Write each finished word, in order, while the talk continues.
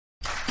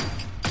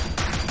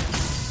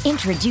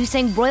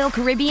Introducing Royal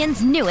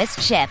Caribbean's newest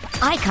ship,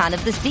 Icon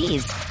of the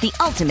Seas, the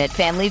ultimate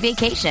family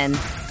vacation.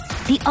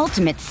 The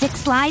ultimate 6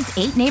 slides,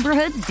 8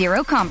 neighborhoods,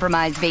 0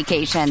 compromise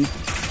vacation.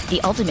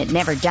 The ultimate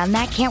never done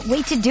that, can't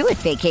wait to do it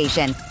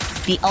vacation.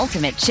 The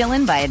ultimate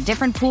chillin' by a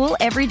different pool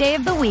every day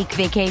of the week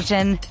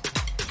vacation.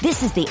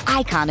 This is the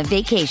Icon of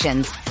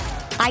vacations.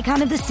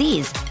 Icon of the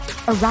Seas,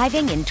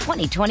 arriving in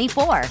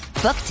 2024.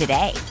 Book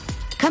today.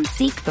 Come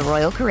seek the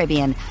Royal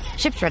Caribbean.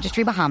 Ships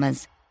Registry,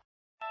 Bahamas.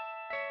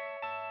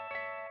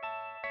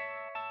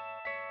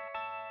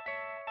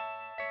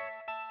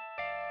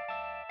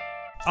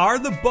 Are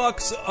the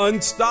Bucks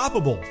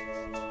unstoppable?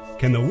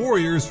 Can the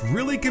Warriors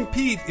really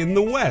compete in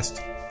the West?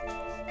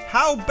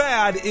 How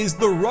bad is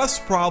the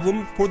rust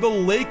problem for the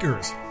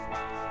Lakers?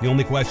 The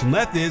only question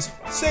left is,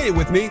 say it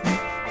with me,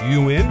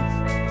 you in?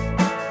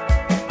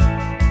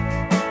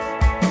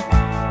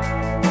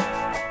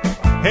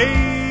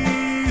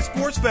 Hey,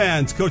 sports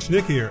fans, Coach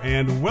Nick here,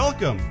 and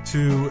welcome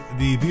to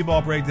the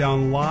B-Ball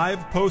Breakdown Live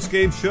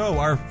post-game show,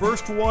 our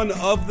first one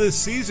of the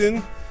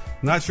season.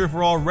 Not sure if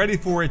we're all ready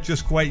for it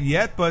just quite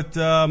yet, but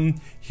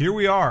here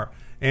we are.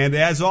 And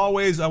as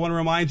always, I want to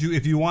remind you,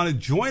 if you want to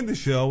join the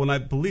show, and I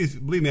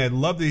believe me, I'd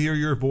love to hear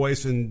your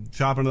voice and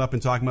chopping it up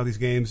and talking about these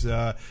games,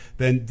 then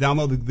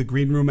download the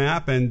Green Room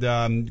app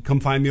and come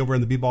find me over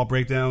in the B-Ball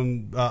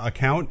Breakdown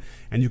account,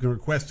 and you can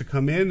request to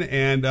come in,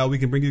 and we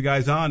can bring you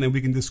guys on, and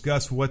we can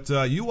discuss what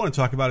you want to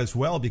talk about as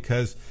well,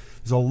 because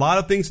there's a lot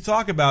of things to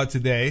talk about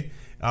today.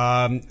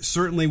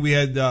 Certainly, we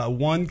had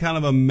one kind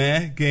of a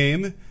meh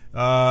game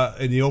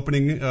in the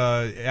opening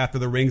after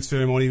the ring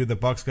ceremony. The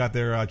Bucks got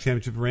their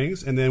championship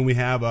rings, and then we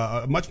have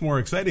a much more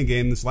exciting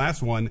game, this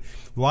last one.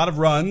 A lot of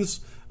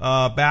runs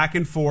back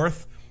and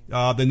forth.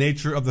 The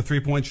nature of the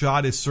three-point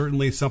shot is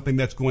certainly something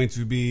that's going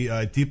to be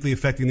deeply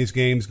affecting these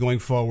games going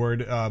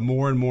forward,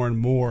 more and more and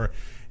more.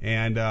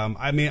 And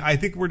I mean, I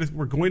think we're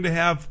going to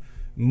have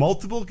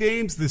multiple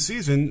games this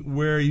season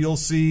where you'll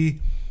see,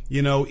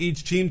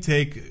 each team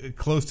take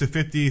close to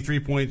 50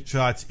 three-point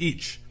shots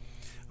each.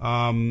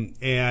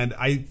 And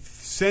I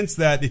sense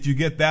that if you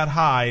get that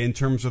high in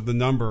terms of the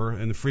number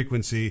and the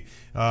frequency,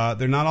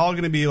 they're not all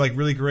going to be like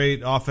really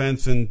great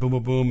offense and boom,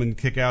 boom, boom and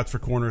kickouts for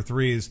corner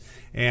threes.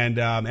 And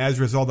as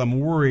a result, I'm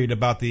worried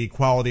about the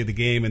quality of the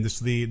game and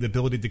just the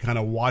ability to kind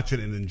of watch it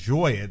and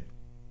enjoy it.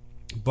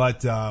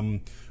 But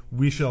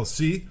we shall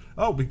see.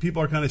 Oh,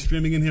 people are kind of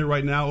streaming in here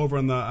right now over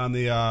on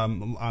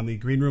the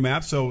Green Room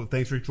app. So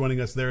thanks for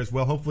joining us there as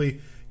well. Hopefully,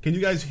 can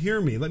you guys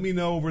hear me? Let me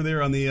know over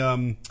there on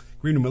the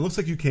Green Room. It looks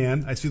like you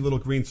can. I see a little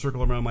green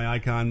circle around my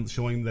icon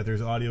showing that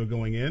there's audio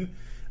going in.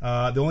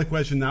 The only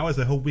question now is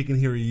I hope we can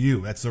hear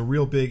you. That's a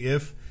real big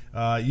if.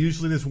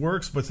 Usually this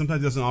works, but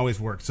sometimes it doesn't always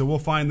work. So we'll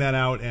find that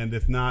out, and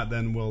if not,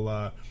 then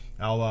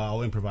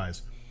I'll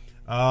improvise.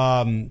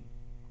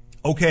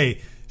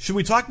 Okay. Should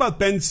we talk about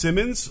Ben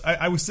Simmons?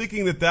 I was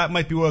thinking that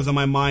might be what was on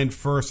my mind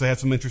first. I had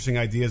some interesting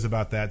ideas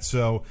about that.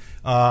 So,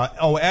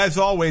 as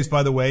always,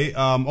 by the way,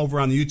 over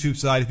on the YouTube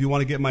side, if you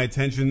want to get my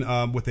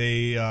attention with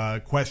a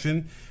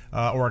question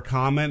or a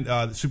comment,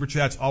 the Super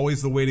Chat's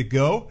always the way to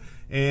go.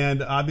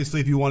 And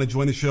obviously, if you want to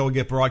join the show and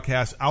get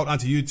broadcast out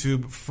onto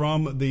YouTube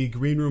from the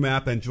Green Room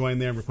app, and join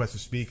there and request to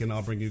speak, and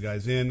I'll bring you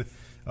guys in.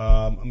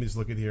 Let me just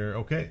look at here.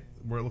 Okay,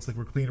 where it looks like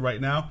we're clean right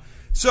now.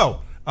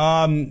 So,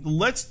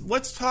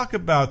 let's talk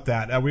about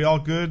that. Are we all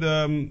good?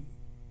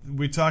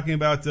 We're talking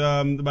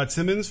about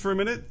Simmons for a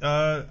minute.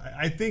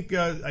 I think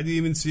I didn't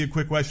even see a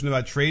quick question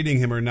about trading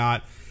him or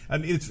not. I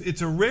mean,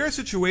 it's a rare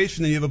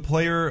situation that you have a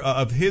player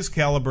of his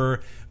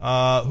caliber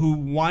who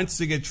wants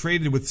to get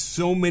traded with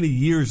so many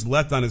years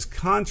left on his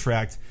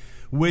contract,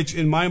 which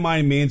in my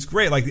mind means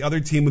great. Like the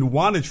other team would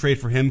want to trade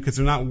for him because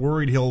they're not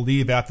worried he'll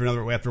leave after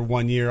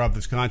 1 year of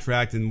his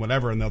contract and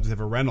whatever, and they'll just have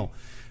a rental.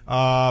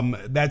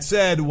 That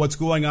said, what's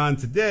going on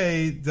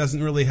today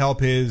doesn't really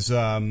help his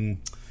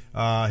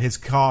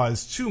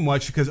cause too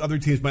much, because other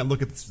teams might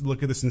look at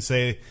this and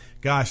say,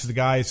 "Gosh, the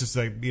guy is just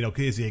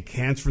is he a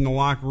cancer in the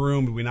locker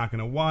room? Are we not going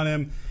to want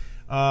him?"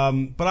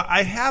 But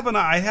I have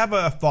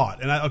a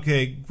thought,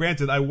 and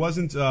granted, I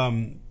wasn't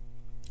in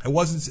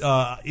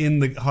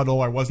the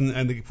huddle, I wasn't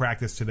in the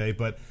practice today,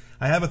 but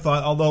I have a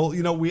thought. Although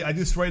I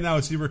just right now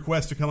see a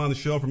request to come on the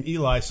show from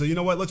Eli. So you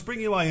know what? Let's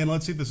bring Eli in.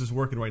 Let's see if this is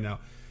working right now.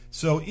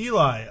 So,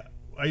 Eli,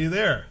 are you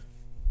there?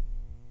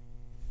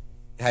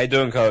 How you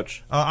doing,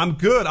 Coach? I'm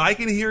good. I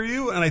can hear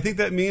you, and I think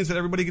that means that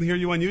everybody can hear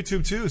you on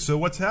YouTube, too. So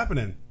what's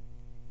happening?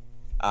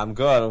 I'm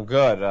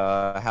good.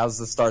 How's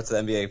the start to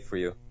the NBA for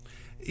you?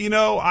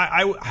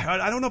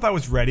 I don't know if I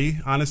was ready,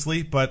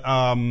 honestly, but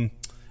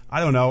I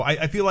don't know.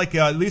 I feel like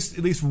at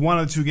least one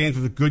of the two games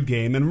was a good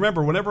game. And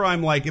remember, whenever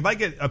I'm like, if I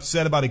get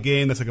upset about a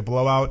game that's like a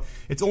blowout,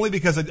 it's only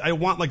because I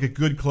want like a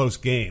good close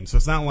game. So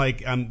it's not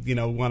like I'm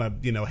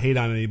want to hate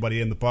on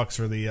anybody in the Bucks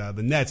or the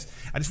Nets.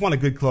 I just want a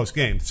good close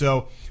game.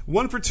 So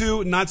 1 for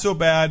 2, not so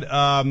bad,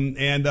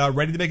 and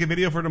ready to make a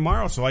video for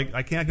tomorrow. So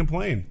I can't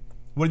complain.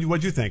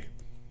 What'd you think?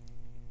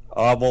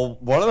 Well,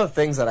 one of the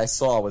things that I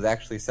saw was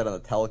actually said on the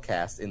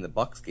telecast in the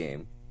Bucks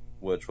game,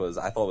 which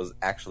I thought was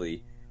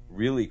actually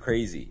really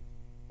crazy,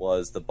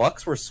 was the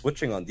Bucks were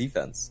switching on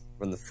defense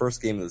from the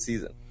first game of the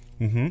season.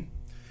 Mm-hmm.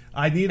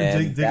 I need to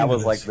dig that was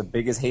this. like the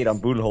biggest hate on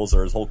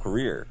Budenholzer his whole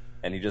career,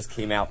 and he just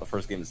came out the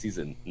first game of the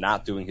season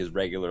not doing his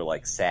regular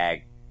like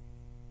sag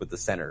with the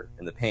center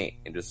in the paint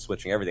and just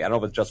switching everything. I don't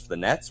know if it's just for the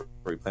Nets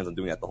or he plans on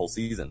doing that the whole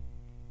season.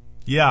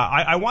 Yeah,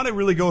 I want to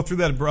really go through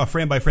that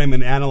frame by frame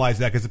and analyze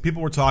that because the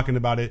people were talking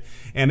about it,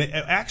 and it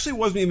actually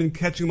wasn't even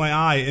catching my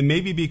eye, and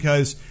maybe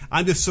because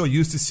I'm just so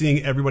used to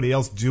seeing everybody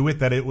else do it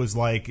that it was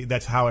like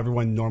that's how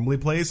everyone normally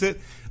plays it.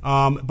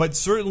 But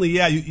certainly,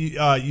 yeah,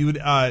 you would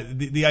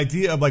the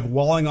idea of like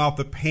walling off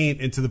the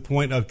paint and to the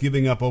point of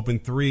giving up open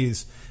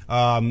threes.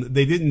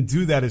 They didn't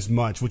do that as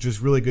much, which is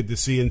really good to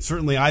see. And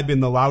certainly, I've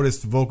been the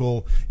loudest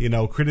vocal,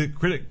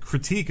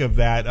 critique of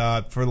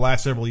that for the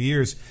last several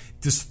years,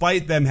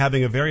 despite them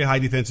having a very high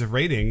defensive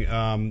rating,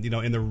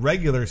 in the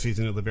regular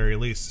season at the very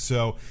least.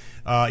 So,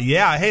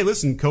 hey,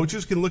 listen,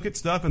 coaches can look at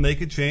stuff and they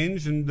could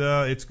change, and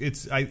I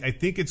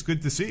think it's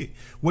good to see.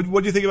 What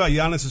do you think about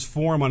Giannis's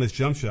form on his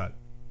jump shot?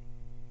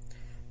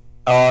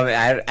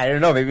 I don't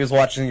know. Maybe he was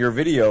watching your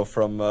video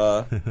from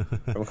a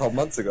couple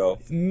months ago.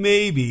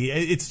 Maybe.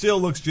 It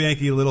still looks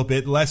janky a little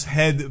bit. Less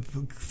head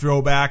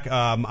throwback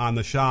on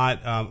the shot.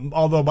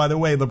 Although, by the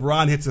way,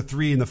 LeBron hits a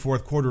three in the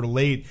fourth quarter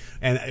late,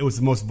 and it was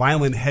the most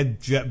violent head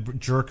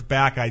jerk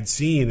back I'd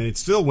seen, and it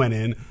still went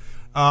in.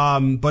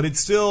 But it's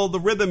still,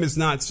 the rhythm is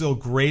not so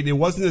great. It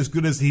wasn't as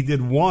good as he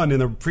did one in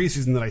the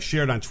preseason that I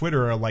shared on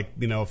Twitter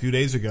a few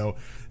days ago.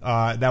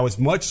 That was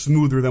much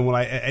smoother than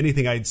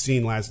anything I'd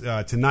seen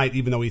tonight,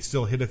 even though he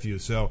still hit a few.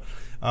 So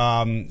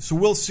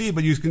we'll see,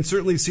 but you can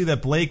certainly see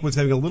that Blake was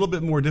having a little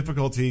bit more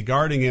difficulty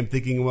guarding him,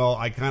 thinking, well,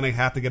 I kind of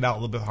have to get out a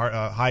little bit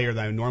higher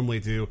than I normally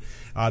do.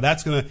 But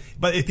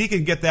if he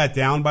can get that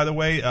down, by the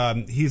way,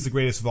 he's the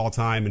greatest of all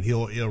time, and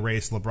he'll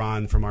erase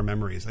LeBron from our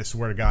memories. I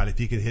swear to God, if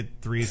he can hit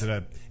threes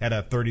at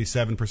a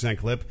 37%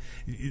 clip,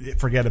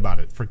 forget about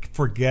it.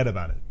 Forget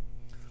about it.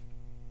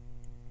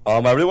 I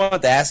really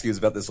wanted to ask you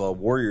about this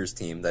Warriors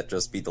team that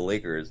just beat the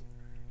Lakers.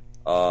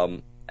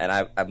 And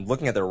I'm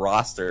looking at their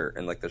roster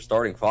and like their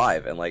starting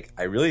five, and like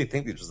I really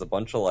think they're just a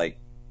bunch of like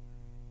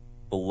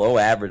below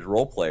average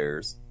role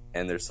players,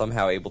 and they're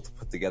somehow able to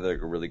put together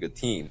a really good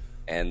team.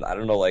 And I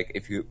don't know, like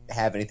if you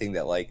have anything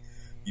that like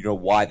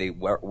why they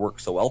work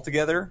so well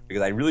together,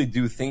 because I really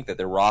do think that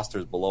their roster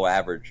is below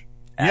average.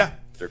 Yeah.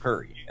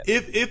 Curry.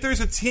 If there's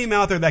a team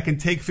out there that can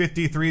take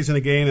 50 threes in a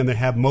game and they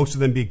have most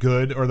of them be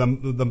good, or the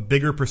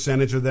bigger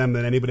percentage of them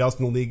than anybody else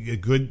in the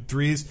league good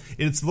threes,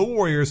 it's the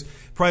Warriors,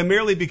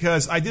 primarily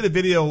because I did a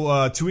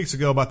video 2 weeks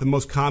ago about the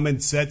most common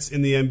sets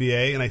in the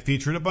NBA, and I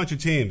featured a bunch of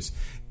teams.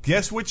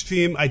 Guess which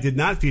team I did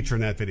not feature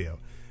in that video?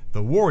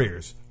 The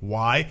Warriors.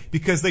 Why?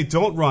 Because they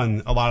don't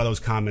run a lot of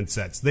those common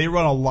sets. They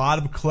run a lot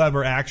of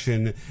clever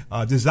action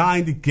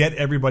designed to get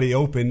everybody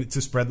open to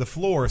spread the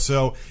floor.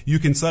 So you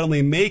can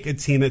suddenly make a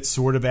team that's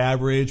sort of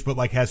average, but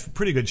like has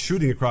pretty good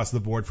shooting across the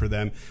board for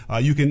them.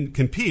 You can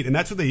compete, and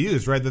that's what they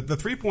used, right? The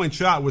 3-point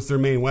shot was their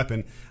main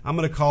weapon. I'm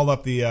going to call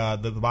up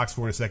the box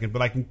score in a second,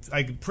 but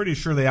I'm pretty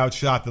sure they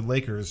outshot the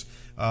Lakers.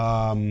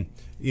 From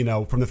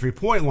the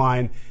 3-point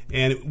line.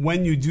 And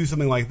when you do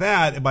something like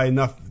that by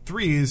enough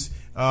threes,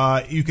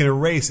 you can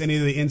erase any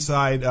of the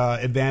inside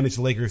advantage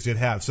the Lakers did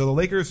have. So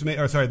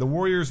the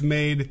Warriors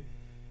made.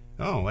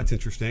 Oh, that's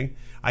interesting.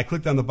 I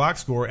clicked on the box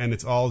score and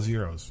it's all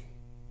zeros.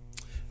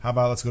 How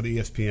about let's go to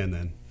ESPN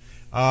then?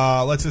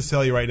 Let's just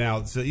tell you right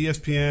now. So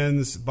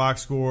ESPN's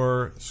box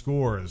score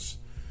scores.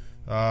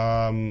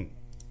 The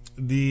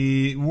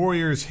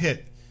Warriors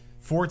hit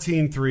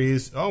 14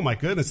 threes. Oh my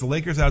goodness, the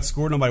Lakers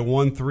outscored them by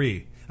 1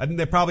 3. I think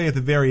they probably at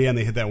the very end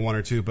they hit that 1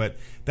 or 2, but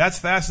that's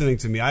fascinating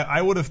to me.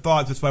 I would have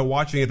thought just by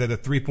watching it that the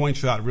 3-point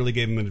shot really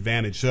gave them an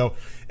advantage. So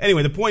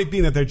anyway, the point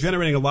being that they're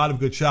generating a lot of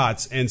good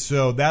shots, and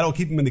so that'll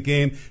keep them in the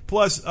game.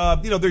 Plus,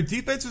 their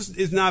defense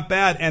is not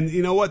bad, and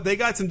you know what? They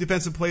got some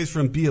defensive plays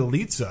from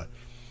Bjelica.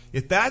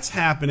 If that's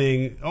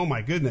happening, oh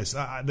my goodness,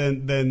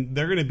 then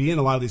they're going to be in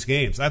a lot of these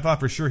games. I thought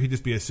for sure he'd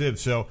just be a sieve.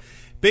 So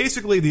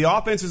basically, the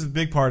offense is a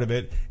big part of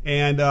it,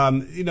 and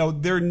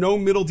they're no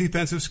middle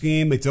defensive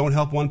scheme. They don't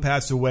help one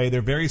pass away.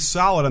 They're very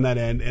solid on that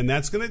end, and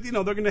that's gonna,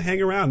 they're gonna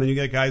hang around. Then you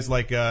get guys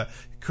like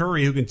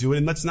Curry who can do it,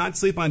 and let's not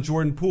sleep on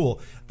Jordan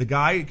Poole. The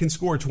guy can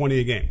score 20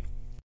 a game.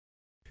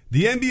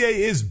 The NBA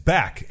is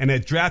back, and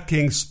at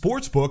DraftKings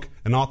Sportsbook,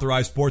 an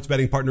authorized sports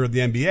betting partner of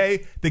the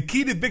NBA, the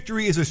key to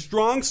victory is a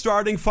strong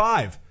starting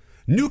five.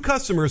 New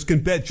customers can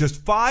bet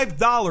just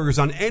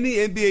 $5 on any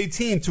NBA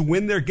team to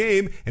win their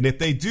game, and if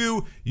they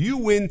do, you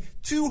win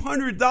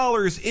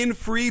 $200 in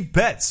free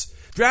bets.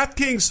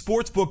 DraftKings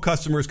Sportsbook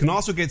customers can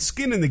also get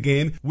skin in the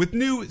game with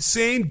new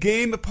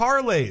same-game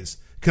parlays.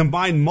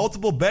 Combine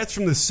multiple bets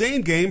from the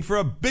same game for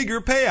a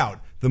bigger payout.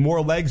 The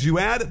more legs you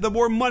add, the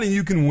more money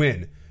you can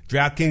win.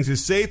 DraftKings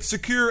is safe,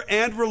 secure,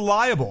 and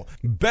reliable.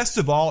 Best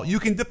of all, you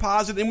can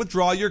deposit and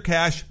withdraw your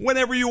cash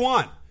whenever you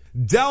want.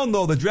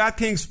 Download the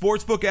DraftKings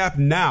Sportsbook app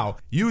now.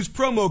 Use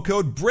promo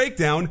code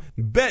BREAKDOWN.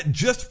 Bet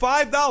just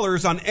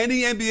 $5 on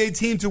any NBA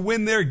team to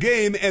win their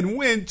game and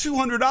win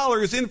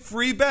 $200 in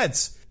free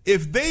bets.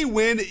 If they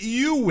win,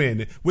 you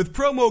win with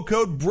promo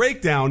code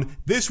BREAKDOWN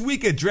this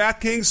week at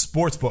DraftKings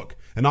Sportsbook.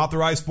 An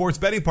authorized sports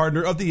betting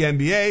partner of the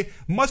NBA.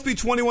 Must be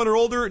 21 or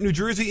older. New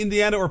Jersey,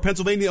 Indiana, or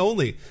Pennsylvania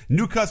only.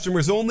 New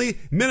customers only.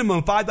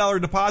 Minimum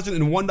 $5 deposit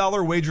and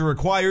 $1 wager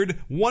required.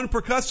 One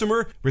per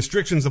customer.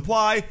 Restrictions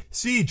apply.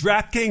 See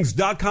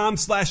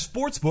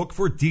DraftKings.com/sportsbook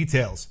for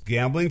details.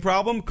 Gambling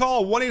problem?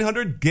 Call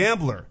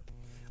 1-800-GAMBLER.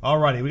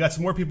 Alrighty, we got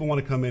some more people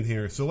want to come in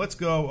here. So let's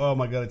go. Oh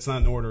my God, it's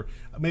not in order.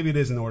 Maybe it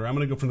is in order. I'm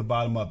going to go from the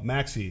bottom up.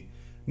 Maxie,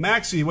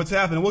 what's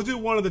happening? We'll do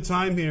one at a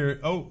time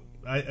here.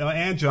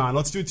 And John,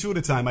 let's do two at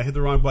a time. I hit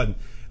the wrong button.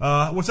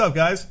 What's up,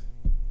 guys?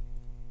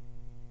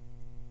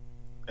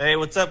 Hey,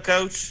 what's up,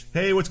 Coach?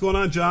 Hey, what's going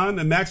on, John?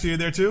 And Max, are you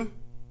there too?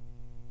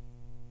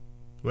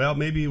 Well,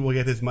 maybe we'll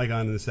get his mic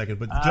on in a second.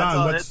 But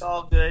John, it's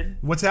all good.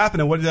 What's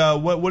happening? What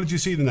did you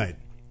see tonight?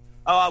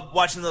 Oh, I'm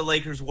watching the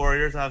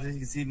Lakers-Warriors. Obviously,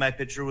 you can see my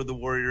picture with the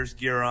Warriors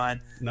gear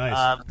on.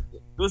 Nice.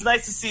 It was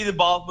nice to see the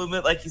ball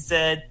movement, like you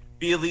said.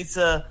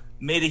 Bielitsa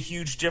made a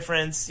huge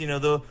difference. You know,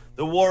 the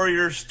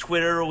Warriors'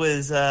 Twitter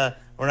was, or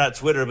not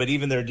Twitter, but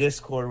even their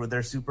Discord with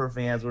their super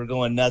fans were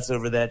going nuts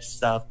over that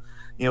stuff.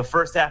 You know,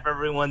 first half,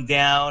 everyone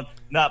down,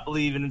 not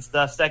believing in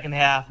stuff. Second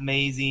half,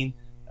 amazing.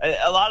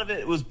 A lot of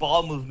it was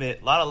ball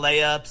movement, a lot of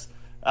layups.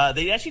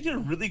 They actually did a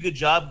really good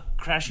job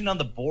crashing on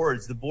the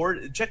boards.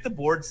 Check the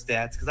board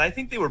stats because I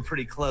think they were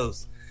pretty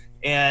close,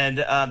 and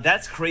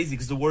that's crazy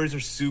because the Warriors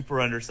are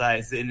super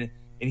undersized, and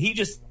he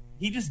just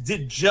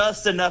did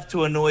just enough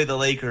to annoy the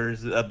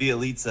Lakers,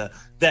 Bielitsa,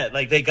 that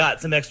like they got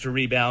some extra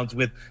rebounds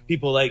with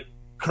people like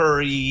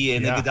Curry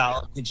and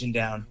Iguodala pinching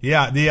down.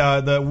 Yeah,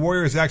 the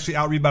Warriors actually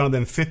out-rebounded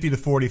them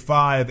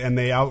 50-45, and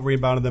they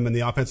out-rebounded them in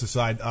the offensive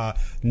side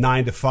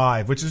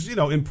 9-5, which is, you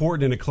know,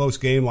 important in a close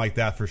game like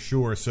that for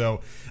sure.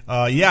 So,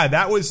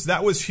 that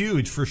was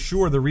huge for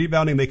sure, the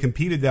rebounding they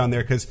competed down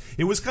there, because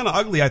it was kind of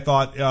ugly, I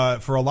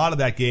thought, for a lot of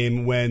that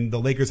game when the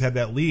Lakers had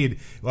that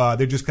lead.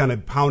 They're just kind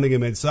of pounding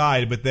them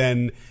inside, but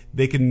then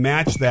they can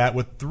match that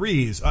with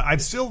threes. I'm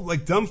still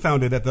like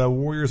dumbfounded that the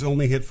Warriors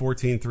only hit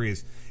 14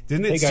 threes.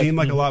 Didn't it seem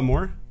like a lot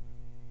more?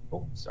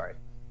 Oh, sorry.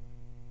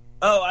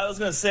 Oh, I was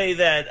going to say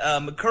that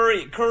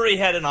Curry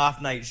had an off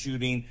night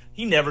shooting.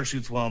 He never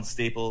shoots well in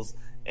Staples,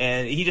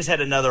 and he just had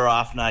another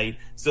off night.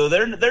 So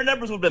their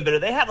numbers would have been better.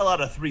 They had a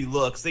lot of 3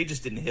 looks. They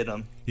just didn't hit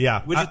them.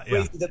 Yeah. Which is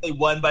crazy that they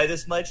won by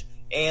this much,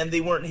 and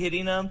they weren't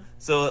hitting them.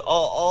 So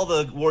all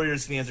the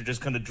Warriors fans are just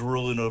kind of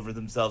drooling over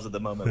themselves at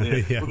the moment.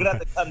 We're going to have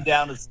to come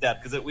down a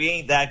step because we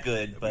ain't that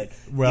good. But,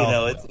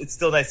 it's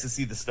still nice to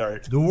see the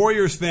start. The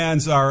Warriors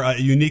fans are a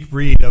unique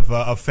breed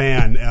of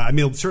fan. I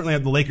mean, certainly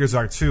the Lakers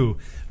are too.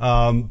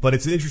 But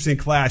it's an interesting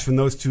clash when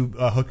those two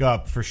hook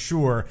up for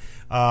sure.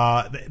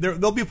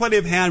 There'll be plenty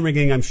of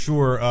hand-wringing, I'm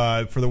sure,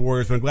 for the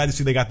Warriors, but I'm glad to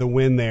see they got the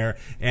win there,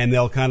 and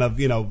they'll kind of,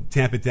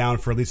 tamp it down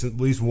for at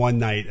least one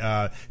night.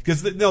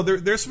 Because,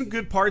 there's some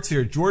good parts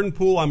here. Jordan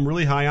Poole, I'm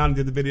really high on,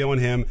 did the video on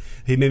him.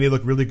 He made me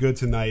look really good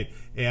tonight.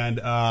 And,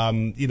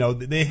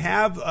 they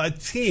have a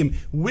team.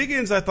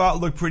 Wiggins, I thought,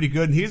 looked pretty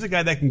good, and he's a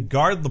guy that can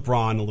guard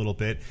LeBron a little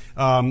bit.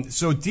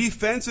 So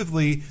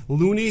defensively,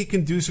 Looney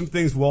can do some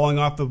things walling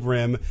off the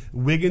rim.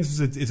 Wiggins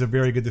is a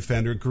very good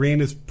defender.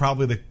 Green is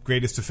probably the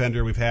greatest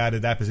defender we've had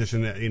at that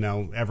position,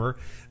 ever.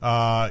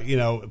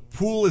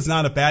 Poole is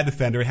not a bad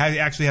defender. He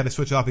actually had to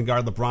switch off and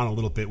guard LeBron a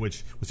little bit,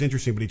 which was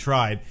interesting, but he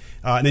tried.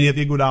 And then you have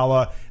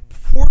Iguodala.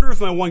 Porter is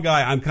my one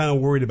guy I'm kind of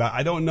worried about.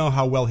 I don't know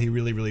how well he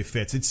really, really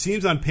fits. It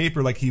seems on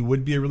paper like he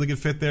would be a really good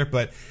fit there,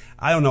 but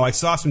I don't know. I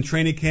saw some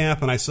training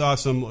camp, and I saw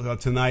some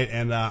tonight,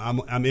 and I'm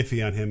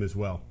iffy on him as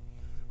well.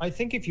 I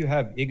think if you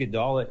have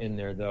Iguodala in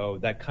there, though,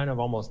 that kind of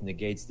almost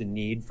negates the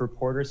need for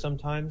Porter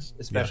sometimes,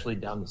 especially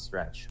down the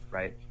stretch,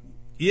 right?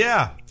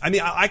 Yeah, I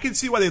mean, I can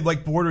see why they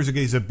like Porter.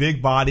 He's a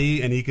big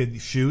body and he could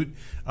shoot,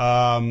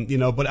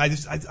 But I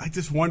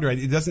just wonder.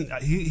 It doesn't.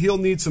 He'll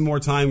need some more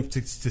time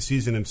to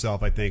season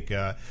himself. I think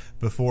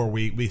before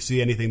we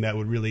see anything that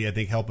would really, I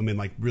think, help him in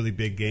like really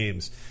big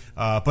games.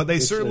 But they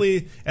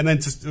certainly, and then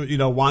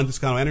Juan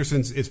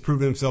Toscano-Anderson is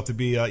proven himself to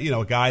be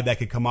a guy that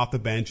could come off the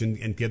bench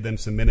and give them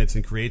some minutes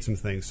and create some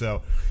things.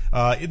 So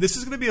this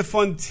is going to be a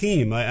fun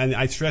team, and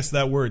I stress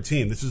that word,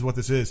 team. This is what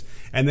this is.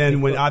 And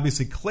then when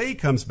obviously Clay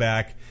comes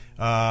back.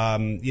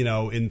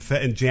 In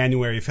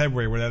January,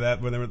 February,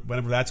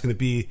 whenever that's going to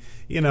be,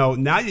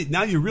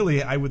 now you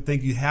really, I would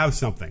think you have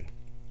something.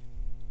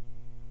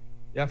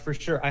 Yeah, for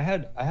sure. I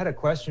had a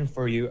question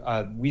for you.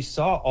 We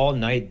saw all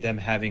night them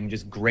having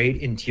just great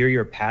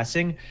interior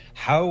passing.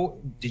 How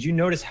did you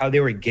notice how they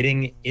were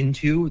getting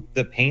into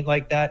the paint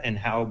like that, and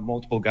how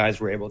multiple guys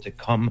were able to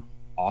come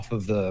off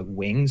of the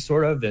wings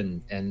sort of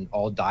and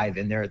all dive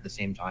in there at the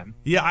same time?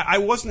 Yeah, I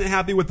wasn't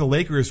happy with the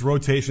Lakers'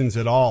 rotations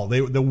at all.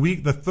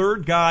 The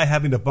third guy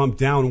having to bump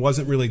down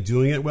wasn't really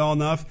doing it well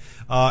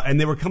enough, and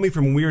they were coming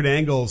from weird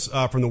angles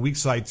from the weak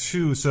side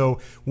too. So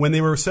when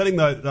they were setting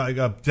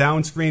the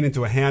down screen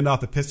into a handoff,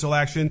 the pistol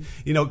action,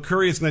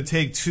 Curry is going to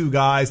take 2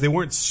 guys. They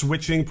weren't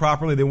switching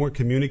properly. They weren't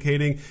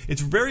communicating.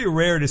 It's very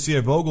rare to see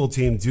a Vogel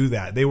team do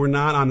that. They were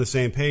not on the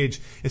same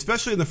page,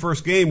 especially in the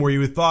first game where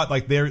you thought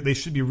like they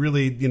should be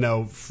really,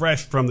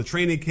 fresh from the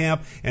training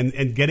camp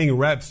and getting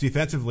reps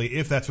defensively,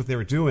 if that's what they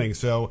were doing.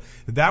 So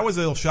that was a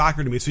little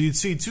shocker to me. So you'd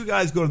see two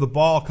guys go to the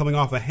ball coming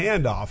off a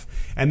handoff,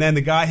 and then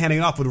the guy handing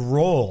it off would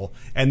roll,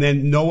 and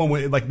then no one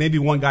would, like maybe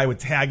one guy would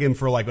tag him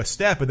for like a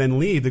step and then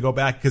leave to go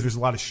back because there's a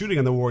lot of shooting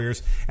on the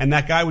Warriors, and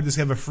that guy would just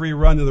have a free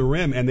run to the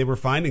rim, and they were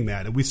finding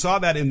that. And we saw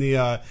that in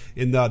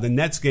the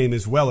Nets game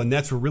as well. The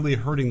Nets were really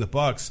hurting the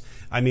Bucks.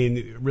 I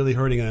mean, really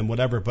hurting them,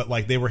 whatever, but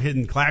like they were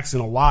hitting Claxton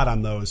a lot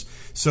on those.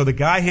 So the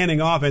guy handing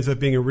off ends up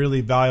being a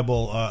really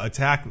valuable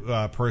attack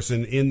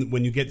person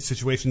when you get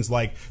situations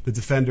like the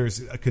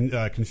defenders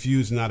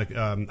confused and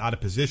out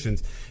of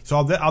positions. So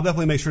I'll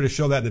definitely make sure to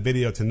show that in the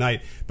video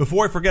tonight.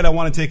 Before I forget, I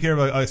want to take care of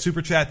a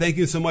super chat. Thank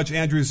you so much,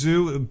 Andrew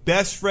Zhu,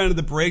 best friend of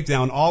the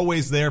breakdown,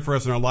 always there for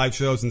us in our live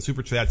shows and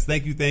super chats.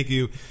 Thank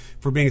you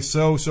for being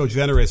so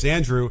generous,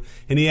 Andrew.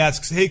 And he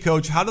asks, hey,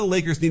 Coach, how do the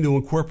Lakers need to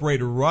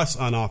incorporate Russ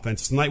on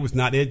offense? Tonight was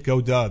not it. Go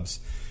Dubs.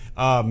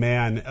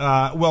 Man.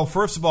 Well,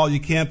 first of all,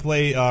 you can't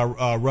play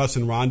Russ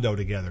and Rondo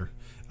together.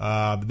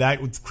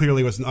 That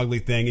clearly was an ugly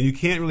thing. And you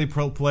can't really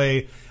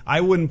play –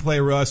 I wouldn't play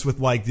Russ with,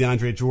 like,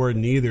 DeAndre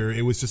Jordan either.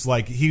 It was just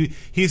like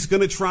he's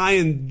going to try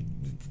and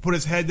 – put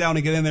his head down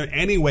and get in there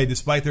anyway,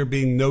 despite there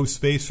being no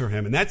space for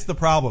him. And that's the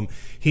problem.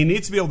 He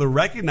needs to be able to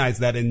recognize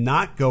that and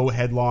not go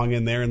headlong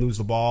in there and lose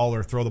the ball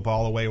or throw the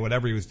ball away,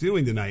 whatever he was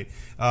doing tonight.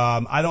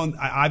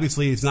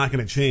 Obviously, he's not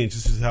going to change.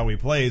 This is how he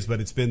plays, but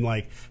it's been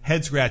like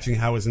head scratching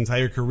how his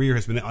entire career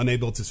has been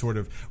unable to sort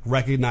of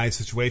recognize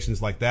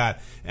situations like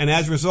that. And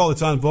as a result,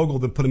 it's on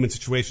Vogel to put him in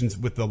situations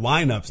with the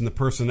lineups and the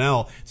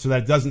personnel so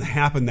that it doesn't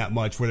happen that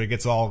much where it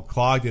gets all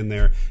clogged in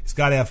there. He's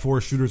got to have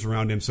 4 shooters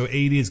around him. So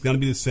AD is going to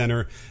be the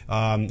center.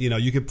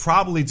 You could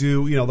probably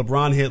do,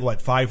 LeBron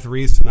hit, 5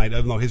 threes tonight,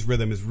 even though his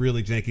rhythm is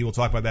really janky. We'll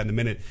talk about that in a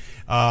minute.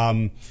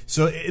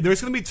 So there's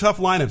going to be tough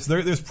lineups.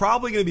 There's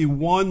probably going to be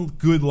one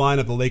good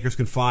lineup the Lakers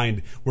can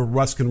find where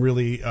Russ can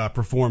really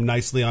perform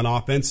nicely on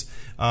offense.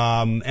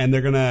 And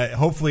they're going to,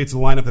 hopefully it's a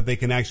lineup that they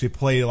can actually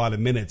play a lot of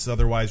minutes.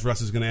 Otherwise,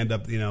 Russ is going to end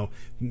up,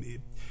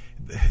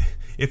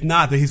 if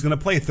not, he's going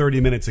to play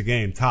 30 minutes a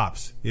game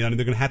tops. They're going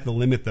to have to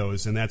limit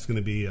those, and that's going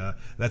to be an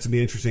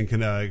interesting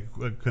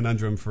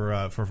conundrum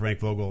for Frank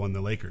Vogel and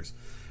the Lakers.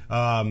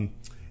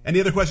 Any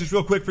other questions,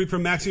 real quick,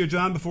 from Maxie or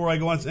John before I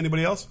go on to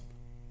anybody else?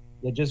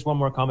 Yeah, just one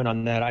more comment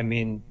on that. I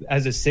mean,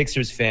 as a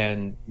Sixers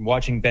fan,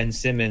 watching Ben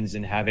Simmons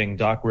and having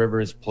Doc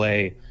Rivers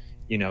play,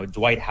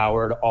 Dwight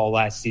Howard all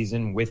last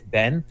season with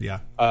Ben. Yeah.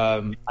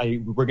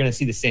 We're going to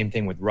see the same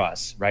thing with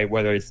Russ, right?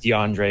 Whether it's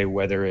DeAndre,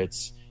 whether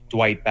it's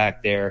Dwight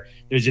back there,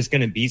 there's just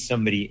going to be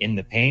somebody in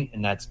the paint,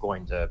 and that's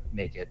going to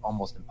make it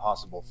almost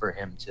impossible for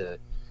him to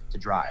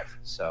drive.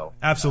 So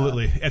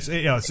absolutely,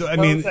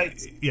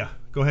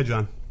 Go ahead,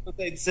 John.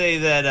 They'd say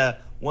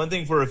that one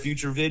thing for a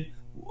future vid,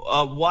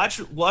 watch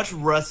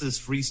Russ's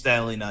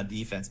freestyling on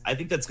defense. I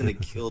think that's going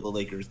to kill the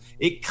Lakers.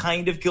 It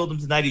kind of killed him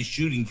tonight. His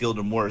shooting killed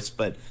him worse,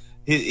 but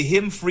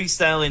him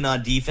freestyling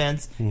on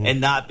defense and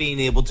not being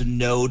able to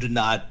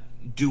not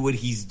do what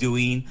he's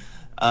doing.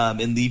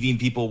 And leaving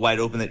people wide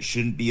open that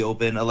shouldn't be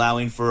open,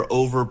 allowing for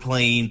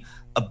overplaying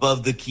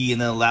above the key and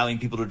then allowing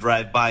people to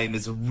drive by him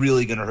is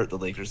really going to hurt the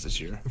Lakers this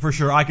year. For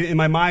sure. In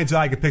my mind's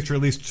eye, I could picture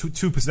at least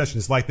two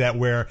possessions like that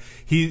where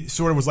he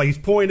sort of was like he's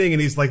pointing and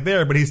he's like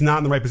there, but he's not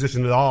in the right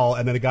position at all.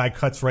 And then the guy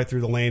cuts right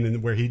through the lane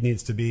and where he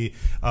needs to be.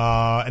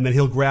 And then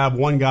he'll grab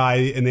one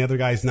guy and the other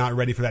guy's not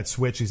ready for that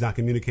switch. He's not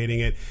communicating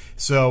it.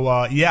 So,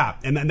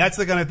 And that's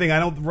the kind of thing.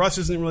 Russ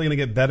isn't really going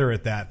to get better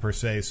at that per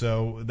se.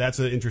 So that's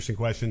an interesting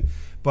question.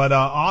 But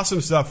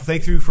awesome stuff.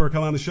 Thank you for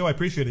coming on the show. I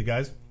appreciate it,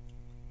 guys.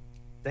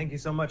 Thank you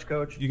so much,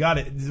 Coach. You got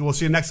it. We'll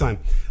see you next time.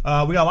 We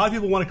got a lot of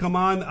people want to come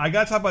on. I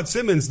got to talk about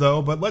Simmons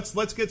though, but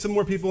let's get some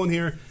more people in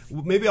here.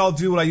 Maybe I'll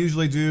do what I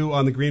usually do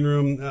on the green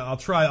room. I'll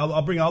try.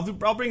 I'll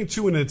bring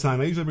 2 in at a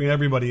time. I usually bring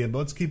everybody in, but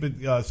let's keep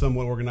it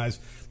somewhat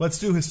organized. Let's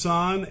do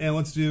Hassan and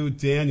let's do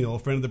Daniel,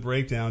 friend of the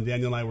breakdown.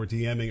 Daniel and I were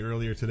DMing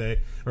earlier today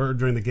or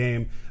during the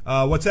game.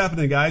 What's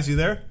happening, guys? You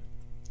there?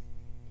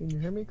 Can you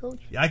hear me,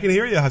 Coach? Yeah, I can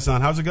hear you,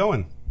 Hassan. How's it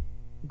going?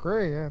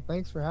 Great, yeah.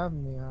 Thanks for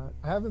having me.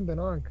 I haven't been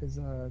on because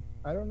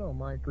I don't know.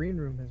 My green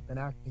room has been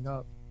acting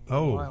up for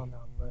a while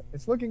now, but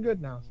it's looking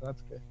good now, so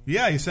that's good.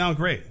 Yeah, you sound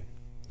great.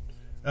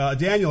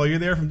 Daniel, are you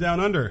there from down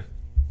under?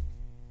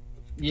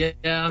 Yeah,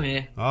 I'm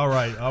here. All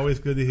right, always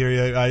good to hear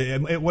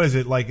you. What is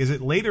it like? Is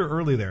it late or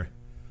early there?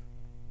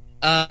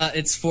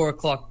 It's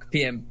 4:00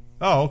 p.m.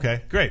 Oh,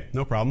 okay, great,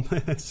 no problem.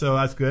 So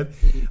that's good.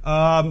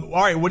 All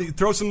right,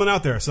 throw someone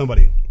out there,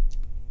 somebody.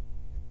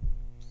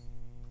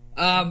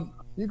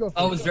 You go.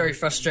 I was very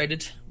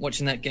frustrated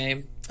watching that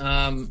game.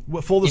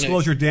 Full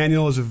disclosure,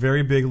 Daniel is a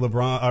very big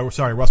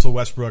Russell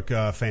Westbrook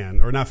fan,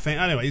 or not fan.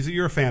 Anyway,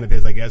 you're a fan of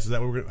his, I guess. Is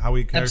that how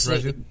we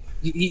characterize you?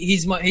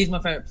 He's my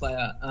favorite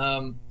player.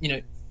 And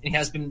he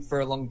has been for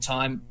a long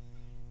time.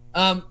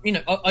 I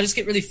just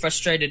get really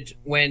frustrated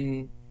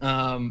when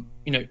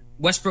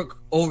Westbrook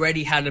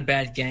already had a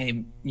bad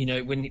game.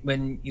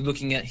 When you're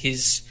looking at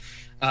his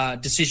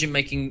decision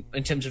making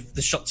in terms of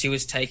the shots he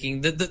was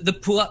taking, the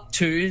pull up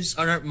twos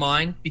I don't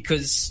mind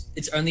because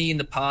it's only in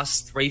the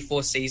past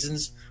 3-4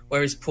 seasons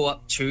where his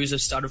pull-up twos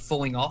have started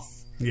falling off.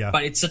 Yeah.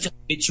 But it's such a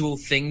habitual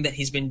thing that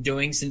he's been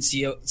doing since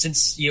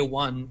year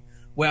one,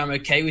 where I'm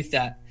okay with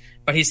that.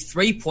 But his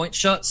 3-point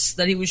shots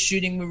that he was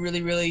shooting were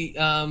really, really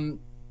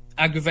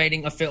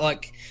aggravating. I feel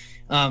like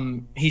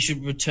he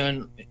should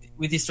return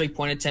with his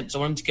 3-point attempts. I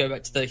want him to go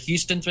back to the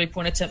Houston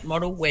 3-point attempt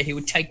model, where he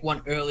would take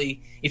one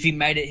early. If he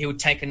made it, he would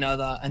take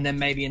another, and then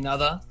maybe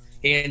another.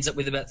 He ends up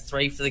with about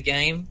 3 for the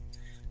game.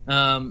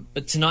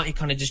 But tonight he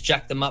kind of just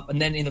jacked them up,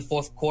 and then in the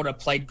fourth quarter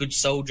played good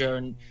soldier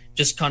and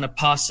just kind of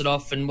passed it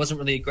off and wasn't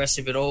really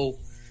aggressive at all.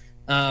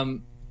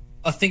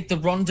 I think the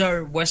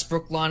Rondo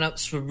Westbrook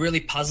lineups were really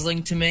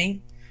puzzling to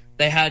me.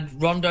 They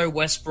had Rondo,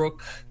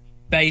 Westbrook,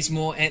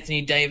 Bazemore,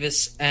 Anthony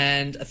Davis,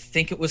 and I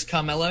think it was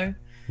Carmelo.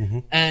 Mm-hmm.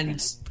 And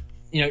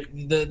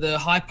the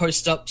high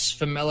post ups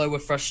for Melo were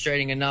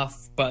frustrating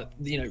enough, but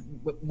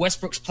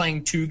Westbrook's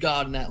playing 2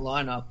 guard in that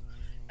lineup,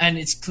 and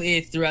it's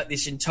clear throughout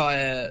this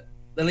entire,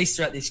 at least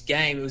throughout this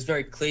game, it was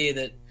very clear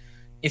that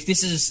if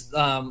this is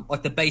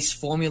like the base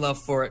formula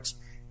for it,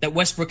 that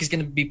Westbrook is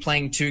going to be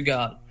playing 2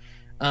 guard,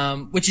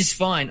 which is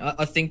fine.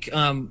 I think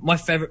my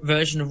favorite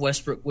version of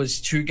Westbrook was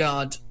 2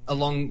 guard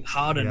along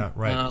Harden. Yeah,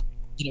 right.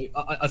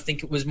 I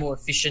think it was more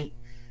efficient.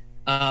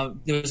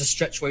 There was a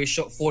stretch where he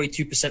shot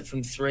 42%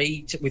 from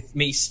 3 with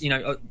me,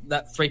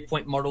 that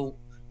 3-point model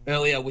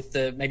earlier with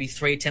the maybe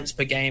 3 attempts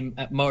per game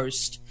at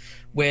most,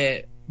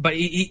 but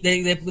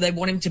they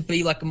want him to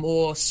be like a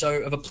more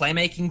so of a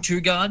playmaking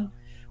 2 guard,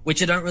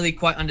 which I don't really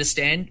quite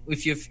understand.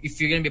 If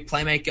you're going to be a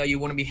playmaker, you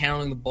want to be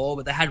handling the ball,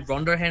 but they had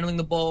Rondo handling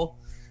the ball.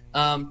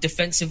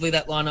 Defensively,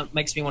 that lineup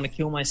makes me want to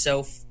kill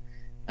myself.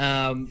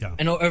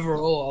 And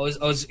overall,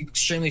 I was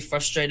extremely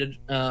frustrated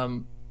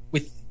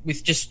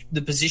with just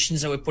the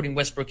positions that we're putting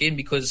Westbrook in,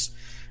 because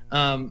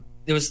there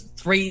was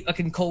 3. I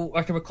can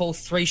recall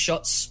 3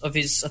 shots of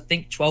his, I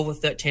think 12 or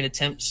 13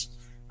 attempts.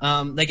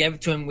 They gave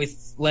it to him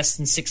with less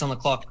than 6 on the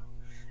clock.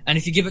 And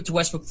if you give it to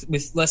Westbrook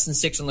with less than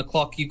 6 on the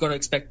clock, you've got to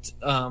expect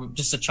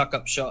just a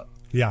chuck-up shot.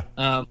 Yeah.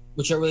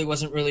 Which I really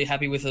wasn't really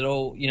happy with at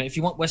all. If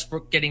you want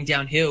Westbrook getting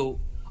downhill,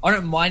 I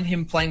don't mind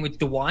him playing with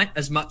Dwight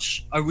as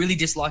much. I really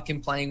dislike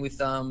him playing with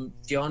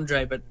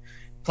DeAndre, but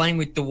playing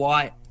with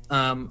Dwight,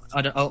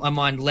 I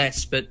mind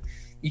less. But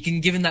you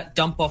can give him that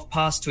dump-off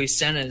pass to his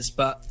centers.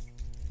 But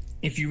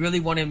if you really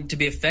want him to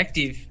be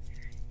effective,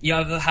 you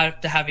either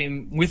have to have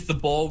him with the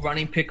ball,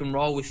 running pick and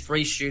roll with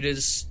 3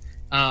 shooters,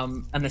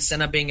 and the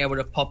center being able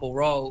to pop or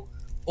roll,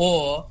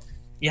 or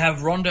you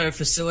have Rondo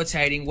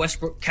facilitating,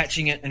 Westbrook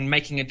catching it and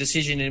making a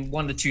decision in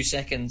 1 to 2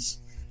 seconds.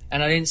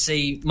 And I didn't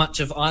see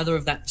much of either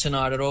of that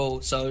tonight at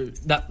all. So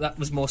that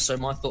was more so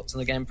my thoughts on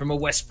the game from a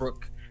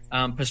Westbrook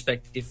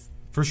perspective.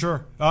 For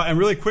sure. And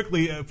really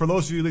quickly, for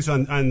those of you at least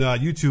on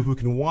YouTube who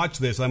can watch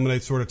this, I'm going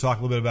to sort of talk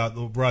a little bit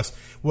about Russ.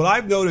 What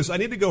I've noticed, I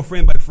need to go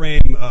frame by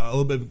frame a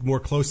little bit more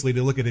closely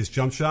to look at his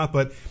jump shot,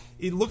 but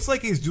it looks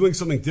like he's doing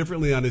something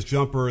differently on his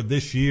jumper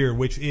this year,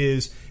 which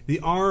is the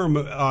arm,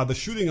 the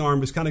shooting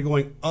arm is kind of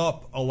going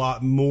up a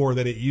lot more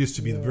than it used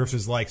to be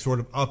versus like sort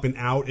of up and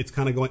out. It's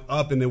kind of going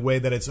up in a way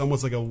that it's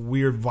almost like a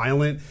weird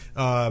violent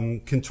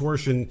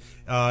contortion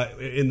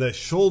in the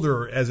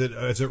shoulder as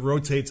it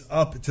rotates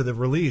up to the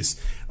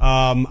release.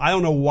 I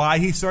don't know why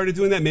he started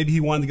doing that. Maybe he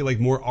wanted to get like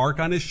more arc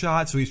on his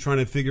shot, so he's trying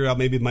to figure out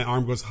maybe my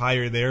arm goes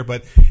higher there,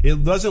 but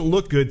it doesn't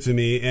look good to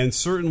me. And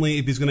certainly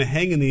if he's going to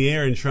hang in the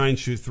air and try and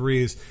shoot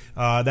threes,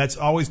 that's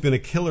always been a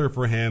killer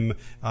for him.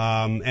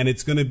 And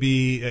it's going to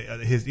be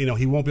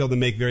he won't be able to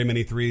make very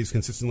many threes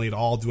consistently at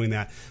all doing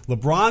that.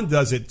 LeBron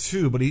does it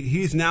too, but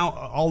he's now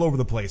all over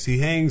the place. He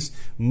hangs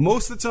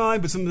most of the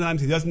time, but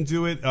sometimes he doesn't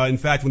do it. In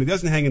fact, when he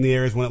doesn't hang in the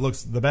air is when it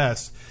looks the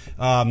best.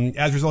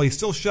 As a result, he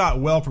still shot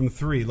well from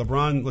 3.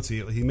 LeBron, let's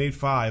see, he made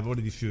 5. What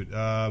did he shoot?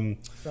 7,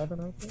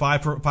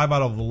 5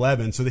 out of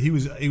 11. So that he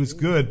was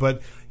good,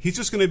 but he's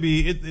just going to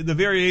be the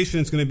variation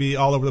is going to be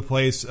all over the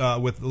place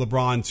with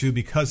LeBron too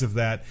because of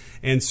that,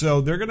 and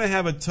so they're going to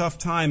have a tough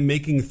time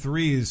making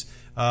threes.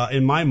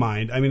 In my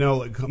mind, I mean,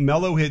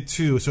 Melo hit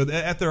 2. So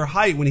at their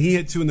height, when he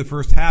hit 2 in the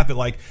first half,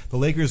 the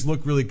Lakers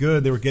looked really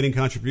good. They were getting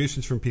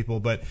contributions from people,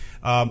 but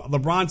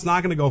LeBron's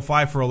not going to go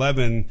 5 for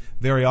 11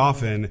 very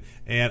often,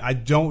 and I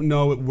don't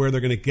know where they're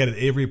going to get it.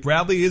 Avery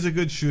Bradley is a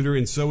good shooter,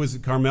 and so is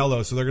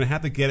Carmelo. So they're going to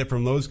have to get it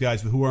from those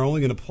guys who are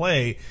only going to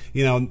play,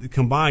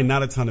 combined,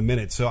 not a ton of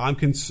minutes. So I'm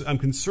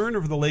concerned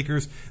over the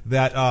Lakers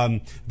that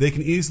they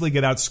can easily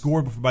get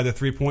outscored by the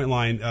 3-point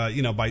line,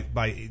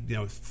 by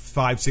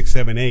 5, 6,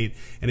 7, 8,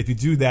 and if you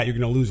do that, you're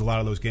going to lose a lot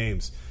of those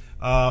games.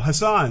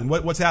 Hassan,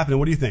 what's happening?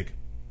 What do you think?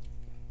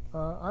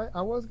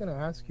 I was going to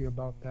ask you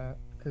about that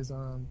because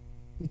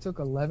he took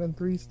 11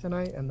 threes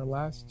tonight, and the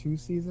last 2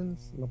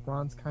 seasons,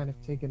 LeBron's kind of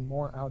taken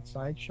more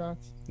outside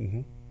shots,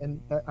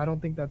 and I don't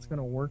think that's going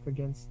to work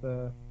against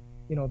the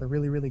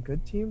really, really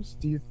good teams.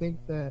 Do you think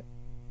that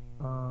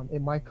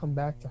it might come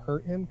back to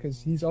hurt him?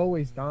 Because he's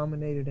always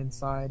dominated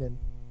inside and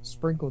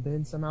sprinkled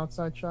in some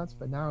outside shots,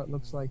 but now it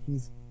looks like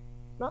he's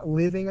not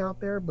living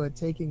out there, but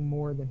taking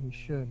more than he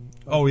should.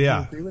 Oh, yeah.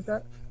 Do you agree with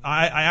that?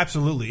 I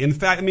absolutely. In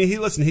fact, I mean,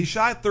 he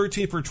shot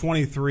 13 for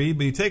 23,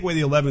 but you take away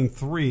the 11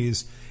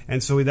 threes,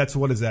 and so that's,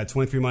 what is that?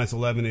 23 minus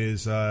 11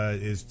 is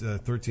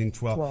 13,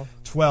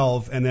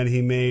 12, and then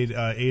he made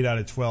 8 out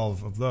of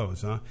 12 of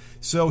those, huh?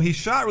 So he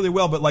shot really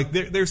well, but like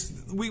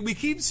we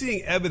keep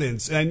seeing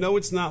evidence, and I know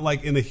it's not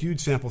like in a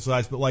huge sample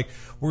size, but like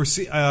we're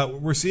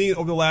seeing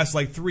over the last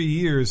like 3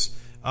 years.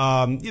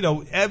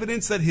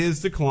 Evidence that his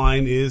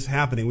decline is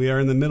happening. We are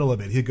in the middle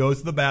of it. He goes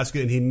to the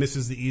basket and he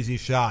misses the easy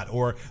shot,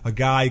 or a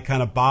guy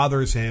kind of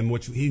bothers him,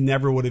 which he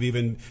never would have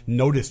even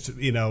noticed,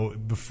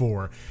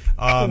 before.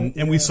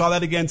 And we saw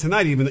that again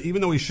tonight. Even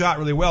though he shot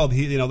really well,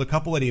 the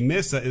couple that he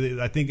missed,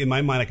 I think in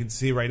my mind I can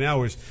see right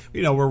now was,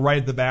 we're right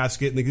at the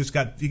basket,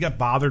 and he got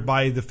bothered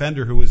by a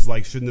defender who was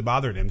like shouldn't have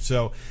bothered him.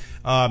 So.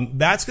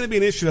 That's going to be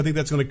an issue. I think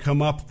that's going to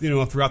come up,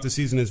 throughout the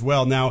season as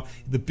well. Now,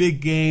 the big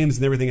games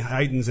and everything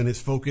heightens, and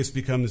his focus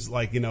becomes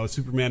like,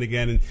 Superman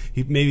again. And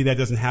maybe that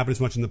doesn't happen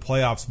as much in the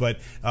playoffs, but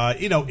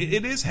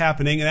it is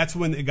happening, and that's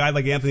when a guy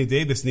like Anthony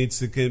Davis needs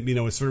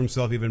to, assert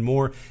himself even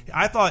more.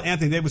 I thought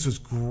Anthony Davis was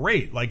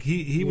great. Like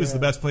he was the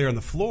best player on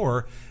the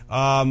floor,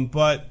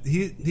 but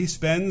he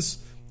spends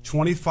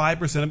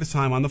 25% of his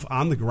time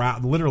on the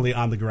ground, literally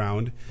on the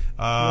ground.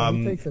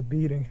 He takes a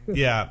beating.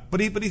 Yeah, but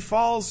he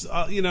falls.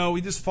 He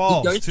just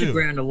falls. He goes to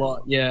ground a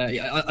lot.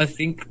 Yeah. I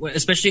think,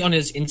 especially on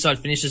his inside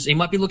finishes, he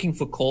might be looking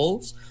for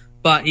calls,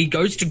 but he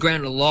goes to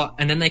ground a lot,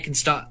 and then they can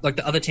start, like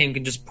the other team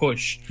can just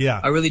push.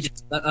 Yeah, I really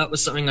just that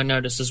was something I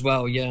noticed as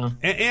well. Yeah,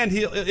 and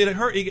it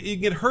hurt. You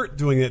can get hurt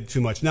doing it too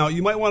much. Now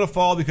you might want to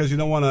fall because you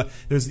don't want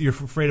to. You're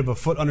afraid of a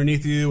foot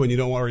underneath you, and you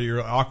don't want, or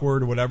you're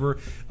awkward or whatever.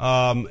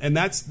 And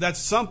that's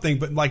something,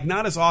 but like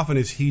not as often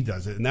as he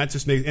does it, and that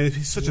just makes. And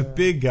he's such a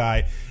big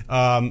guy.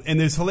 And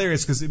it's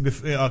hilarious because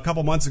a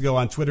couple months ago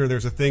on Twitter,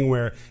 there's a thing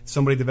where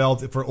somebody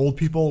developed it for old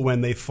people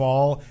when they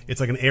fall. It's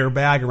like an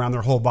airbag around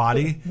their whole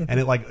body, and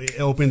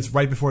it opens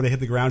right before they hit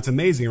the ground. It's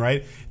amazing,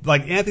 right?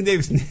 Like Anthony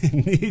Davis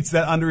needs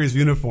that under his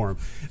uniform.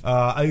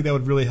 I think that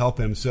would really help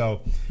him.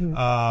 So,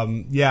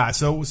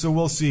 So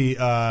we'll see.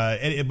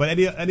 But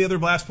any other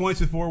blast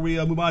points before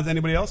we move on to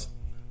anybody else?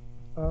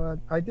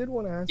 I did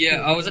want to ask.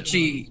 Yeah, I was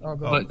actually. Go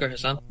ahead,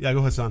 Hassan. Yeah, go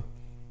ahead, son.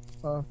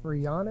 For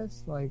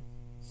Giannis,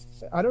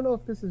 I don't know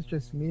if this is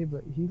just me,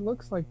 but he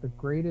looks like the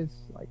greatest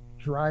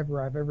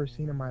driver I've ever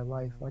seen in my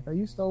life. I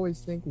used to always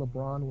think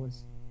LeBron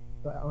was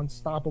the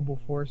unstoppable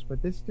force,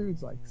 but this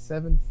dude's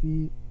 7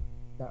 feet,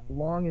 that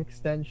long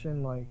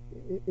extension,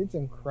 it's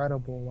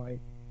incredible.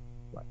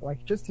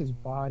 Just his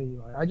body.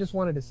 I just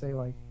wanted to say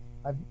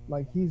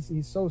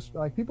he's so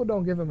people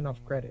don't give him enough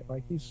credit.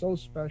 He's so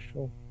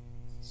special,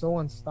 so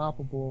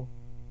unstoppable.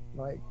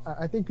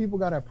 I think people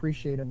gotta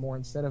appreciate him more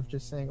instead of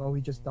just saying, "Oh,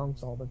 he just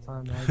dunks all the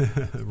time."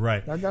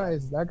 Right. That guy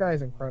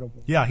is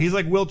incredible. Yeah, he's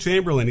like Will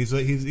Chamberlain.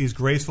 He's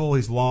graceful.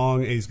 He's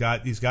long. He's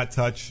got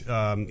touch. He's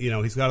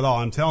got it all.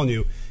 I'm telling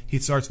you, he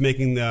starts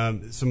making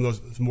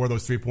more of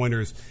those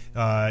 3-pointers.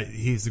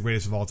 He's the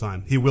greatest of all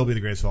time. He will be the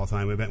greatest of all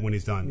time when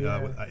he's done.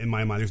 In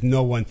my mind, there's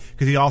no one,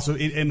 because he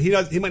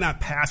might not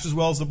pass as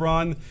well as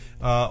LeBron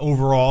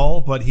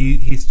overall, but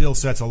he still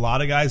sets a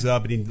lot of guys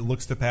up, and he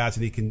looks to pass,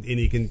 and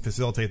he can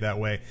facilitate that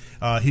way.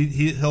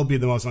 He'll be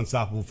the most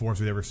unstoppable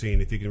force we've ever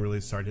seen if he can really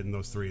start hitting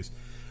those threes.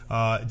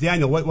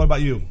 Daniel, what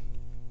about you?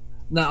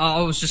 No, I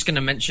was just going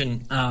to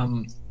mention.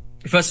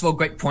 First of all,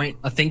 great point.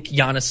 I think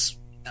Giannis.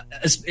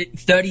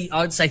 30, I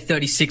would say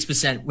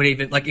 36% would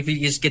even, if you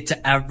just get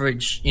to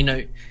average,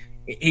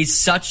 he's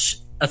such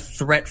a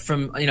threat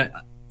from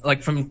everywhere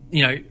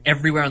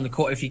on the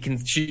court. If he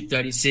can shoot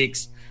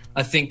 36,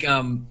 I think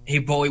he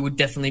probably would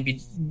definitely be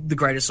the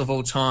greatest of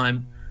all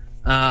time.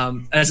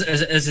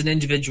 As an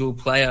individual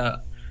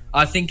player,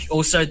 I think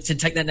also to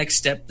take that next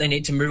step, they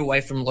need to move away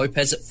from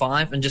Lopez at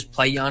 5 and just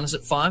play Giannis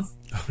at 5.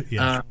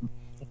 Yeah.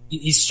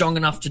 He's strong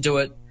enough to do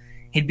it.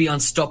 He'd be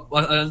unstoppable.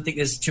 I don't think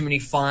there's too many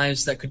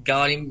 5s that could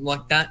guard him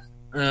like that.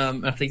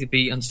 I think he'd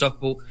be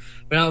unstoppable.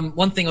 But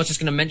one thing I was just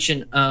going to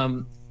mention,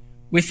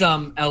 with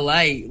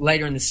LA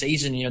later in the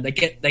season, they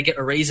get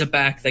Ariza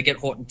back, they get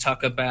Horton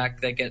Tucker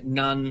back, they get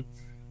Nunn.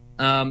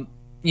 To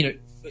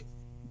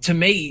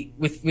me,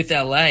 with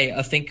LA,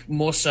 I think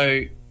more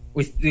so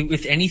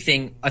with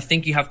anything, I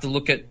think you have to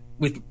look at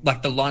with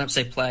the lineups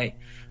they play.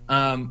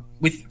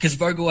 Because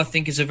Vogel, I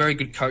think, is a very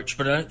good coach,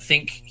 but I don't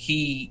think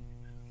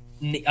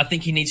I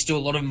think he needs to do a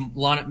lot of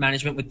lineup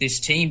management with this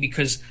team,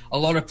 because a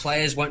lot of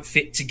players won't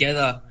fit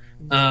together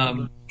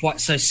quite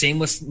so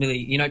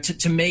seamlessly.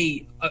 To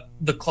me,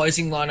 the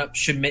closing lineup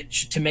should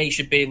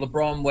be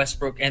LeBron,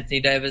 Westbrook, Anthony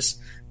Davis,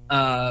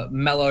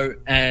 Melo,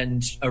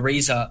 and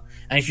Ariza.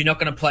 And if you're not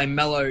going to play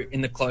Melo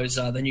in the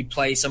closer, then you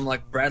play someone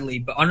like Bradley.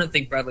 But I don't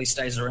think Bradley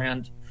stays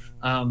around.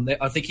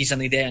 I think he's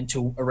only there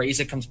until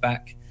Ariza comes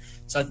back.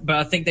 But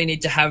I think they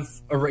need to have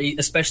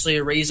especially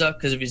Ariza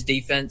because of his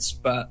defense.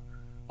 But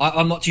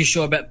I'm not too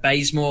sure about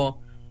Bazemore.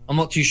 I'm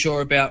not too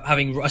sure about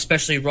having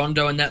especially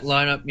Rondo in that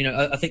lineup.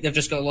 I think they've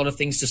just got a lot of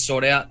things to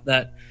sort out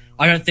that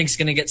I don't think is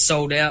going to get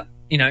sold out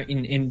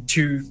in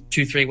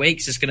 2-3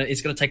 weeks. It's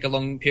gonna take a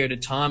long period of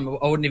time.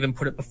 I wouldn't even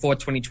put it before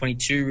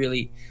 2022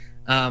 really.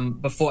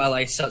 Before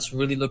LA starts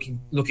really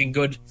looking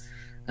good.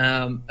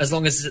 As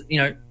long as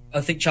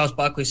I think Charles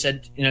Barkley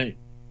said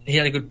he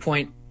had a good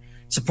point.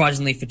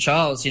 Surprisingly for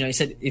Charles, he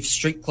said if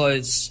street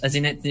clothes, as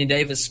in Anthony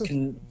Davis,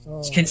 can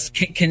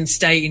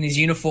stay in his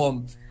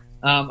uniform,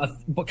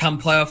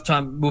 come playoff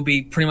time, will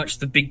be pretty much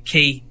the big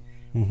key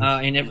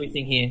in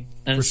everything here.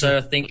 And so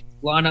I think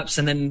lineups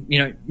and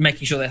then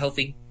making sure they're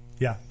healthy.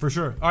 Yeah, for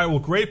sure. All right, well,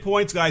 great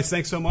points, guys.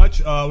 Thanks so much.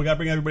 We got to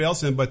bring everybody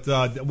else in, but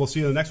we'll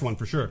see you in the next one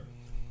for sure.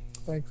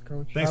 Thanks,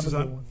 Coach. Thanks,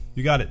 Hassan.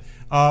 You got it.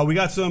 We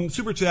got some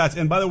super chats,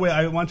 and by the way,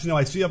 I want you to know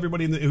I see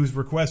everybody who's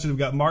requested. We've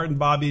got Martin,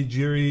 Bobby,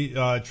 Jerry,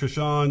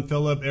 Trishawn,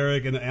 Philip,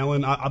 Eric, and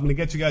Alan. I'm going to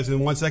get you guys in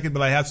 1 second,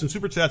 but I have some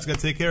super chats I got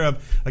to take care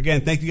of.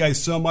 Again, thank you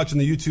guys so much on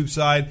the YouTube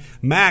side.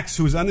 Max,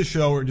 who was on the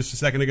show just a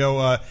second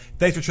ago,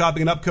 thanks for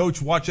chopping it up,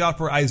 Coach. Watch out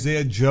for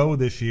Isaiah Joe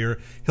this year.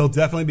 He'll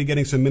definitely be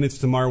getting some minutes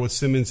tomorrow with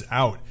Simmons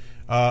out.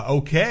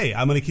 Okay,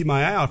 I'm going to keep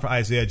my eye out for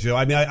Isaiah Joe.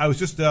 I mean, I was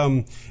just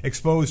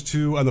exposed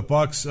to on the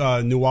Bucks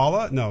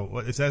Nuala. No,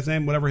 is that his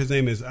name? Whatever his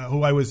name is.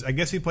 I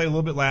guess he played a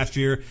little bit last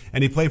year,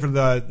 and he played for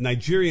the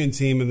Nigerian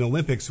team in the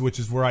Olympics, which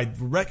is where I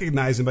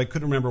recognized him, but I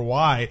couldn't remember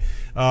why.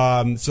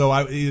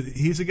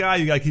 He's a guy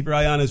you got to keep your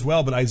eye on as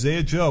well. But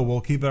Isaiah Joe, we'll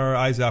keep our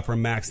eyes out for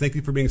Max. Thank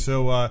you for being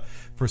so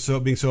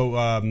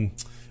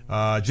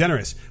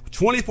generous.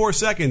 24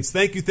 seconds.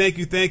 Thank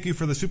you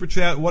for the super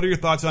chat. What are your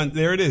thoughts on?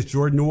 There it is,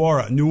 Jordan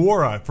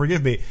Nwora.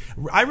 Forgive me.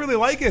 I really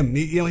like him.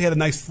 He had a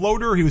nice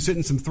floater. He was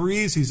hitting some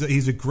threes.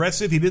 He's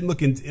aggressive. He didn't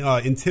look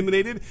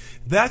intimidated.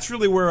 That's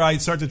really where I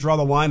start to draw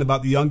the line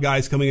about the young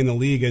guys coming in the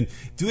league. And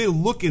do they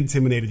look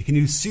intimidated? Can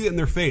you see it in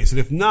their face? And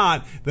if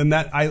not, then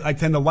that I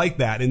tend to like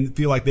that and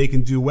feel like they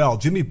can do well.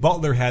 Jimmy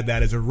Butler had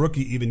that as a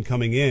rookie, even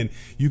coming in.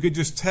 You could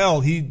just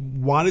tell he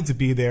wanted to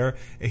be there.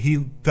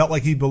 He felt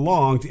like he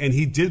belonged, and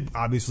he did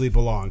obviously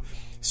belong.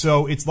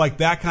 So it's like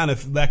that kind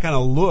of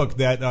look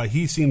that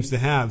he seems to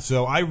have.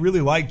 So I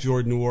really like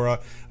Jordan Nwora.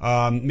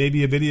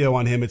 Maybe a video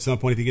on him at some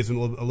point if he gets a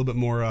little bit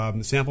more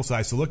sample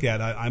size to look at.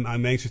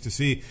 I'm anxious to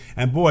see.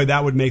 And boy,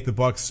 that would make the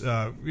Bucks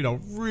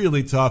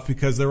really tough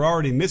because they're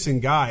already missing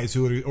guys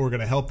who are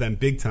going to help them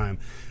big time.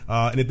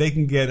 And if they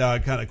can get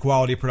kind of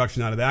quality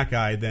production out of that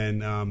guy, then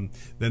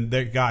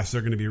they're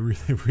going to be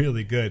really,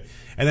 really good.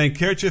 And then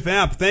Kerchief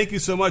Amp, thank you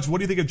so much. What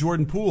do you think of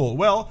Jordan Poole?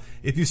 Well,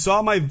 if you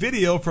saw my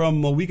video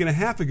from a week and a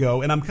half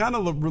ago, and I'm kind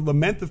of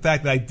lament the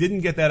fact that I didn't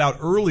get that out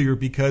earlier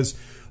because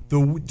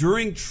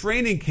during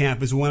training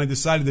camp is when I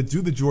decided to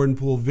do the Jordan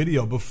Poole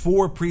video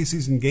before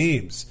preseason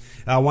games.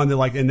 I wanted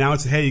to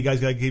announce, hey, you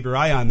guys got to keep your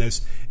eye on this.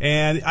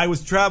 And I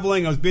was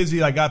traveling, I was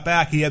busy. I got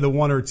back. He had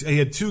he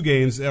had 2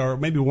 games, or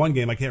maybe 1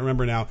 game. I can't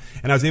remember now.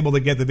 And I was able to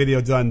get the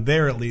video done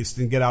there at least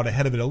and get out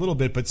ahead of it a little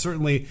bit. But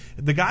certainly,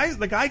 the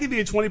guy can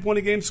be a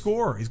 20-point-a-game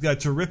scorer. He's got a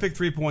terrific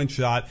 3-point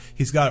shot.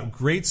 He's got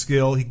great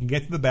skill. He can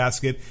get to the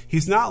basket.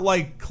 He's not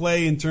like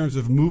Clay in terms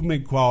of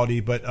movement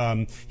quality, but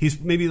he's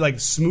maybe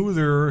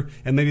smoother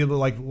and maybe a little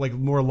like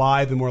more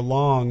live and more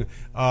long.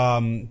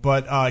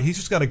 But he's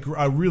just got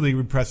a really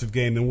impressive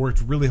game and worked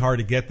really hard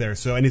to get there.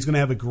 So, and he's going to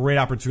have a great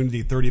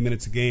opportunity, 30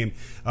 minutes a game,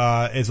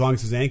 as long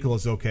as his ankle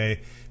is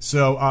okay.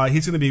 So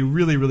he's going to be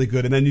really, really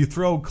good. And then you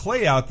throw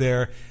Clay out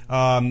there.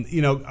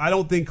 I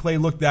don't think Clay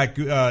looked that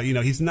good.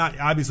 He's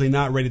obviously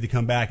not ready to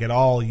come back at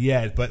all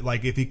yet. But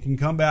if he can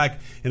come back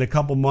in a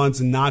couple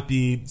months and not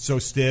be so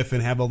stiff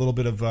and have a little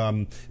bit of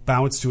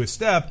bounce to his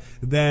step,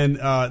 then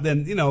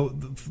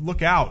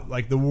look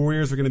out. The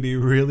Warriors are going to be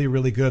really,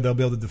 really good. They'll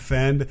be able to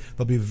defend.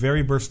 They'll be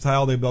very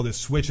versatile. They'll be able to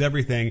switch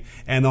everything,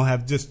 and they'll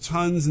have just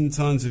tons and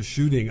tons of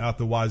shooting out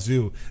the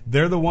wazoo.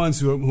 They're the ones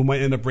who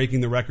might end up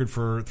breaking the record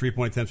for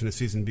 3-point attempts in a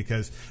season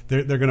because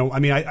they're going to. I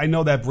mean, I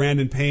know that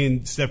Brandon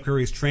Payne, Steph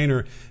Curry's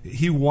trainer,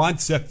 he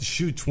wants Steph to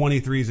shoot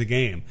 23s a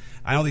game.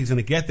 I don't think he's going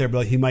to get there,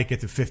 but he might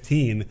get to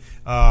 15.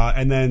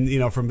 And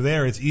then, from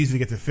there, it's easy to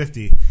get to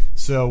 50.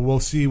 So we'll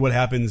see what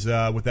happens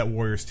with that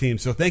Warriors team.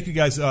 So thank you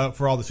guys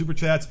for all the super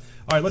chats.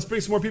 All right, let's bring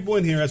some more people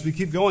in here as we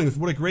keep going.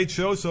 What a great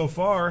show so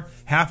far.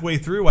 Halfway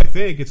through, I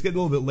think. It's getting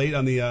a little bit late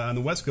on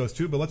the West Coast,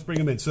 too, but let's bring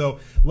them in. So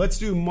let's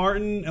do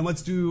Martin and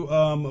let's do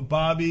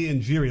Bobby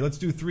and Jiri. Let's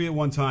do 3 at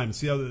one time and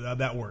see how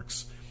that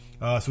works.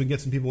 So we can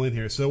get some people in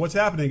here. So what's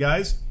happening,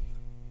 guys?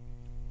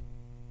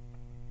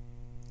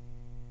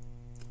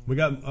 We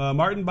got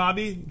Martin,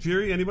 Bobby,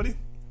 Jiri. Anybody?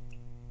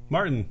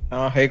 Martin.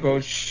 Hey,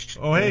 Coach.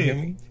 Oh,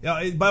 hey.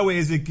 By the way,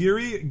 is it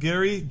Gary,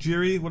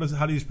 Jiri?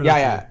 How do you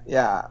pronounce it?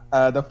 Yeah.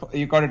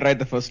 You got it right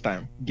the first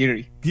time.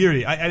 Giri.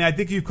 I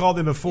think you called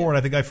him before, and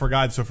I think I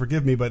forgot, so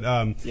forgive me. But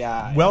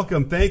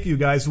welcome. Thank you,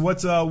 guys.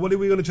 What are we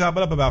going to chop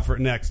it up about for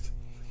next?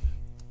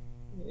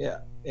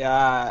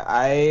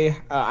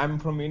 I'm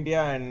from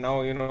India, and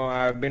now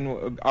I've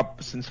been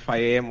up since 5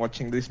 a.m.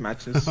 watching these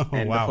matches.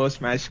 And wow. The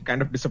first match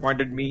kind of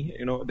disappointed me.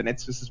 The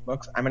Nets versus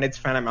Bucks. I'm a Nets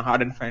fan. I'm a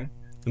Harden fan.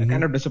 It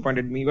kind of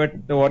disappointed me,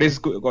 but the Warriors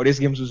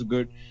games was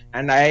good.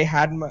 And I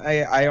had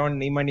my eye on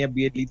Nemanja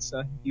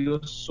Bjelica. He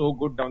was so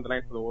good down the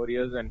line for the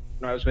Warriors, and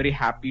I was very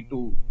happy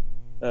to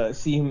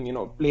see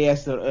him, play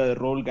as a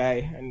role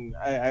guy, and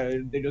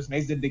it was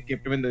nice that they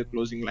kept him in the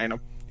closing lineup.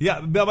 Yeah,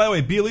 by the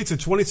way, Bjelica,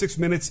 26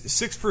 minutes,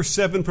 6 for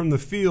 7 from the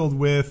field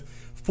with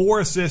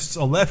 4 assists,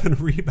 11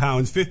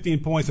 rebounds,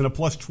 15 points, and a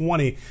plus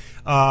 20.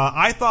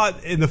 I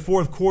thought in the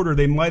fourth quarter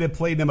they might have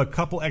played him a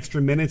couple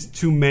extra minutes,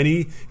 too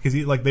many, because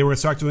they were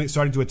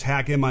starting to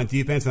attack him on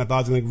defense, and I thought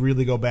it was going to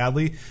really go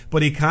badly.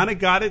 But he kind of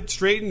got it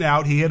straightened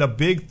out. He hit a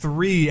big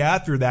 3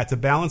 after that to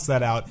balance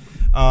that out.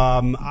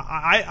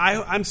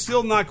 I'm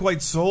still not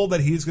quite sold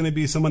that he's going to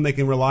be someone they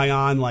can rely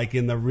on, like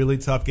in the really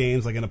tough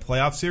games, like in a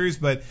playoff series.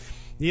 But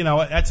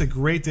that's a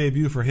great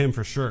debut for him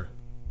for sure.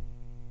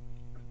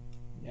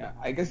 Yeah,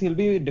 I guess he'll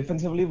be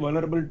defensively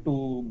vulnerable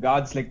to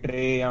guards like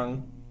Trae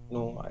Young.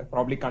 I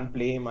probably can't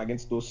play him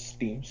against those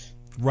teams.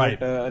 Right.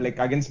 But, like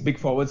against big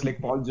forwards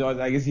like Paul George,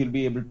 I guess he'll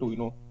be able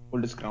to,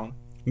 hold his ground.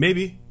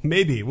 Maybe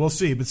we'll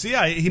see. But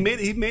yeah, he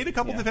made a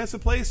couple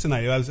defensive plays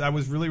tonight. I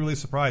was really, really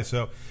surprised.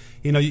 So,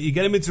 you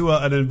get him into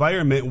an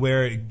environment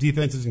where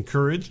defense is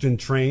encouraged and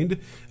trained,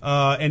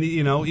 and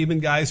even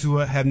guys who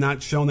have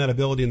not shown that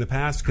ability in the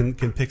past can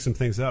pick some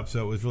things up.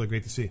 So it was really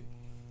great to see.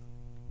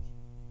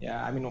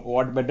 Yeah, I mean,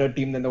 what better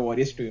team than the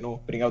Warriors to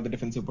bring out the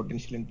defensive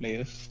potential in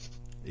players?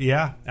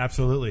 Yeah,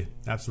 absolutely.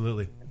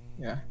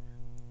 Yeah.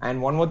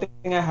 And one more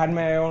thing I had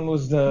my eye on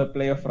was the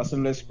play of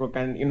Russell Westbrook.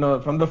 And,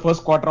 from the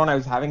first quarter on, I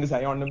was having his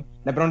eye on him.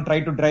 LeBron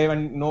tried to drive,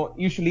 and,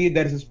 usually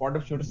there's a spot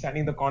of shooter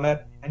standing in the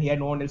corner, and he had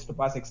no one else to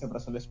pass except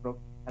Russell Westbrook.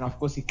 And, of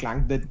course, he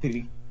clanked the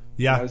 3.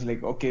 Yeah. And I was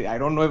like, okay, I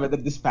don't know whether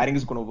this pairing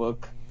is going to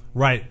work.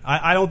 Right.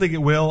 I don't think it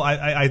will.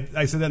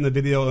 I said that in the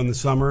video in the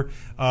summer,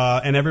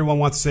 and everyone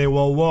wants to say,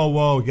 well,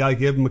 whoa, you got to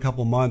give him a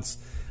couple months.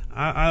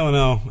 I don't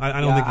know.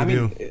 I don't think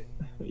you do.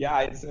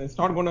 It's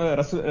not going to.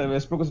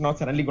 Westbrook is not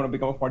suddenly going to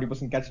become a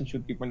 40% catch and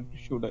shoot three-point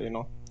shooter.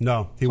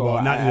 No, he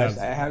won't. I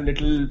have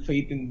little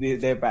faith in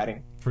their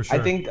pairing. For sure.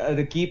 I think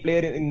the key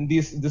player in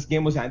this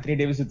game was Anthony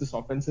Davis with his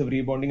offensive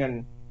rebounding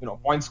and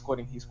point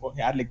scoring. He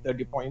had like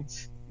 30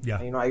 points. Yeah.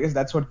 And, I guess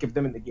that's what kept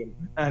them in the game.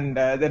 And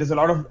there is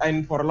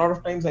for a lot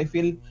of times I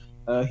feel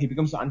he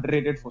becomes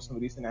underrated for some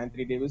reason.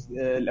 Anthony Davis,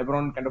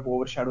 LeBron kind of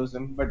overshadows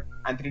him, but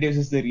Anthony Davis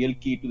is the real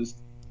key to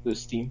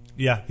this team.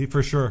 Yeah,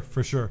 for sure.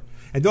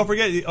 And don't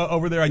forget,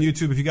 over there on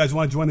YouTube, if you guys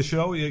want to join the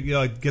show,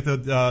 get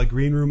the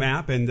Green Room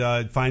app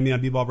and find me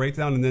on B-Ball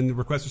Breakdown and then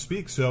request to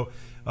speak. So,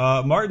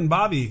 Martin,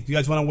 Bobby, do you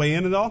guys want to weigh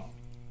in at all?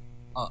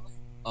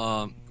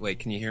 Wait,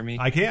 can you hear me?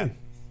 I can.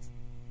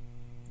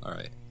 All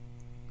right.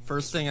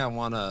 First thing I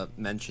want to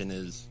mention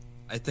is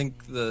I think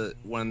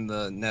when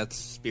the Nets'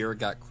 spirit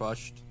got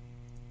crushed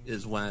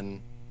is when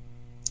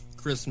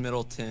Chris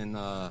Middleton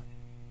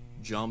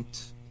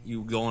jumped,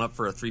 going up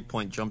for a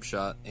 3-point jump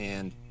shot,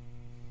 and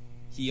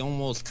he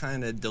almost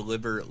kind of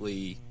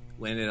deliberately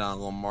landed on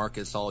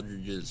LaMarcus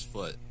Aldridge's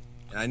foot.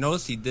 And I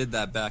noticed he did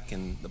that back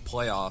in the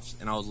playoffs,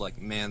 and I was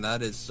like, man,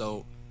 that is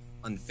so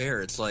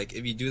unfair. It's like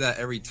if you do that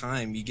every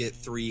time, you get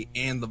 3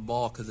 and the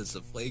ball because it's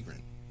a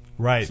flagrant.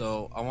 Right.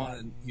 So I want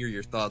to hear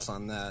your thoughts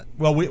on that.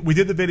 Well, we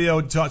did the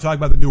video talk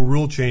about the new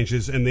rule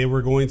changes, and they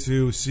were going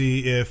to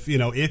see if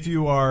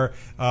you are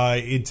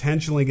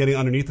intentionally getting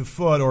underneath the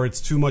foot or it's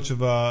too much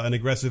of an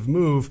aggressive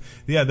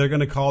move. Yeah, they're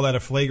going to call that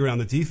a flagrant on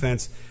the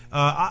defense.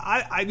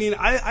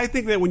 I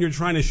think that when you're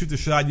trying to shoot the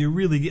shot, you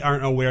really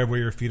aren't aware of where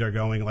your feet are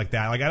going like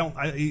that. Like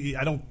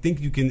I don't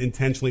think you can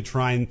intentionally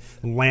try and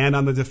land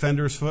on the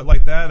defender's foot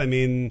like that. I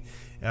mean.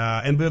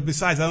 And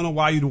besides, I don't know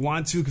why you'd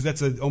want to, because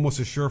that's almost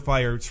a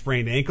surefire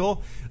sprained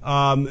ankle.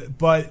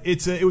 But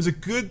it was a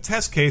good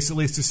test case, at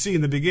least, to see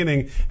in the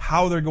beginning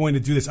how they're going to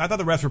do this. I thought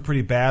the refs were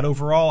pretty bad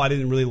overall. I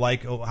didn't really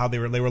like how they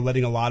were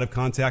letting a lot of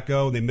contact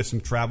go. They missed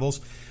some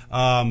travels.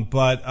 I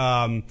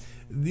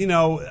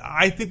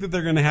think that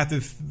they're going to have to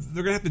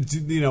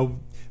do,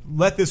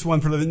 let this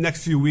one for the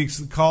next few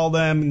weeks, call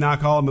them,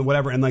 not call them, and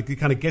whatever, and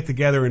kind of get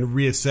together and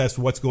reassess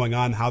what's going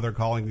on, how they're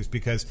calling this,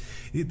 because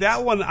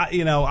that one, I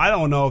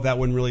don't know if that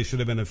one really should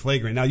have been a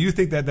flagrant. Now, you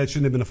think that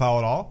shouldn't have been a foul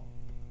at all?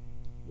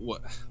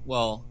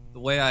 Well, the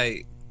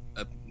way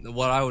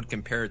what I would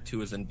compare it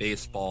to is in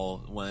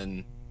baseball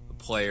when a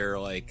player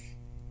doesn't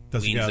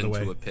leans get out of the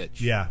into way. A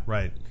pitch. Yeah,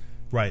 right.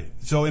 Right.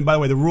 So, and by the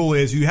way, the rule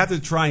is you have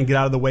to try and get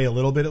out of the way a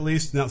little bit at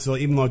least. Now, so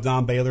even though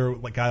Don Baylor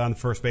got on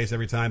first base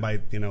every time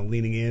by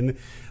leaning in,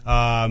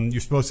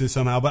 you're supposed to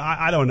somehow. But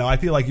I don't know. I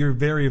feel like you're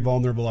very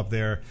vulnerable up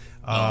there.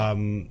 But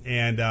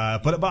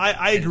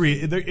I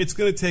agree. It's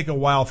going to take a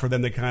while for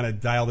them to kind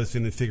of dial this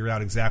in and figure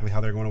out exactly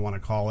how they're going to want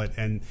to call it,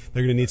 and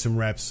they're going to need some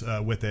reps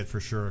with it for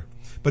sure.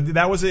 But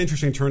that was an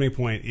interesting turning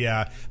point,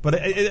 yeah. But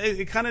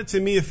it kind of, to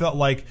me, it felt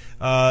like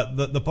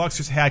the Bucks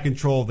just had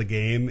control of the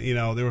game.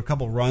 There were a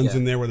couple runs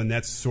in there where the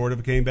Nets sort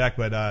of came back,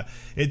 but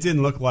it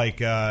didn't look like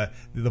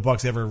the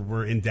Bucks ever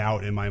were in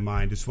doubt in my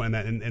mind. Just when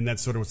and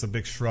that sort of was a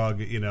big shrug,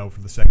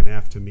 for the second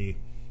half to me.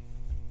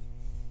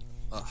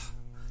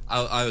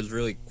 I was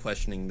really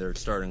questioning their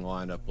starting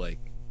lineup.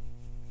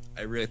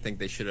 I really think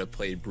they should have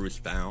played Bruce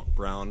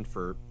Brown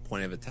for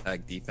point of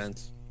attack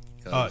defense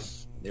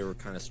because they were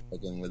kind of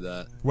struggling with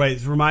that. Right,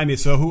 remind me.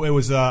 So it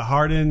was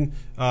Harden,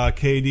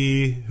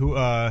 KD.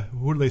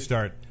 Who did they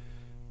start?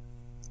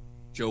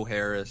 Joe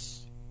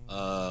Harris,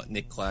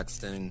 Nick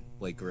Claxton,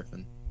 Blake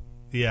Griffin.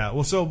 Yeah,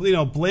 well, so,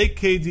 Blake,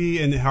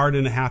 KD, and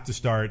Harden have to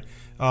start.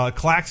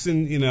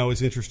 Claxton,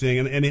 is interesting,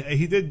 and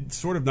he did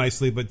sort of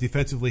nicely, but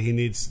defensively he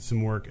needs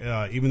some work.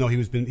 Even though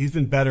he's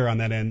been better on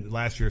that end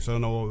last year, so I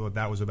don't know what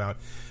that was about.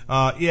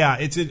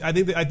 I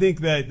think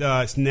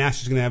that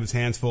Nash is going to have his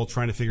hands full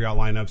trying to figure out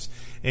lineups,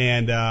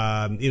 and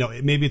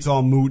maybe it's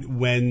all moot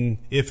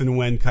if and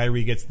when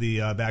Kyrie gets the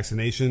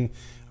vaccination.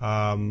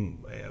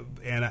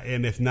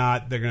 And if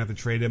not, they're going to have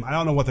to trade him. I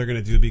don't know what they're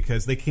going to do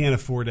because they can't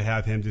afford to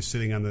have him just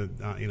sitting on the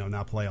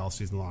not play all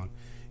season long.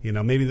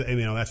 Maybe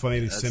that's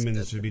why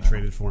Simmons should be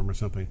traded for him or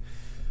something.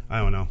 I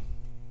don't know.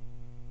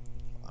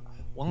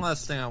 One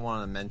last thing I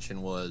wanted to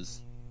mention was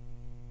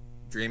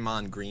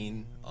Draymond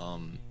Green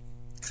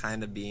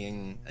kind of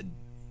being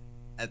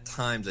at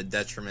times a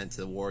detriment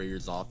to the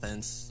Warriors'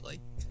 offense. Like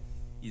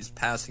he's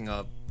passing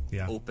up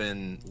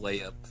open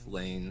layup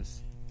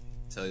lanes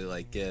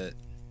to get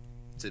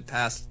to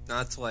pass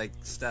not to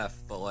Steph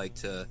but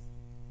to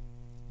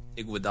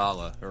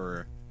Iguodala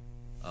or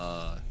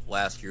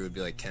last year would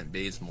be Kent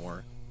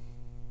Bazemore,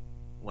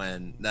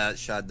 when that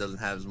shot doesn't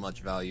have as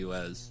much value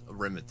as a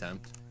rim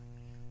attempt.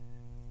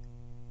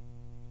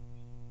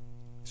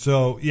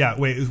 So,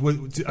 wait,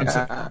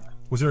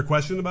 was there a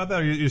question about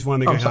that, or you just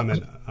want to make a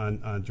comment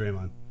on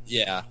Draymond?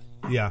 Yeah.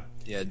 Yeah,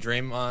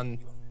 Draymond,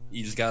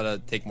 you just got to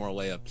take more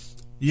layups.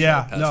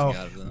 Yeah, no.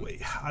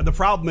 The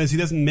problem is he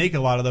doesn't make a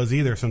lot of those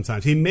either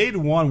sometimes. He made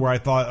one where I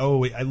thought,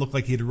 I looked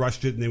like he'd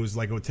rushed it, and it was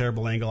a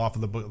terrible angle off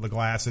of the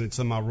glass, and it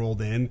somehow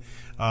rolled in,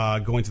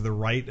 going to the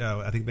right,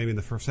 I think maybe in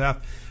the first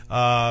half.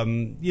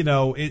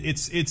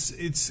 It's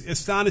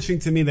astonishing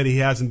to me that he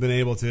hasn't been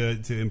able to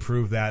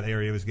improve that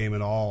area of his game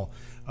at all.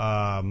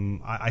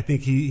 I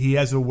think he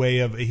has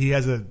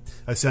a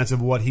sense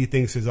of what he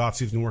thinks his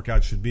offseason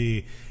workout should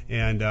be,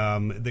 and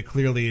that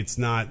clearly it's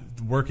not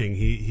working.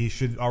 He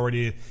should have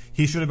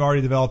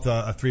already developed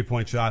a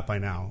 3-point shot by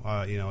now.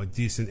 A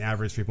decent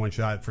average 3-point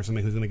shot for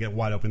somebody who's going to get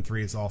wide open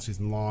threes all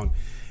season long.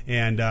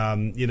 And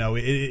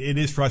it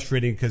is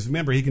frustrating because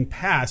remember he can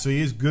pass, so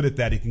he is good at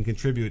that. He can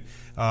contribute,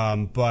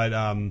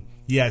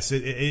 yes,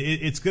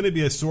 it's going to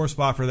be a sore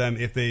spot for them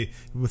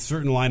with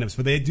certain lineups.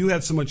 But they do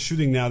have so much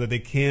shooting now that they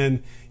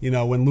can,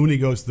 when Looney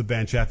goes to the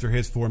bench after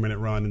his 4-minute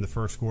run in the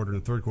first quarter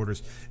and third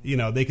quarters,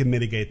 they can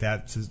mitigate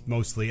that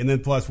mostly. And then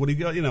plus what he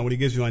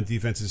gives you on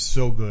defense is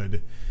so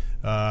good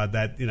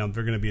that they're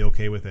going to be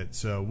okay with it.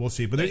 So we'll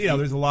see. But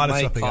there's a lot of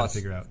stuff they got to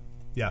figure out.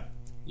 Yeah,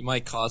 he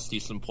might cost you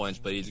some points,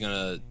 but he's going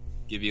to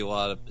give you a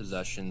lot of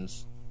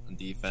possessions on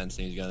defense,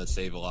 and he's going to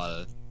save a lot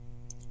of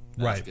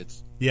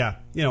baskets. Right.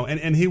 Yeah.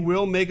 And he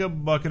will make a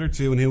bucket or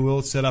two, and he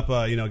will set up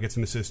get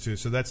some assists too.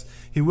 So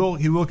he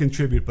will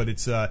contribute, but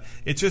it's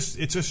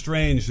just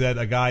strange that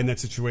a guy in that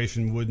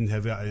situation wouldn't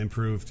have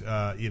improved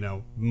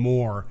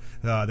more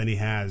than he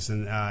has.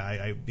 And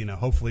I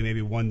hopefully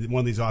maybe one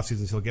of these off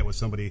seasons he'll get with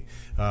somebody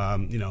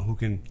who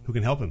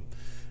can help him.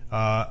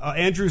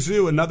 Andrew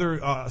Zhu,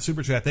 another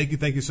super chat.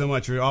 Thank you so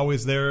much. You're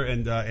always there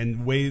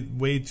and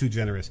way too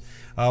generous.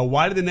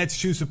 Why did the Nets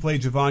choose to play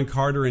Javon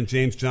Carter and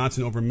James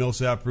Johnson over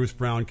Millsap, Bruce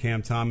Brown,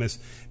 Cam Thomas?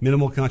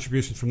 Minimal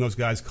contributions from those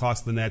guys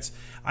cost the Nets.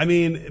 I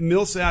mean,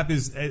 Millsap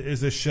is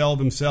a shell of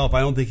himself.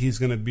 I don't think he's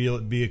going to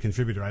be a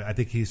contributor. I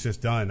think he's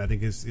just done. I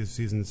think his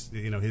season's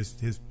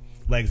his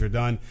legs are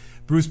done.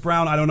 Bruce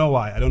Brown, I don't know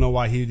why. I don't know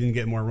why he didn't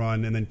get more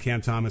run, and then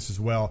Cam Thomas as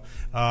well.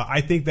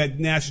 I think that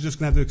Nash is just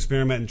going to have to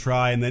experiment and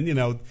try, and then,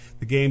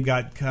 the game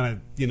got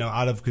kind of,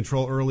 out of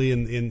control early,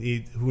 and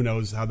who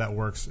knows how that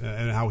works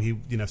and how he,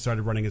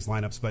 started running his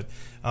lineups. But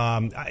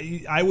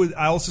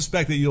I'll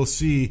suspect that you'll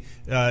see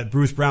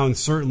Bruce Brown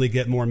certainly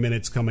get more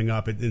minutes coming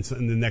up in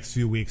the next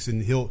few weeks,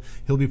 and he'll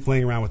be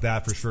playing around with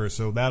that for sure.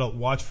 So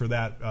watch for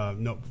that.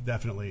 No,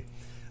 definitely.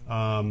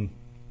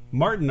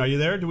 Martin, are you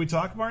there? Did we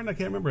talk, Martin? I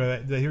can't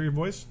remember. Did I hear your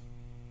voice?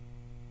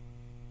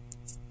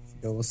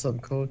 Yo, what's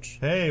up, Coach?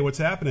 Hey, what's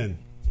happening?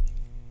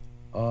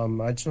 I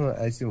just want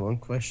to ask you one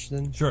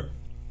question. Sure.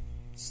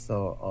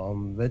 So,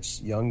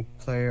 which young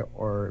player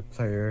or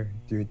player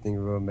do you think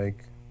will make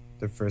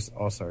the first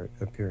All-Star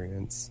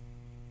appearance?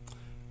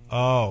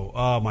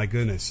 Oh my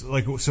goodness!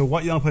 So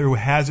what young player who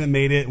hasn't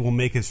made it will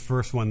make his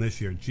first one this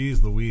year?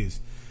 Jeez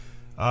Louise.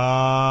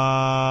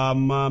 Gosh,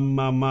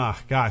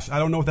 I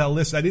don't know what that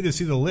list. I need to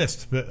see the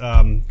list. But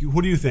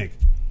who do you think?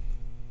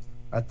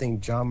 I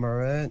think John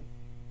Morant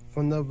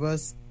from the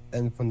West,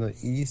 and from the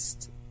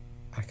East,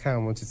 I kind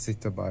of want to say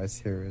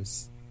Tobias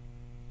Harris.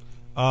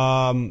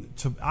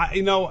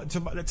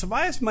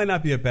 Tobias might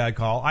not be a bad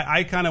call.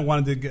 I kind of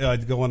wanted to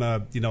go on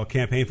a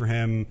campaign for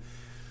him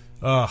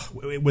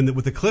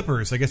with the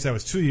Clippers. I guess that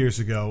was 2 years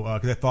ago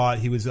because I thought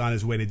he was on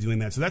his way to doing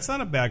that. So that's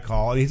not a bad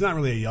call. I mean, he's not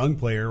really a young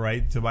player,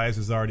 right? Tobias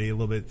is already a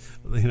little bit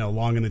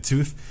long in the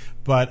tooth.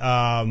 But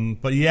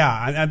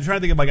yeah, I'm trying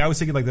to think of I was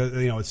thinking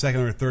a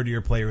second or third year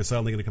player is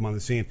suddenly going to come on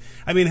the scene.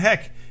 I mean,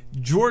 heck,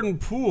 Jordan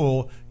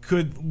Poole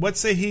could, let's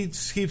say he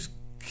keeps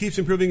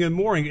improving and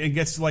more and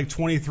gets to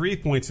 23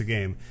 points a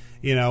game,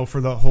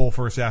 for the whole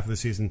first half of the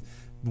season.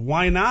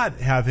 why not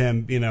have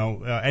him,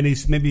 and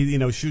he's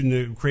maybe, shooting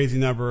a crazy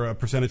number, a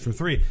percentage from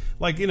three.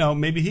 Like,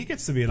 maybe he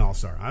gets to be an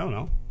all-star. I don't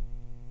know.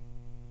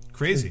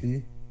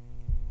 Crazy.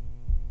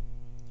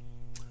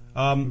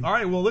 All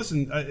right, well,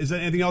 listen, is there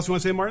anything else you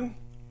want to say, Martin?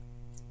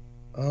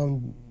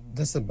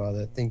 That's about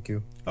it. Thank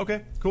you.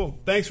 Okay, cool.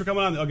 Thanks for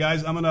coming on,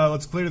 guys.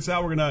 Let's clear this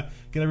out. We're gonna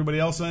get everybody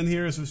else on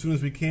here as soon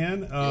as we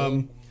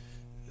can.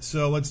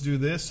 So let's do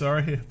this.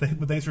 Sorry,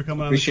 but thanks for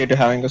coming on. Appreciate you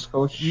having us,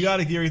 Coach. You got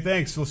it, Gary.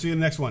 Thanks. We'll see you in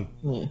the next one.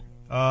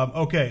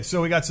 Okay,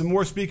 so we got some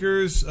more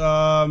speakers.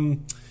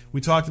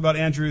 We talked about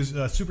Andrew's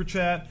super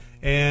chat,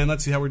 and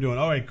let's see how we're doing.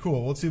 All right,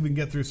 cool. Let's see if we can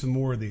get through some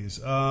more of these.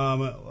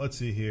 Let's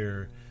see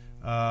here.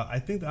 I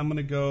think I'm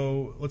gonna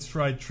go. Let's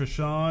try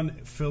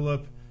Trishawn,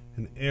 Philip,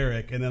 and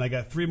Eric, and then I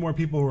got 3 more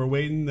people who are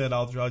waiting that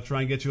I'll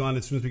try and get you on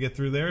as soon as we get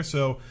through there.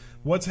 So,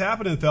 what's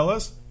happening,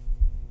 fellas?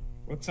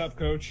 What's up,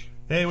 Coach?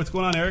 Hey, what's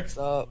going on, Eric? What's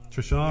up?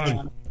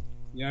 Trishawn.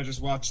 Yeah, I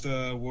just watched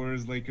the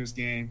Warriors-Lakers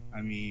game.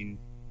 I mean,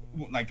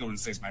 like Golden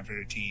State's my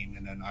favorite team,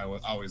 and then I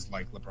always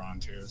like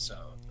LeBron too. So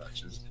that's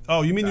just.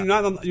 Oh, you mean you're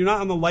not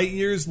on the Light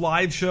Years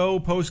live show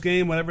post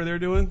game, whatever they're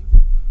doing?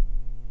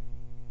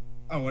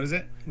 Oh, what is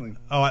it?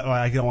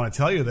 I don't want to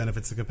tell you then if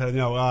it's a competitive.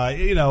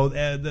 No,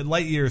 the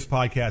Light Years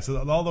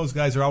podcast. All those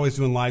guys are always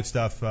doing live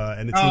stuff,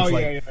 and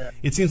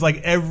it seems like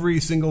every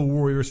single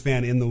Warriors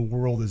fan in the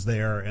world is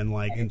there and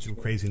like into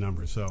crazy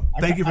numbers. So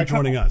thank you for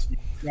joining us.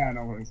 Yeah,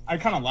 no worries. I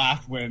kind of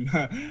laughed when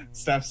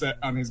Steph said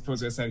on his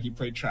post said he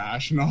played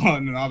trash and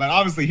all that.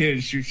 Obviously, he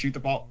didn't shoot the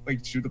ball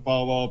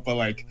well, but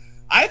like.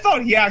 I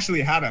thought he actually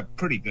had a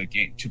pretty good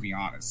game, to be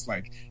honest.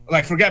 Like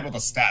forget about the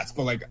stats,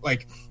 but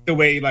like the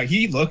way like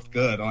he looked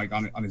good, like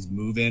on his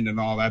movement and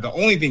all that. The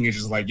only thing is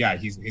just like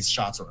his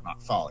shots are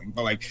not falling,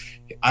 but like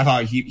I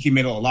thought he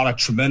made a lot of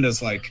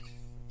tremendous like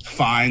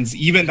finds.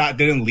 Even that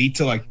didn't lead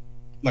to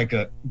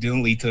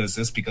didn't lead to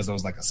assist because it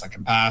was like a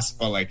second pass,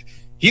 but like.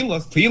 He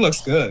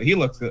looks good. He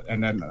looks good,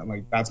 and then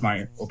like that's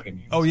my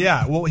opinion. Oh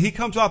yeah, well he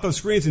comes off those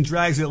screens and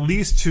drags at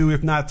least 2,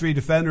 if not 3,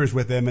 defenders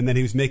with him, and then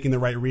he was making the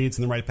right reads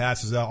and the right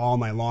passes all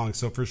night long.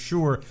 So for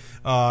sure,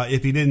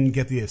 if he didn't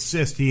get the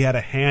assist, he had a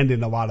hand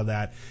in a lot of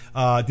that.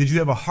 Did you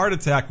have a heart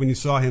attack when you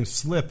saw him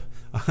slip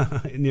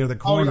near the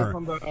corner?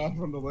 Oh, yeah,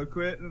 from the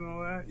liquid and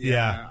all that.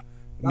 Yeah.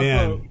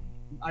 Man.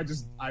 I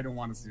don't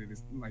want to see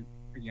this like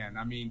again.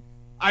 I mean,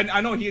 I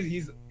know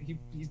he's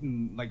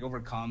like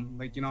overcome.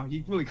 Like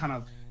he really kind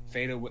of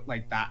faded with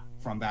like that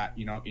from that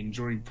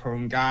injury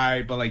prone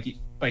guy, but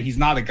he's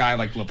not a guy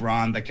like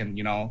LeBron that can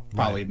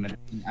probably admit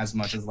as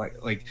much as like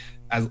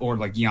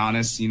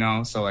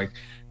Giannis, so like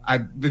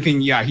I'm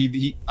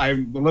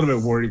a little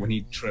bit worried when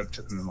he tripped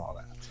and all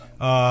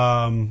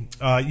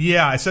that.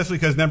 Yeah, especially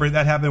because remember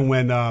that happened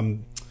when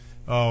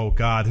oh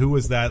God, who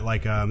was that?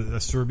 Like a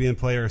Serbian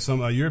player,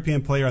 a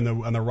European player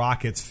on the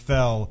Rockets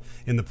fell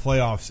in the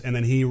playoffs, and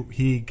then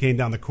he came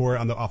down the court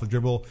off the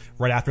dribble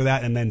right after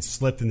that, and then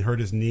slipped and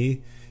hurt his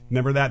knee.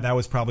 Remember that? That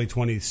was probably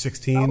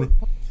 2016. That was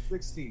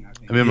 2016, I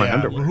think. I'm in my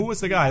underwear. Who was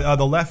the guy?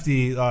 The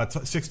lefty,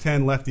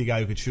 6'10" lefty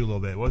guy who could shoot a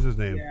little bit. What was his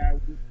name?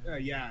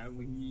 Yeah.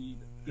 When he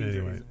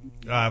anyway,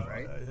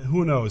 right?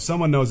 Who knows?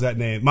 Someone knows that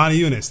name. Monty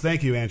Eunice.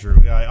 Thank you,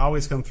 Andrew.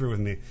 Always come through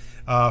with me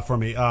for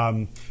me.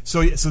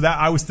 So that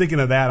I was thinking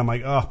of that. I'm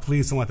like, oh,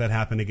 please don't let that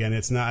happen again.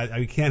 It's not.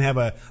 We can't have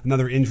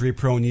another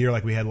injury-prone year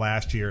like we had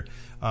last year.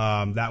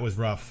 That was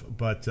rough.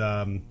 But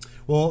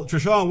well,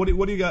 Trishawn,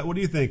 what do you got? What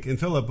do you think? And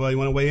Philip, you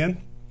want to weigh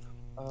in?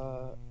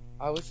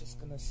 I was just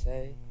gonna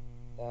say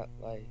that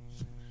like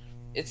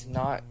it's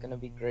not gonna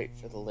be great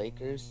for the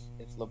Lakers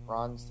if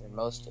LeBron's their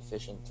most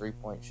efficient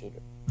 3-point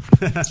shooter.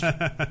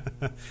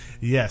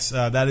 Yes,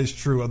 that is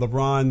true.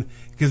 LeBron,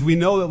 because we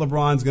know that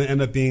LeBron's going to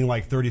end up being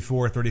like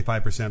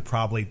 34-35%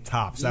 probably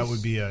tops. That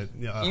would be a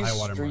high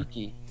water mark.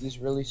 He's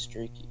really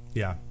streaky.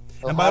 Yeah.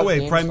 And by the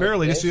way,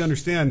 primarily, just so you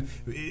understand,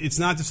 it's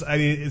not just,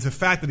 it's a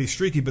fact that he's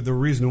streaky, but the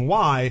reason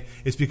why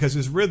is because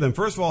his rhythm.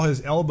 First of all,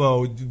 his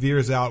elbow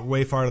veers out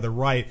way far to the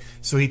right,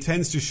 so he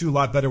tends to shoot a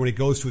lot better when he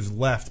goes to his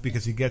left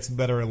because he gets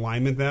better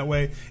alignment that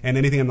way, and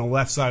anything on the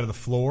left side of the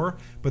floor.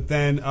 But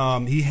then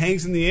he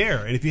hangs in the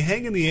air, and if you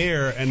hang in the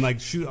air and like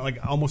shoot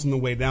like almost on the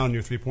way down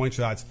your 3-point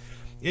shots,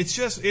 it's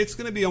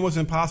going to be almost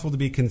impossible to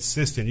be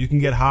consistent. You can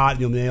get hot, and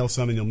you'll nail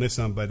some, and you'll miss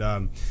some. But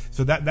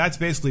so that's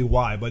basically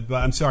why. But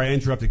I'm sorry, I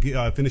interrupted.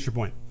 Finish your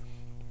point.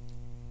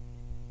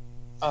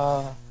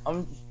 I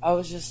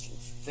was just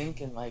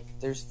thinking like,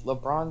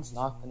 LeBron's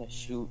not going to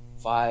shoot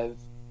 5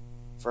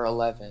 for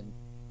 11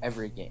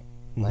 every game.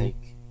 Mm-hmm.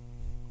 Like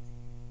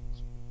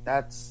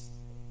that's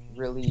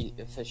really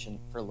efficient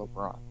for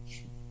LeBron.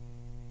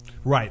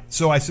 Right.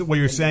 So what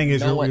you're saying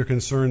is you're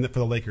concerned that for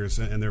the Lakers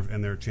and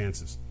their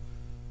chances.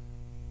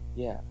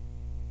 Yeah.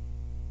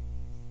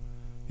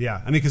 Yeah,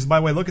 I mean, because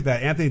by the way, look at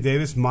that. Anthony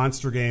Davis,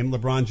 monster game.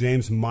 LeBron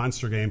James,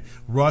 monster game.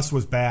 Russ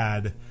was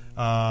bad.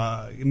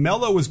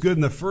 Melo was good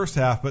in the first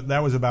half, but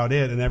that was about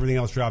it, and everything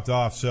else dropped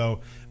off.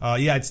 So,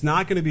 yeah, it's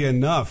not going to be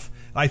enough.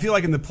 I feel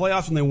like in the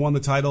playoffs when they won the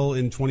title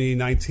in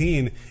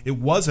 2019, it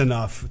was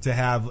enough to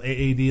have AD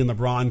and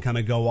LeBron kind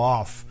of go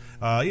off.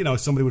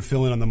 Somebody would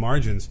fill in on the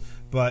margins.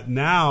 But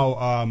now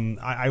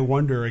I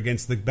wonder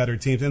against the better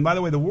teams. And by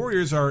the way, the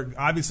Warriors are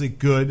obviously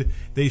good.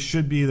 They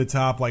should be the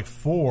top like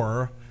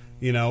 4,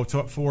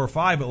 top 4 or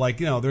 5. But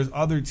there's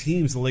other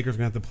teams the Lakers are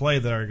going to have to play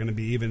that are going to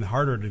be even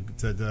harder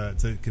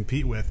to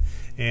compete with.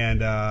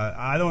 And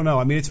I don't know.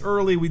 I mean, it's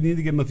early. We need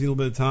to give them a little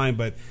bit of time.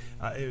 But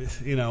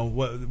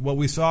what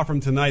we saw from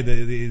tonight,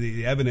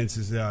 the evidence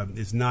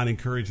is not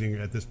encouraging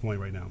at this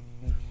point right now.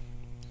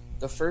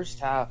 The first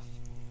half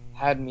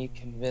had me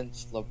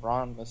convinced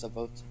LeBron was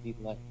about to be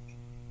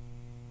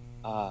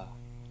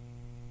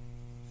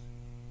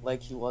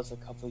like he was a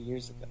couple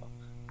years ago.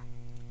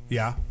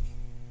 Yeah.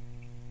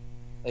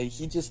 Like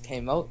he just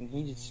came out and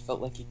he just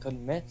felt like he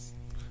couldn't miss.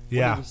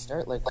 Yeah. When did he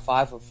start?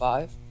 5 of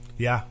 5.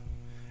 Yeah.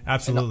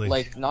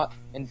 Absolutely. And, not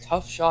in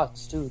tough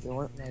shots too. They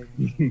weren't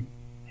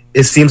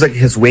It seems like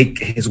his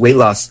weight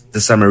loss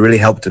this summer really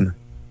helped him.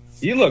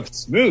 He looked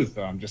smooth,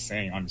 though, I'm just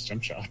saying, on his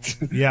jump shots.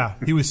 Yeah,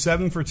 he was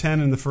 7 for 10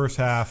 in the first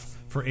half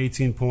for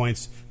 18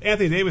 points.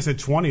 Anthony Davis had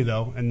 20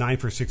 though, and 9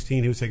 for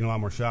 16. He was taking a lot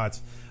more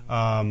shots.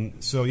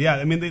 So yeah,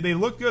 I mean they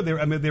looked good.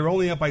 They were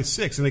only up by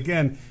 6, and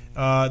again,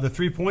 the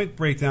 3-point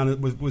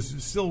breakdown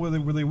was still really,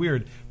 really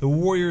weird. The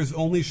Warriors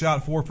only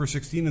shot 4 for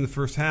 16 in the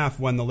first half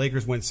when the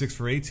Lakers went 6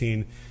 for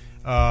 18.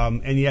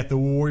 And yet the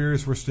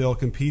Warriors were still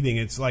competing.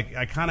 It's like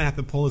I kind of have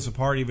to pull this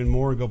apart even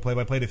more and go play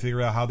by play to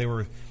figure out how they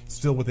were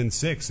still within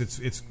 6.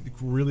 It's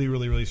really,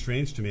 really, really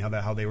strange to me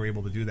how they were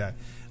able to do that.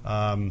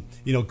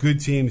 Good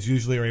teams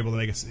usually are able to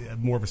make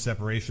more of a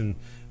separation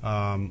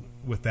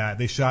with that.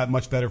 They shot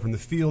much better from the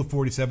field,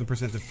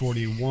 47% to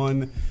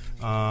 41.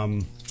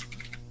 I'm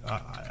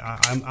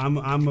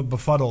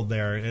befuddled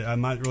there.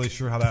 I'm not really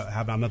sure how that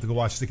happened. I'm going to have to go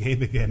watch the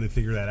game again and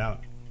figure that out.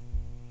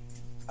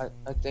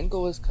 I think it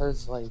was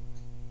because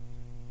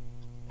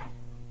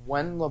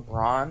when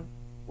LeBron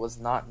was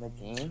not in the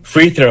game,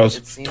 free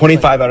throws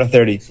 25 out of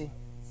 30.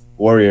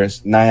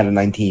 Warriors 9 out of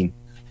 19.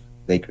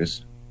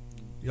 Lakers.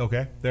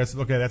 Okay, that's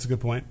a good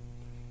point.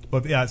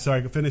 But yeah,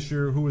 sorry, finish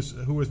your who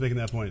was making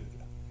that point?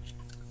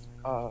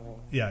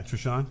 Yeah,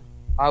 Trishan.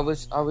 I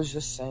was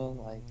just saying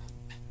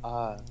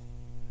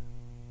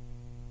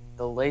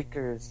the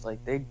Lakers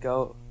they'd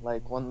go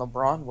when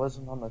LeBron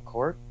wasn't on the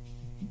court,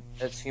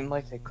 it seemed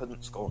like they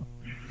couldn't score.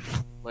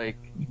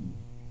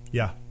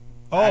 Yeah.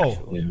 Oh,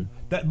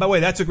 by the way,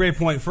 that's a great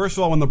point. First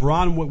of all, when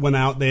LeBron went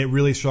out, they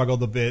really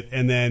struggled a bit,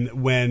 and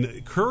then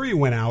when Curry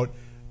went out,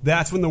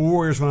 that's when the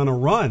Warriors went on a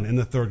run in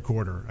the third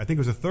quarter. I think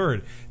it was the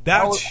third.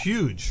 That's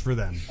huge for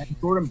them. And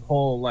Jordan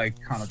Poole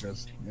kind of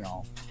just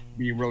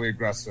be really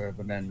aggressive,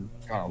 and then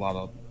got a lot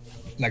of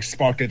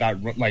sparked it out.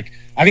 I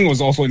think it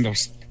was also in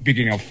the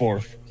beginning of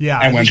fourth. Yeah,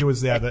 I think it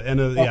was the end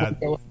of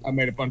I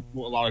made a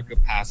lot of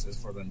good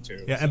passes for them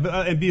too. Yeah, and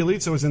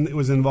Bjelica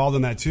was involved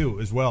in that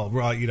too as well.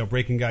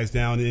 Breaking guys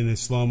down in a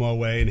slow mo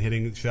way and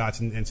hitting shots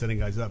and setting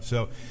guys up.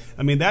 So,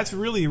 I mean, that's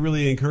really,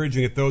 really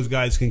encouraging if those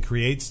guys can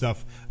create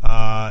stuff.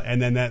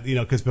 And then that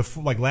because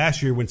before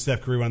last year when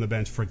Steph Curry was on the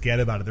bench,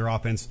 forget about it. Their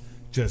offense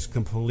just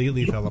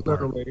completely fell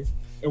apart. Literally,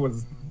 it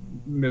was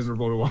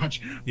miserable to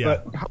watch.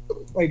 Yeah.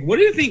 But what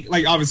do you think?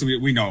 Obviously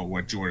we know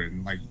what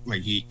Jordan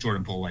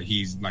Jordan Poole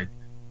he's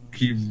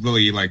he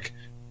really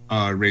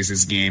raised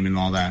his game and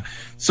all that.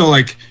 So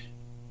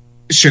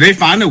should they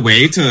find a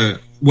way to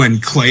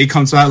when Clay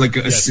comes out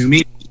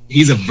assuming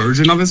he's a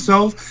version of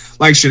himself,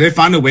 should they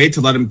find a way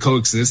to let him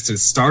coexist to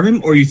start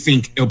him, or you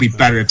think it'll be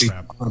better if he?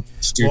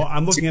 Well,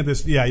 I'm looking at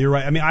this. Yeah, you're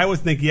right. I mean, I would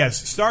think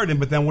yes, start him,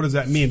 but then what does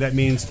that mean? That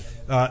means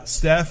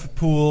Steph,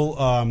 Poole,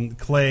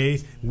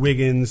 Clay,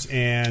 Wiggins,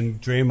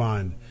 and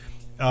Draymond.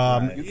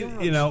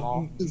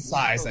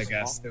 Size, I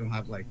guess they don't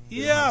have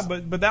yeah,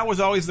 but that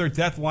was always their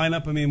death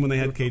lineup. I mean, when they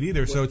had KD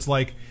there, so it's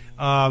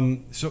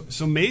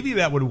so maybe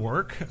that would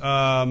work.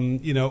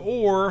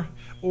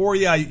 Or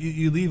yeah,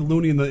 you leave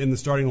Looney in the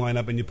starting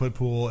lineup and you put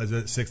Poole as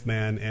a sixth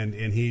man,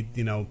 and he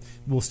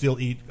will still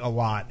eat a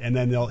lot, and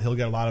then he'll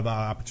get a lot of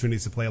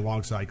opportunities to play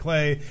alongside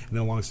Clay and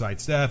then alongside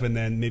Steph, and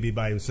then maybe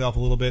by himself a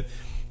little bit.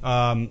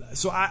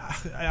 So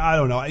I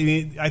don't know. I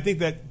mean, I think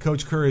that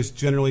Coach Kerr has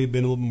generally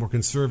been a little more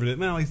conservative.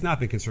 Well, he's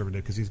not been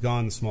conservative because he's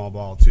gone the small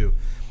ball too.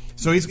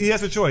 So he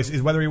has a choice: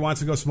 is whether he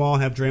wants to go small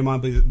and have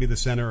Draymond be the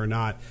center or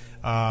not.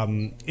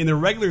 In the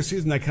regular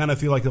season, I kind of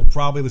feel like he'll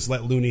probably just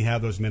let Looney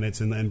have those minutes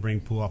and then bring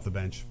Poole off the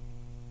bench.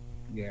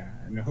 Yeah,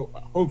 and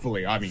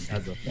hopefully, I mean,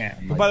 as a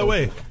fan. But by the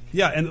way,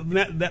 yeah, and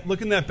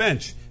look in that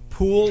bench.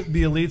 Poole,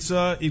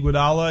 Bjelica,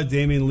 Iguodala,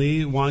 Damian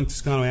Lee, Juan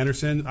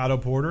Toscano-Anderson, Otto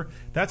Porter.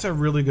 That's a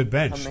really good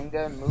bench.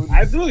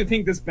 I really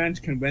think this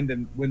bench can win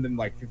them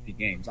 50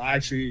 games. I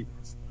actually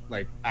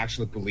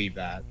believe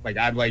that.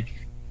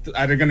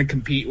 Are they going to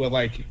compete with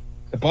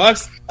the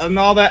Bucks and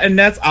all that? And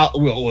Nets,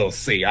 we'll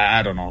see.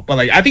 I don't know, but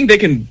I think they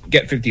can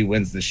get 50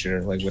 wins this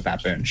year, with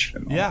that bench.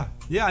 Yeah.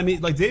 I mean,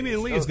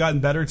 Damian Lee has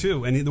gotten better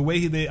too, and the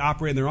way they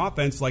operate in their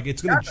offense,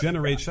 it's going to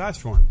generate shots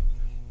for him.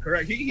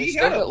 Correct. They He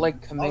still had got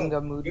like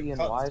Kuminga, Moody, and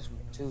Wiseman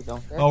too,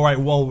 don't they? Oh, right.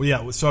 Well,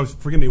 yeah. So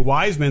forgive me.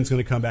 Wiseman's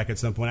going to come back at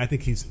some point. I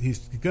think he's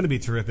going to be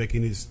terrific,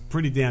 and he's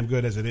pretty damn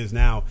good as it is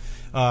now.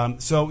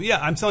 So yeah,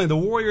 I'm telling you, the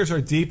Warriors are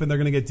deep, and they're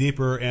going to get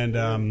deeper,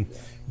 and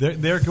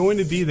they're going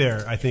to be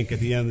there. I think at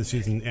the end of the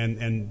season,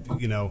 and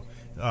you know,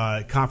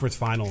 conference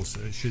finals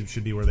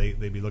should be where they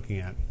be looking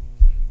at.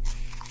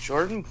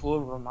 Jordan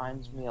Poole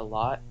reminds me a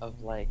lot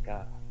of like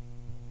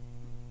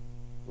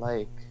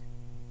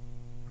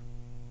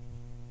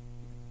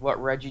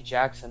what Reggie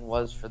Jackson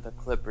was for the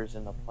Clippers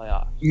in the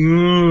playoffs.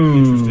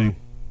 Interesting.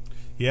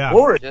 Yeah.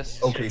 Or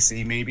Just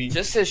OKC maybe.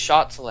 just his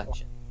shot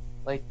selection.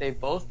 Like they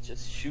both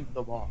just shoot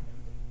the ball,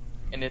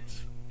 and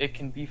it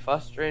can be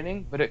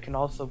frustrating, but it can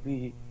also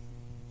be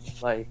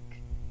like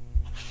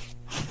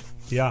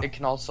it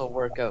can also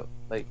work out.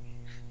 Like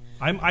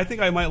I think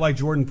I might like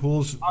Jordan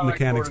Poole's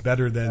mechanics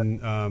better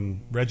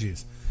than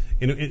Reggie's.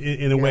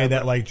 In a way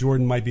that like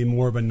Jordan might be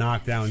more of a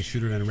knockdown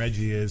shooter than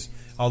Reggie is,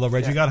 although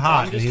Reggie got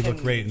hot and he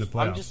looked great in the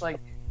playoffs.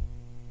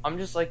 I'm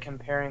just like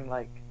comparing,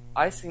 like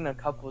I seen a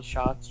couple of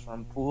shots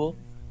from Poole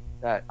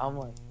that I'm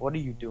like, what are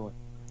you doing?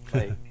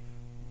 Like,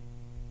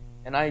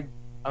 and I'm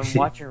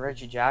watching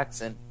Reggie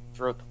Jackson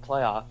throughout the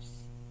playoffs.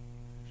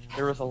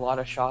 There was a lot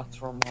of shots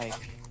from like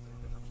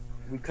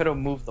we could have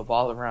moved the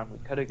ball around, we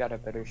could have got a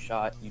better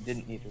shot. You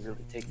didn't need to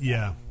really take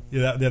that.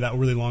 Yeah, that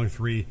really long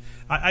three.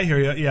 I hear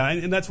you. Yeah,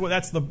 and that's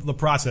the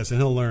process, and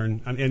he'll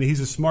learn. And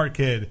he's a smart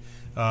kid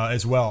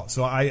as well.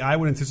 So I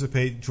would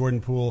anticipate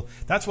Jordan Poole.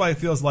 That's why it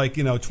feels like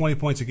 20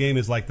 points a game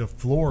is like the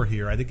floor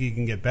here. I think he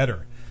can get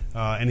better,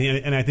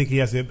 and I think he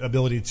has the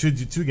ability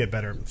to get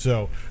better.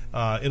 So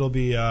it'll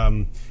be.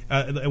 And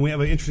we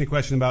have an interesting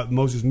question about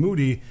Moses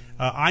Moody.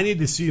 I need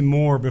to see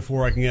more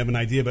before I can have an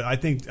idea, but I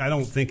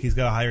don't think he's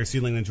got a higher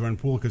ceiling than Jordan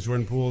Poole, because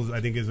Jordan Poole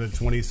I think is a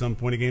 20-some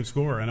point a game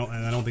scorer. I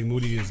don't think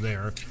Moody is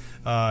there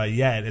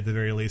yet, at the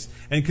very least.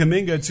 And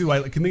Kuminga too.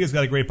 Kuminga's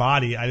got a great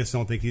body. I just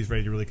don't think he's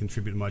ready to really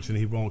contribute much, and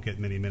he won't get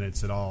many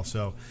minutes at all.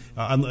 So,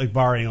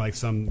 barring like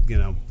some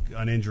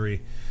an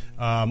injury.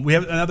 We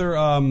have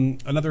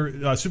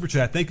another super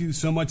chat. Thank you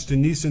so much to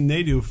Neeson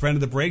Nadu, friend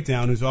of the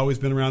Breakdown, who's always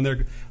been around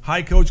there.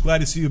 Hi, Coach. Glad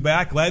to see you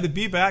back. Glad to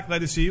be back.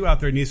 Glad to see you out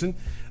there, Neeson.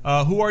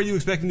 Who are you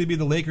expecting to be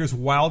the Lakers'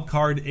 wild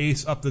card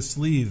ace up the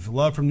sleeve?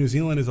 Love from New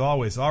Zealand as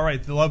always. All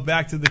right, love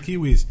back to the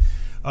Kiwis.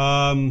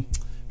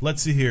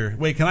 Let's see here.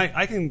 Wait,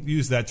 I can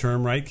use that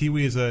term, right?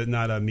 Kiwi is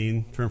not a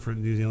mean term for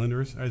New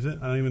Zealanders, is it?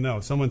 I don't even know.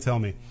 Someone tell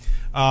me.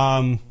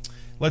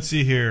 Let's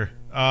see here.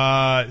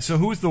 So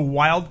who's the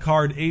wild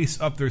card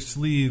ace up their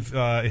sleeve?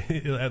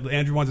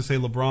 Andrew wants to say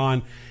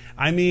LeBron.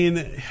 I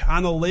mean,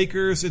 on the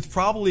Lakers, it's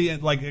probably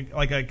like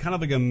a kind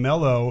of like a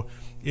Melo.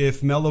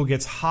 If Melo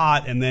gets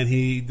hot and then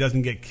he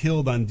doesn't get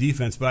killed on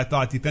defense, but I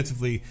thought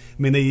defensively,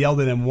 I mean, they yelled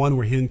at him one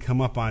where he didn't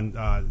come up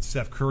on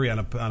Steph Curry on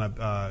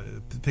a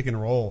pick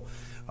and roll.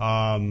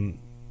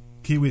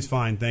 Kiwi's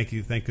fine, thank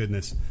you, thank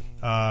goodness.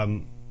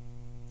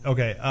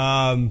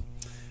 Okay.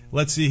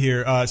 Let's see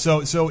here. So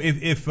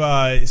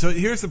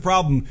here's the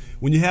problem.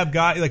 When you have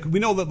guys like, we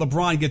know that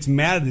LeBron gets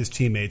mad at his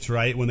teammates,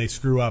 right, when they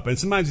screw up, and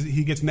sometimes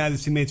he gets mad at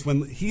his teammates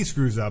when he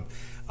screws up.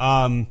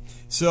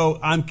 So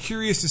I'm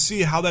curious to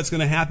see how that's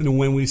going to happen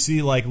when we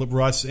see like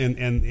Russ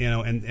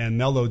and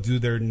Melo do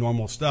their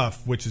normal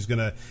stuff, which is going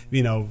to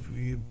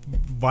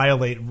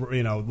violate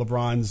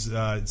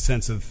LeBron's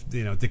sense of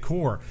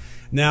decor.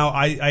 Now,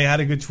 I had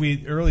a good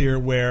tweet earlier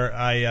where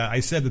I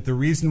said that the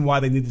reason why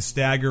they need to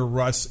stagger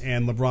Russ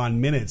and LeBron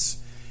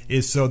minutes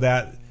is so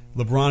that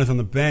LeBron is on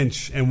the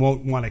bench and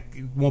won't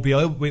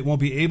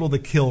be able to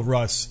kill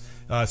Russ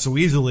so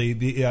easily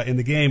in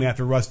the game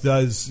after Russ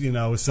does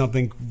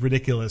something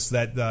ridiculous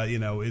that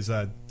is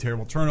a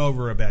terrible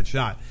turnover or a bad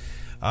shot.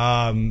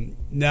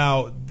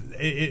 Now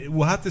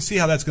we'll have to see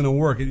how that's going to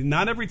work.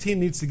 Not every team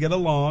needs to get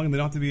along, and they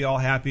don't have to be all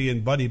happy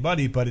and buddy,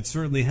 but it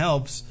certainly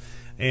helps.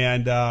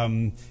 And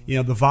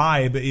the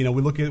vibe.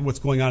 We look at what's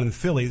going on in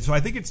Philly. So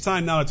I think it's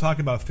time now to talk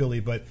about Philly.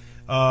 But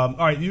all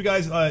right, you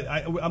guys,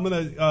 I'm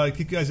going to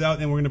kick you guys out,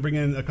 and we're going to bring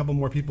in a couple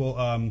more people.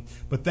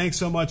 But thanks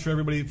so much for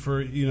everybody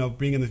for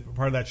being in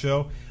part of that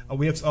show.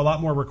 We have a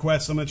lot more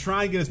requests. I'm going to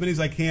try and get as many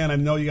as I can. I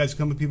know you guys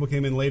people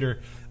came in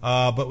later,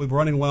 but we're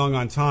running long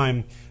on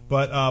time.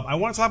 But I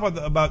want to talk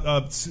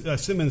about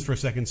Simmons for a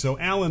second. So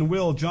Alan,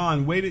 Will,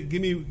 John, wait,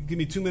 give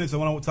me 2 minutes. I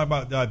want to talk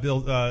about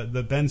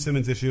the Ben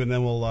Simmons issue, and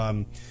then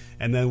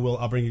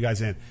I'll bring you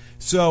guys in.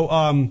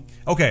 So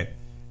okay,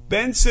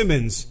 Ben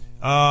Simmons.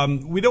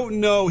 We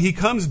don't know. He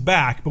comes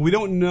back, but we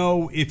don't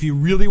know if he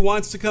really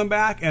wants to come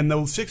back. And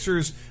the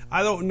Sixers,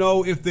 I don't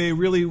know if they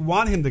really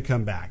want him to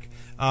come back.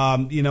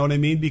 You know what I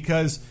mean?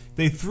 Because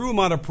they threw him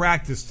out of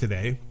practice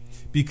today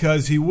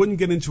because he wouldn't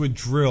get into a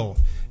drill.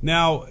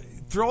 Now,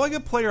 throwing a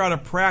player out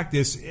of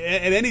practice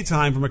at any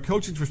time from a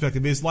coaching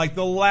perspective is like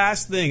the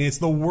last thing. It's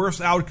the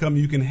worst outcome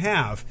you can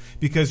have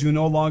because you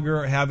no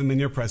longer have him in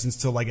your presence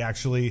to like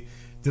actually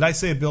Did I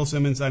say Bill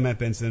Simmons? I meant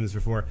Ben Simmons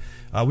before.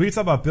 We can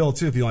talk about Bill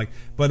too if you like.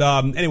 But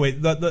anyway,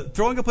 the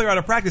throwing a player out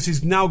of practice,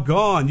 he's now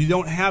gone. You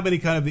don't have any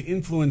kind of the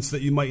influence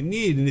that you might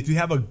need. And if you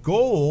have a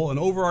goal, an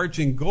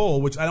overarching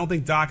goal, which I don't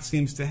think Doc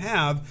seems to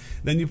have,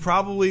 then you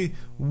probably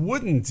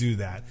wouldn't do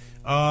that.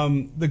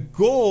 The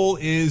goal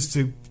is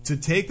to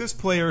take this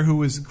player who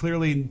was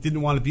clearly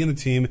didn't want to be in the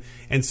team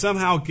and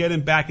somehow get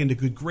him back into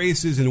good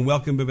graces and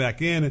welcome him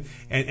back in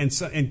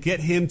and get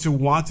him to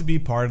want to be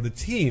part of the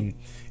team.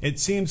 It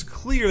seems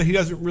clear that he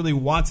doesn't really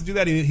want to do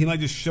that. He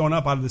might just showing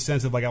up out of the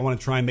sense of like, I want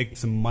to try and make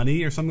some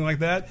money or something like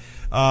that,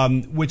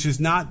 which is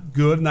not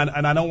good. And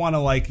I don't want to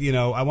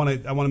I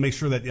want to make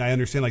sure that I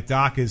understand like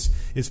Doc is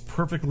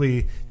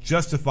perfectly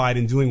justified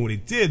in doing what he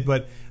did,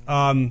 but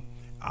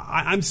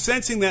I'm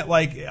sensing that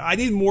like I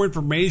need more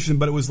information,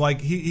 but it was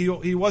like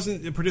he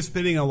wasn't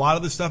participating in a lot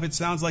of the stuff. It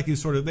sounds like he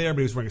was sort of there, but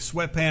he was wearing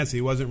sweatpants. He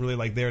wasn't really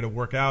like there to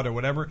work out or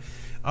whatever.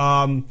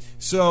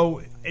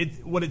 So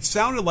what it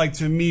sounded like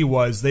to me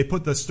was they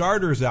put the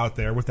starters out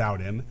there without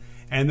him,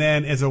 and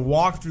then as a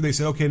walkthrough they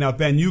said, okay, now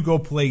Ben, you go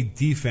play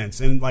defense,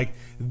 and like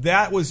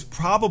that was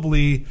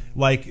probably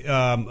like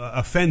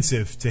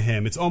offensive to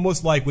him. It's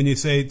almost like when you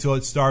say to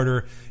a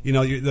starter,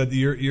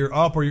 you're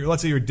up or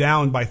let's say you're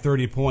down by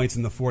 30 points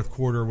in the fourth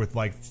quarter with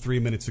like 3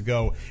 minutes to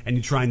go, and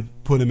you try and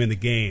put him in the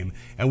game.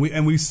 And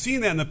we've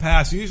seen that in the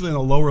past, usually in the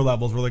lower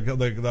levels where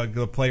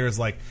the players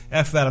like,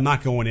 F that, I'm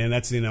not going in.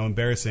 That's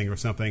embarrassing or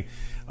something.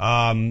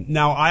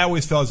 Now I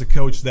always felt as a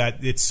coach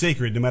that it's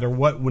sacred. No matter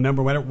what, no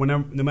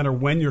matter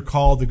when you're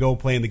called to go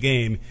play in the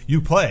game, you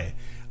play.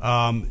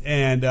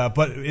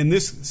 But in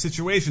this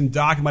situation,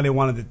 Doc might have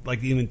wanted to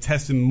like even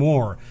test him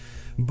more.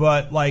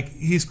 But like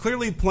he's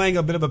clearly playing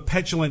a bit of a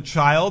petulant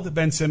child,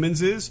 Ben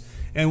Simmons is.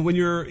 And when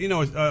you're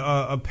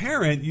a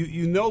parent,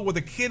 you know what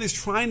the kid is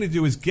trying to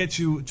do is get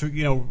you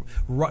to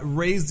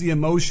raise the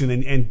emotion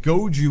and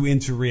goad you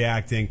into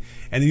reacting,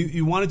 and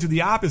you want to do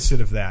the opposite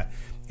of that.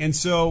 And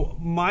so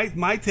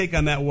my take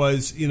on that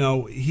was,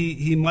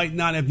 he might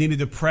not have needed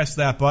to press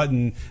that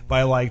button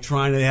by like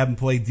trying to have him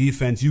play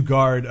defense. You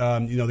guard,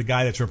 the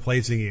guy that's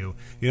replacing you.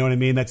 You know what I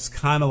mean? That's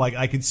kind of like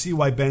I could see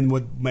why Ben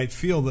might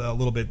feel a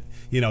little bit,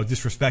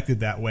 disrespected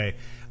that way.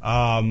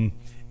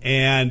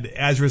 And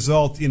as a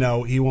result,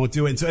 he won't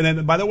do it. And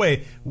then, by the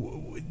way,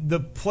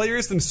 the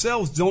players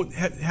themselves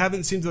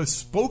haven't seemed to have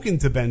spoken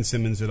to Ben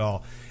Simmons at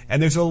all.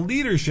 And there's a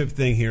leadership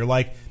thing here.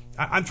 Like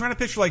I'm trying to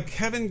picture like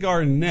Kevin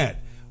Garnett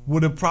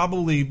would have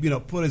probably,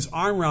 put his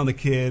arm around the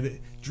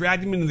kid,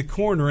 dragged him into the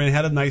corner, and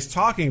had a nice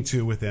talking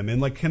to with him,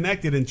 and like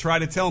connected and tried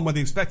to tell him what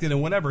they expected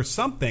and whatever,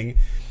 something.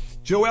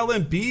 Joel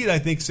Embiid, I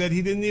think, said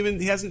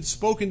he hasn't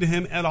spoken to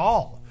him at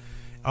all.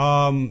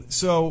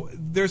 So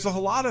there's a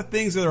lot of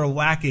things that are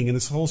lacking in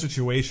this whole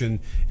situation,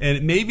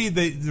 and maybe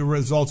the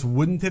results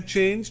wouldn't have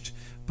changed,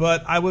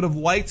 but I would have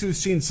liked to have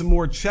seen some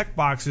more check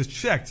boxes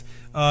checked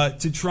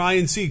to try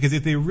and see, because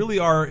if they really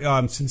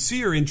are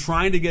sincere in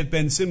trying to get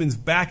Ben Simmons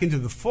back into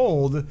the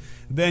fold,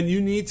 then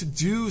you need to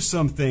do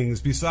some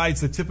things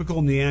besides the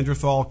typical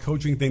Neanderthal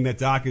coaching thing that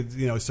Doc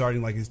is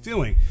starting like he's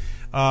doing.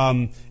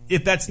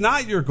 If that's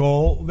not your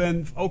goal,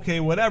 then okay,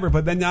 whatever.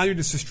 But then now you're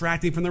just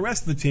distracting from the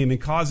rest of the team and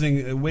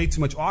causing way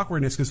too much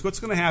awkwardness. Because what's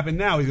going to happen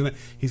now? He's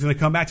going to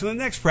come back to the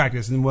next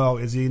practice, and well,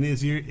 is he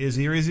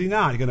or is he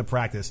not going to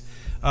practice?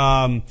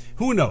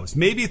 Who knows?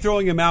 Maybe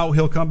throwing him out,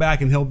 he'll come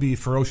back and he'll be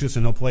ferocious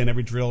and he'll play in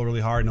every drill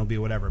really hard and he'll be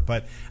whatever.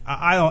 But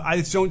I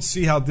just don't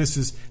see how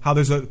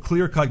there's a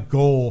clear cut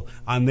goal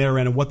on their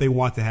end of what they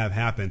want to have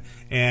happen.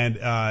 And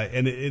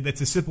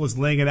it's as simple as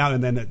laying it out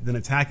and then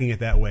attacking it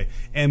that way.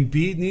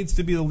 Embiid needs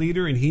to be the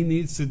leader, and he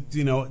needs to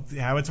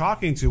have a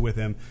talking to with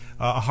him,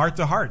 a heart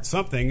to heart,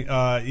 something.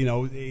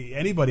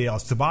 Anybody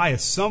else,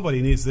 Tobias,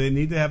 somebody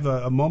need to have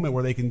a moment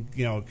where they can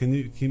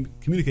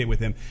communicate with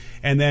him,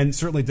 and then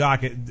certainly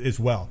Doc as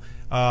well.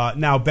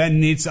 Now Ben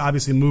needs to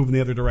obviously move in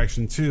the other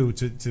direction too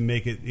to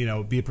make it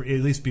at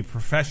least be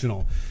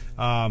professional.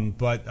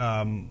 But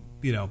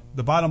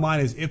the bottom line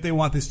is if they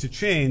want this to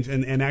change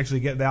and actually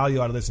get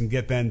value out of this and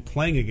get Ben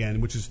playing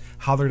again, which is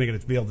how they're going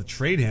to be able to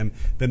trade him,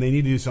 then they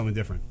need to do something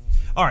different.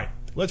 All right.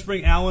 Let's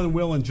bring Alan,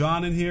 Will, and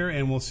John in here,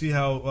 and we'll see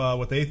how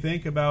what they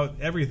think about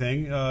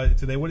everything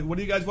today. What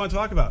do you guys want to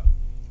talk about?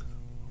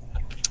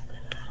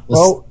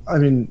 Well, I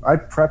mean, I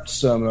prepped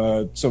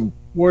some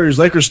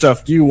Warriors-Lakers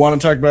stuff. Do you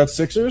want to talk about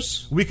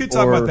Sixers? We could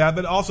talk about that,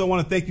 but also I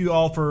want to thank you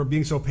all for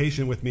being so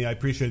patient with me. I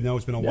appreciate it. I know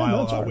it's been a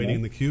while waiting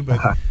in the queue, but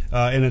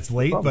and it's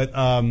late. But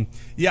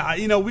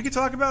we could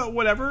talk about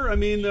whatever. I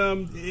mean,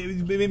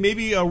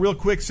 maybe a real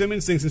quick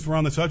Simmons thing since we're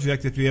on the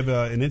subject. If you have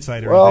an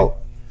insight or anything.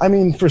 I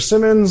mean, for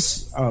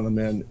Simmons, I don't know,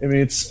 man. I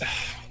mean,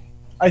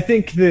 I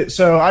think that.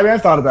 So, I mean,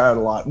 I've thought about it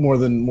a lot more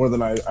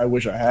than I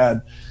wish I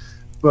had.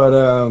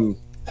 But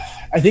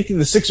I think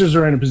the Sixers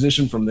are in a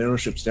position from the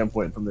ownership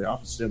standpoint, from the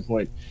office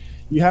standpoint,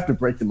 you have to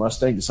break the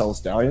Mustang to sell a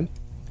Stallion.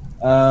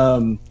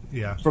 From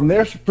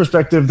their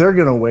perspective, they're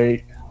going to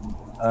wait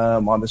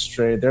on this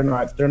trade. They're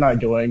not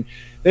going.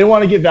 They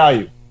want to get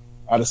value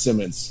out of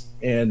Simmons,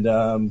 and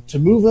to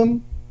move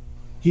him,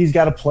 he's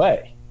got to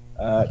play.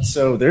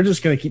 So they're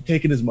just going to keep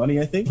taking his money,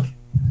 I think,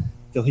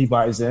 till he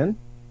buys in.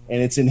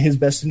 and it's in his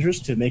best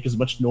interest to make as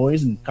much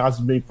noise and cause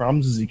as many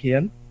problems as he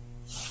can.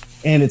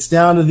 And it's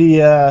down to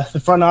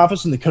the front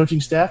office and the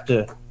coaching staff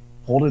to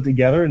hold it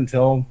together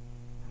until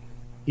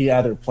he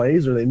either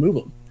plays or they move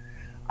him.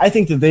 I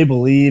think that they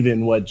believe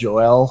in what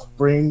Joel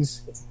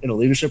brings in a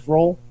leadership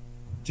role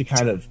to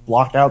kind of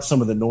block out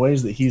some of the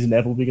noise that he's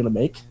inevitably going to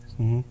make.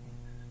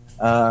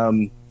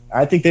 Mm-hmm.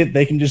 I think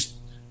they can just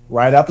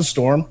ride out the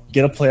storm,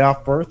 get a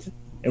playoff berth,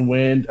 and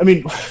win. I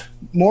mean,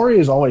 Morey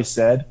has always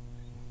said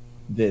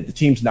that the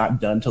team's not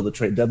done till the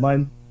trade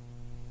deadline.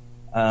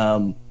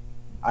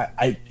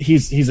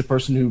 He's a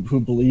person who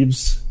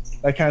believes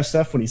that kind of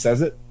stuff when he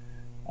says it.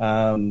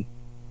 So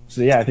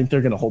yeah, I think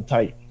they're going to hold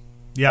tight.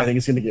 Yeah, I think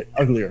it's going to get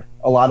uglier,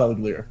 a lot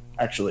uglier,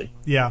 actually.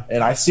 Yeah,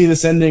 and I see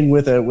this ending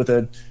with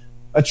a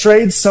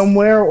trade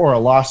somewhere or a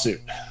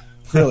lawsuit.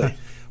 Really.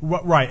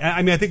 Right.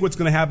 I mean, I think what's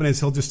going to happen is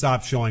he'll just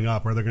stop showing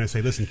up, or they're going to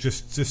say, "Listen,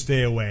 just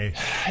stay away."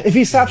 If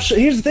he stops,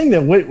 here's the thing: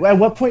 though, at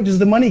what point does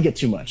the money get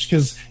too much?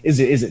 Because is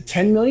it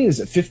 $10 million? Is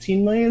it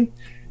 $15 million?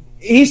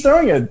 He's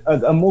throwing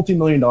a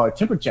multi-million-dollar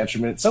temper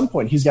tantrum, and at some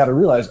point, he's got to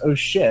realize, "Oh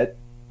shit,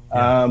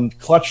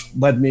 Clutch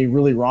led me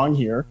really wrong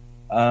here.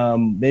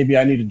 Maybe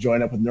I need to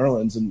join up with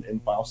Nerlens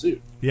and file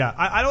suit." Yeah,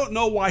 I don't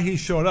know why he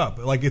showed up.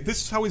 Like, if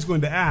this is how he's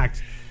going to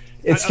act,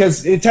 it's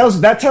because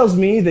that tells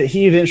me that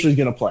he eventually is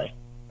going to play.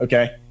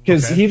 Okay.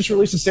 Because he just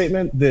released a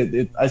statement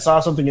that I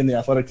saw something in The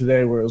Athletic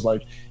today where it was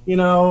like,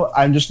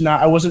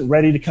 I wasn't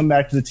ready to come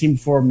back to the team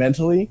before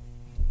mentally,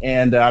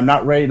 and I'm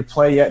not ready to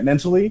play yet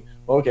mentally.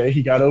 Okay,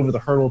 he got over the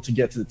hurdle to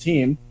get to the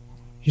team.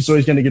 So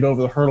he's going to get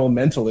over the hurdle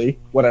mentally,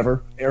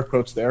 whatever, air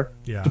quotes there,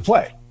 to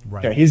play.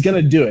 Right. Okay, he's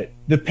going to do it.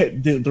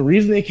 The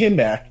reason he came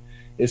back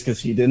is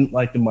because he didn't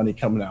like the money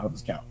coming out of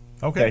his account.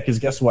 Okay, because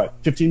guess what?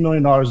 $15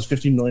 million is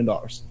 $15 million.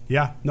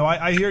 Yeah, no,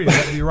 I hear you.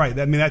 You're right.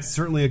 I mean, that's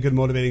certainly a good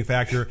motivating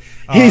factor.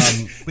 But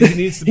he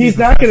needs to be he's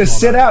not going to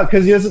sit out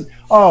because he doesn't.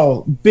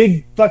 Oh,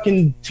 big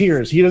fucking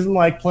tears. He doesn't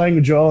like playing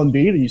with Joel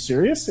Embiid. Are you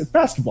serious? It's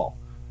basketball.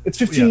 It's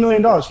 $15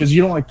 million because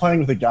you don't like playing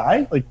with a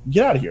guy. Like,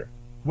 get out of here.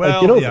 Well,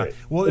 get over it.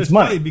 Well, it's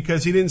money. funny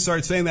because he didn't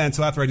start saying that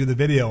until after I did the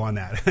video on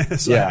that.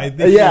 So I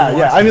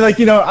mean, like,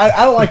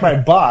 I don't like my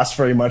boss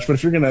very much, but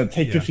if you're going to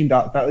take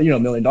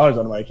 $15 million out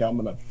of my account,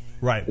 I'm going to.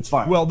 Right, it's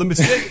fine. Well, the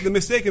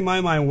mistake in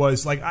my mind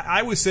was like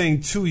I was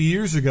saying 2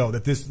 years ago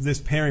that this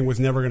pairing was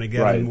never going to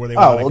get them where they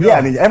want to go. Yeah,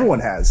 I mean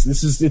everyone has.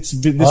 This is you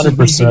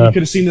could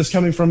have seen this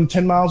coming from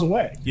 10 miles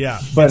away.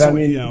 Yeah, but so, I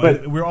mean,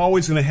 we're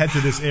always going to head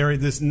to this area,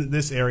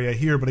 this area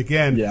here. But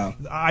again,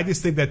 I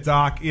just think that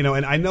Doc,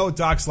 and I know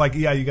Doc's like,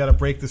 you got to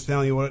break this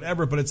down,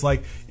 whatever. But it's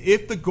like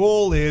if the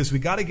goal is we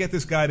got to get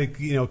this guy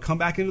to come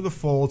back into the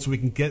fold so we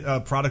can get a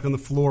product on the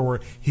floor where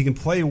he can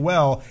play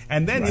well,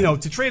 and then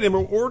to trade him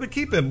or to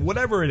keep him,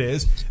 whatever it is.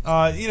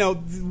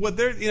 What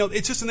they're,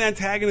 it's just an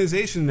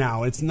antagonization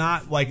now. It's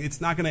not like it's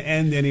not going to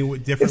end any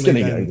differently. It's going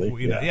to get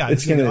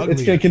ugly.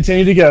 It's going to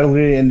continue to get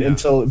ugly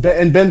until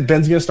Ben's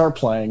going to start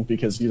playing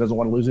because he doesn't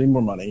want to lose any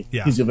more money.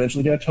 Yeah. He's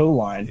eventually going to toe the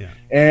line,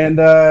 and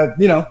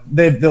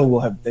they will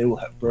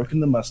have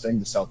broken the Mustang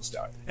to sell the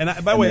Stallion. And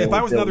by the way, if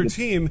I was another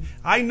team,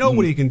 I know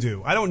what he can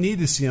do. I don't need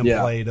to see him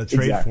play to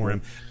trade for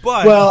him.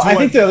 But I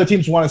think the other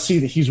teams want to see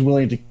that he's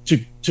willing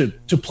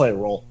to play a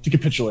role, to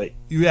capitulate,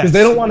 because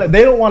they don't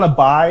want to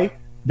buy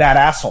that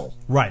asshole.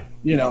 Right.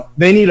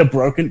 They need a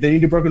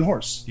broken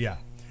horse. Yeah.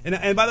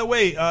 And by the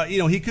way,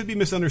 he could be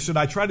misunderstood.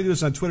 I tried to do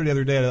this on Twitter the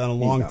other day on a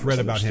long thread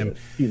about him.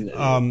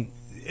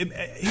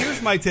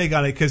 Here's my take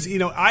on it because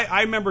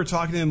I remember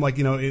talking to him like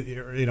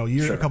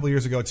a couple of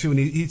years ago too, and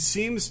he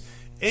seems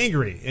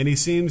angry and he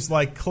seems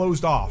like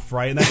closed off,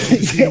 right? And that's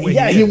just the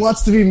way he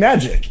wants to be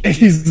Magic, and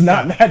he's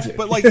not Magic.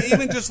 But like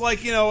even just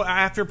like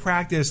after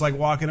practice, like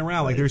walking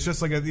around, like there's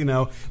just like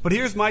a But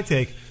here's my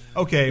take.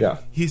 Okay,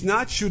 he's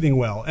not shooting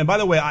well. And by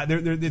the way,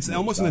 it's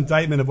almost an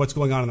indictment of what's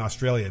going on in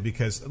Australia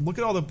because look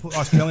at all the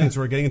Australians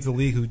who are getting into the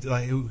league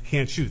who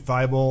can't shoot.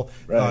 Thibault,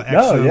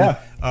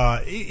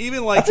 Exum,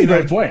 even like that's a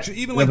great point.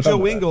 Even like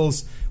Joe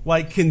Ingles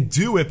can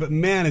do it, but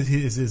man,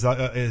 is this?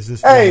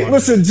 Hey,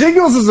 listen,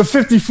 Ingles is a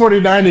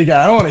 50-40-90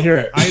 guy. I don't want to hear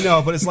it. I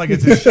know, but it's like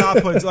it's a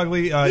shot put. It's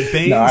ugly.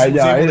 Baines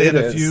was able to hit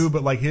a few,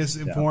 but like his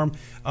form.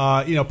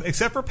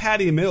 Except for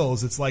Patty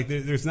Mills, it's like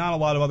there's not a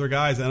lot of other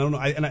guys. And I don't know.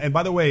 And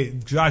by the way,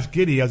 Josh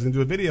Giddey, I was going to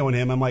do a video on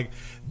him. I'm like,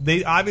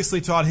 they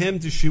obviously taught him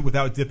to shoot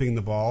without dipping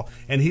the ball,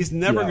 and he's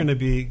never going to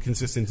be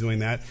consistent doing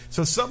that.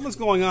 So something's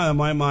going on in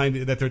my mind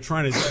that they're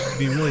trying to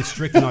be really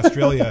strict in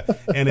Australia,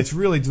 and it's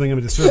really doing him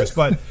a disservice.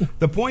 But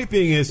the point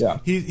being is,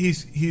 he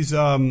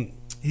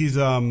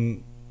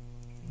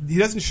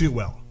doesn't shoot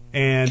well.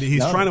 And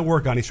he's trying to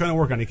work on it.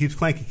 He keeps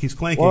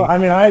clanking. Well, I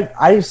mean,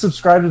 I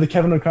subscribe to the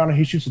Kevin O'Connor.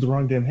 He shoots with the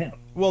wrong damn hand.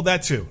 Well,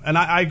 that too, and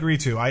I agree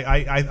too.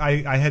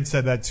 I had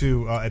said that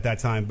too at that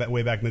time,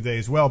 way back in the day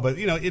as well. But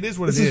it is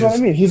what it is. This is what I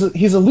mean.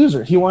 He's a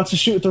loser. He wants to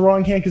shoot with the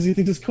wrong hand because he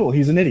thinks it's cool.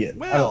 He's an idiot.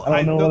 Well, I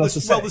don't know what else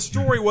to say. Well, the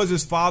story was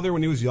his father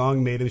when he was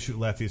young made him shoot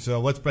lefty.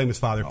 So let's blame his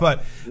father.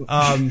 But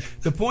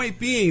the point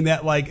being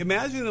that,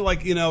 imagine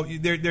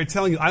they're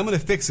telling you, I'm going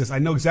to fix this. I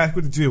know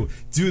exactly what to do.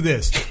 Do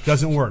this.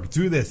 Doesn't work.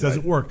 Do this.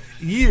 Doesn't work.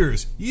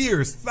 Years,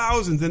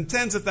 thousands and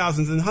tens of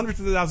thousands and hundreds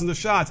of thousands of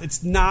shots.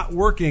 It's not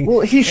working. Well,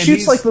 he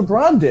shoots like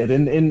LeBron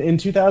did in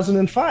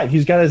 2005.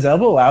 He's got his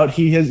elbow out.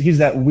 He's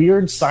that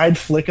weird side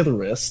flick of the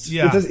wrist.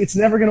 Yeah. It's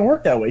never going to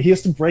work that way. He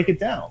has to break it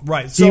down.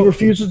 Right. So he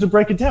refuses to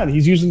break it down.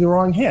 He's using the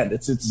wrong hand.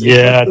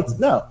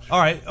 No. All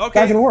right. Okay. It's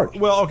not going to work.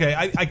 Well, okay.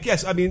 I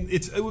guess. I mean,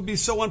 it would be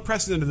so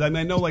unprecedented. I mean,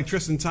 I know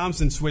Tristan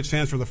Thompson switched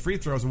hands for the free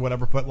throws or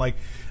whatever, but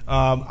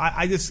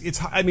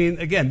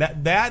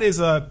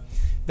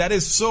that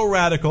is so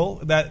radical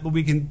that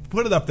we can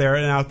put it up there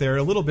and out there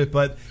a little bit.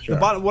 But sure.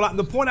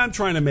 The point I'm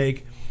trying to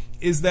make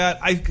is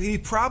that he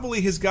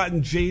probably has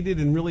gotten jaded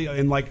and really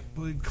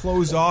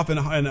closed off and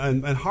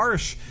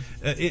harsh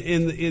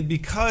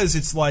because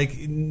it's like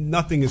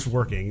nothing is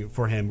working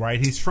for him, right?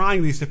 He's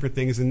trying these different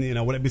things, and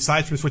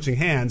besides from switching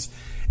hands,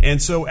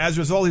 and so as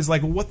a result, he's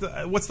like, what's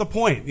the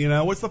point?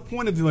 What's the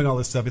point of doing all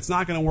this stuff? It's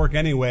not going to work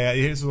anyway.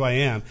 Here's who I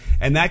am,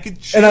 and that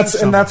could change.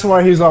 And that's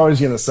why he's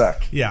always going to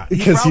suck. Yeah,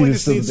 because he probably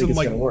just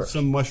needs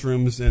some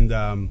mushrooms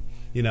and.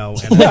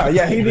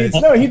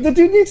 The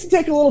dude needs to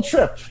take a little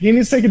trip. He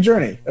needs to take a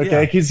journey,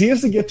 okay? Because he has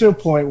to get to a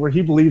point where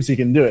he believes he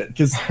can do it.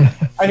 Because,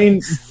 I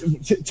mean,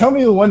 tell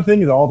me the one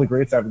thing that all the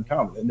greats have in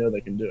common. They know they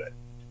can do it,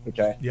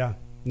 okay? Yeah.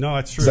 No,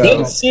 that's true.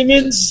 Ben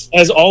Simmons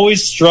has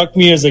always struck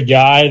me as a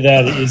guy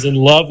that is in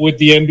love with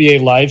the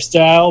NBA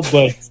lifestyle,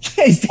 but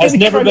has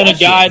never been a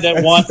guy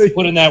that wants to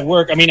put in that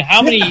work. I mean,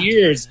 how many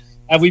years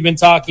have we been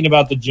talking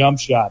about the jump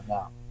shot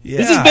now? Yeah.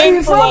 This has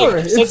been for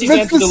it's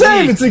the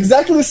same. It's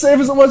exactly the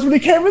same as it was when he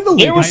came in the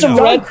league. There were some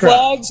red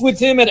flags with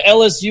him at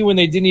LSU when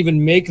they didn't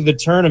even make the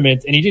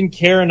tournament, and he didn't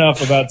care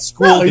enough about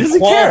school to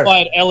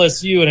qualify at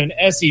LSU in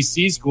an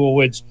SEC school,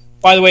 which,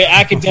 by the way,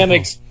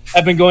 academics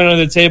have been going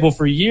under the table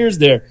for years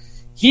there.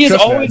 He is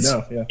always,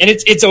 and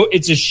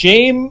it's a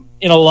shame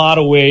in a lot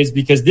of ways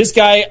because this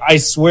guy, I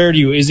swear to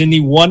you, is in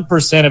the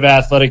 1% of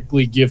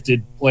athletically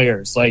gifted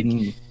players.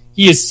 He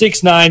is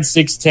 6'9",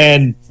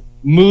 6'10",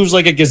 moves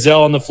like a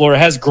gazelle on the floor,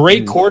 has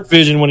great court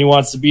vision when he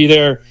wants to be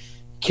there,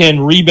 can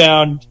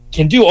rebound,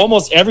 can do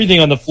almost everything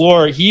on the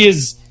floor. He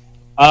is,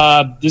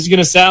 this is going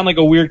to sound like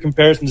a weird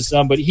comparison to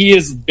some, but he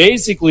is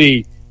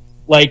basically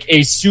like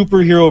a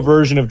superhero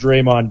version of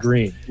Draymond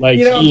Green.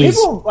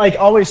 People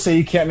always say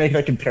you can't make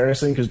that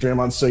comparison because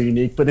Draymond's so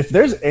unique, but if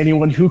there's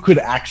anyone who could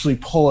actually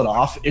pull it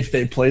off if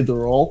they played the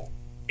role,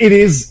 it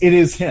is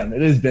him.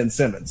 It is Ben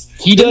Simmons.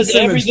 He does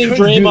everything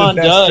Draymond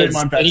does,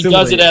 and he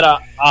does it at a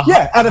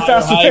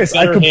faster pace.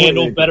 Better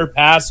handle, better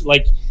pass.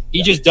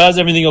 He just does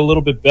everything a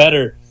little bit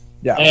better.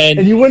 Yeah,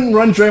 and you wouldn't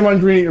run Draymond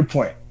Green at your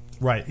point.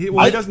 Right. He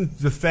doesn't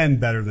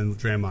defend better than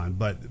Draymond,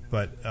 but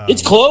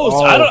it's close.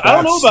 I don't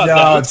know about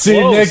that. It's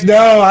see, close. Nick,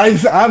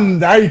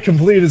 I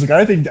completely disagree.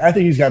 I think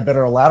he's got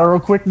better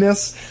lateral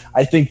quickness.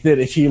 I think that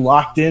if he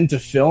locked into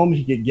film,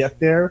 he could get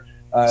there.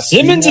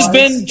 Simmons has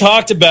been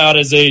talked about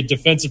as a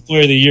Defensive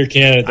Player of the Year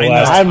candidate the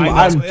last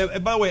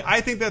time. By the way,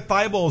 I think that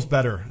Thibault is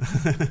better.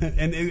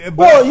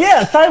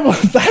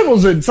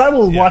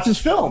 Thibault watches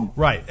film.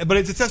 Right, but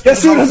it's just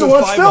guess who doesn't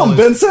watch film?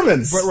 Ben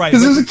Simmons. Right,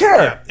 because he doesn't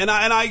care. Yeah. And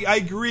I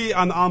agree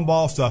on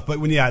ball stuff, but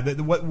what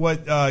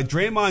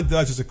Draymond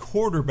does as a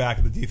quarterback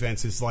of the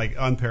defense is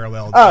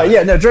unparalleled.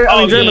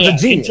 Draymond's a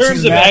genius. In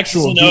terms of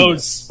X's and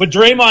O's, but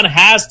Draymond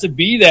has to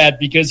be that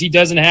because he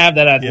doesn't have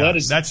that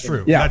athleticism. Yeah, that's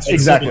true. Yeah, that's true.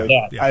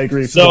 Exactly. I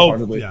agree.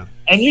 Wholeheartedly.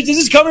 And this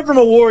is coming from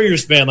a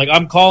Warriors fan.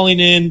 I'm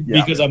calling in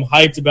because I'm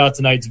hyped about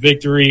tonight's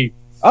victory.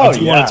 I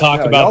do want to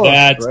talk about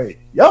that. Great.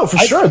 For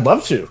sure. I'd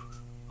love to.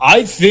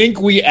 I think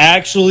we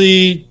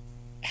actually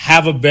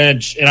have a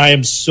bench, and I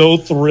am so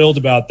thrilled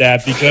about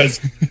that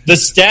because the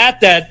stat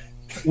that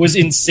was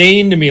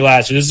insane to me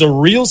last year, this is a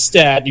real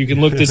stat. You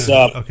can look this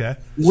up. Okay.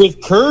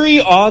 With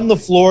Curry on the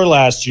floor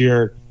last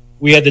year,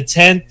 we had the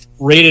 10th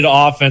rated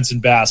offense in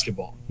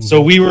basketball. So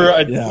we were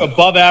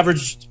above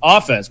average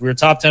offense. We were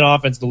top 10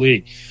 offense in the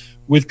league.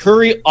 With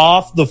Curry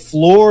off the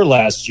floor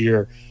last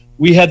year,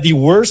 we had the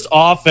worst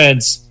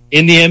offense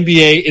in the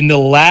NBA in the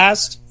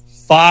last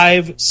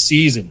 5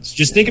 seasons.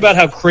 Just think about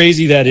how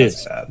crazy that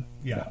is. Bad.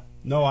 Yeah.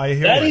 No, I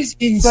hear that is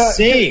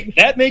insane.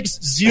 That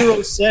makes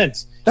zero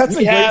sense.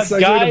 We have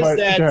guys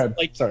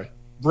that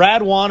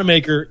Brad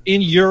Wanamaker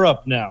in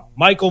Europe now.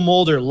 Michael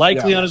Mulder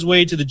likely on his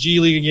way to the G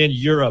League again,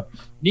 Europe.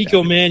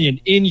 Nico Mannion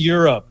in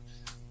Europe.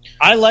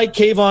 I like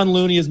Kayvon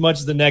Looney as much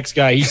as the next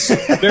guy. He's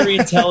very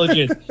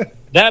intelligent.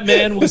 That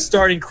man was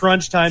starting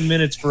crunch time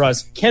minutes for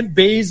us. Kent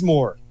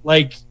Bazemore,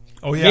 made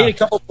a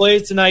couple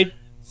plays tonight.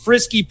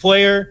 Frisky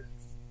player.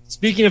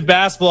 Speaking of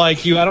basketball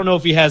IQ, I don't know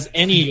if he has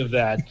any of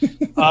that.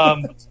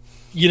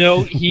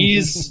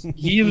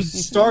 He was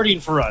starting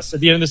for us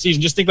at the end of the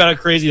season. Just think about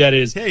how crazy that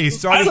is. Hey, he's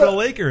starting for the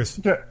Lakers.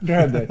 Go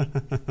ahead, Nick.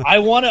 I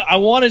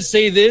want to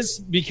say this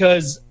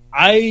because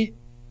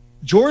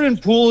Jordan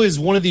Poole is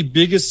one of the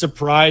biggest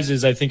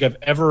surprises I think I've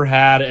ever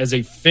had as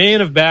a fan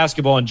of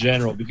basketball in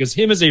general, because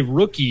him as a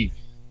rookie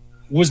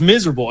was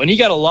miserable, and he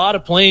got a lot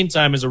of playing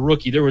time as a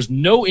rookie. There was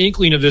no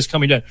inkling of this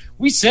coming down.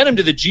 We sent him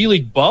to the G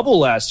League bubble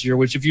last year,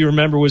 which, if you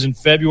remember, was in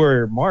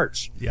February or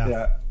March.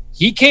 Yeah.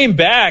 He came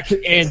back,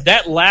 and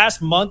that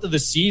last month of the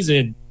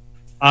season,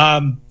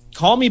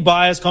 call me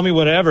biased, call me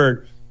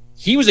whatever,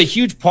 he was a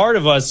huge part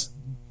of us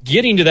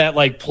getting to that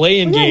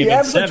play-in game he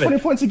at averaged 7.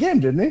 20 points a game,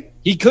 didn't he?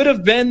 He could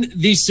have been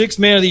the sixth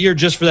man of the year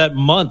just for that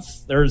month,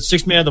 or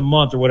sixth man of the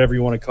month, or whatever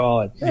you want to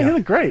call it. Yeah, he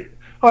looked great.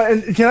 Oh,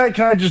 and can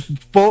I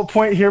just bullet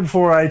point here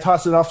before I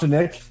toss it off to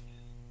Nick?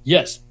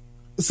 Yes.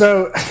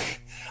 So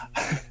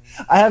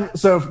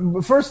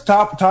first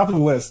top of the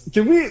list.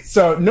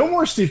 No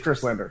more Steve Kerr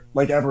slander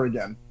ever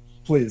again,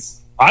 please.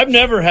 I've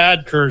never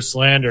had Kerr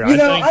slander.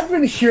 I've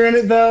been hearing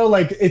it though.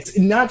 It's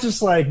not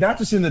just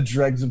in the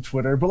dregs of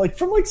Twitter, but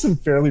from some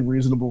fairly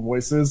reasonable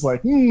voices. Are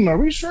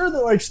we sure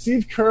that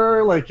Steve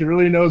Kerr he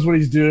really knows what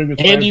he's doing? With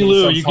Andy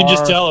Liu, you can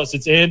just tell us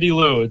it's Andy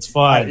Liu. It's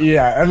fine.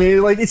 Yeah, I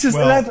mean, it's just.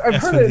 Well, I've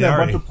heard it in a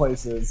bunch of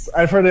places.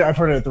 I've heard it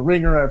at the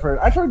Ringer.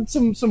 I've heard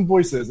some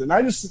voices, and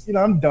I just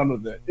I'm done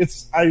with it.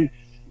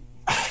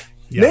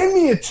 Name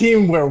me a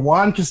team where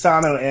Juan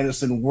Castano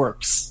Anderson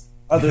works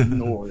other than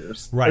the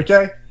Warriors. Right.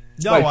 Okay.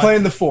 No,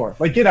 playing the 4.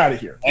 Get out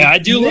of here. I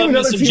do love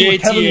me some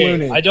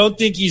JTA. I don't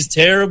think he's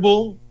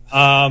terrible,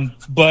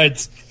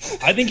 but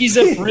I think he's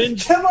a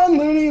fringe. Kevon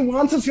Looney,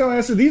 Juan Castano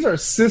Anderson, these are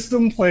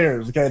system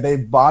players. Okay,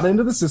 they've bought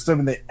into the system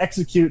and they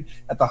execute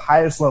at the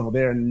highest level.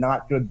 They are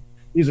not good.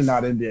 These are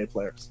not NBA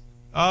players.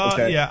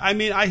 Okay. Yeah, I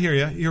mean, I hear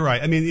you. You're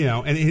right. I mean,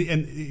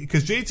 and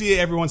because JTA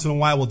every once in a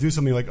while will do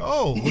something like,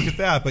 oh, look at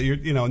that, but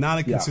you're not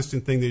a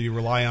consistent thing that you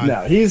rely on.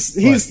 No,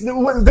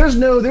 there's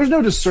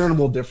no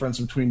discernible difference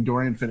between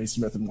Dorian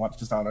Finney-Smith and Juan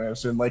Castano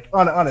Anderson,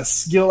 on a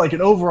skill, an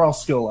overall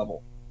skill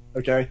level.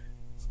 Okay.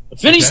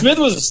 Finney-Smith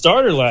was a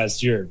starter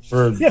last year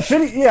for.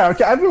 Yeah,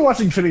 okay. I've been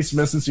watching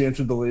Finney-Smith since he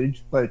entered the league.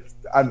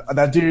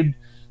 That dude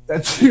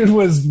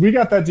was. We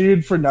got that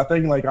dude for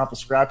nothing, off a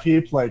scrap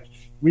heap.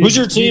 Who's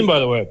your team, by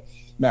the way?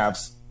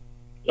 Mavs.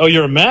 Oh,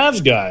 you're a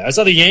Mavs guy. I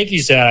saw the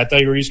Yankees hat. I thought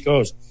you were East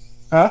Coast.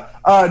 Huh?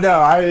 No,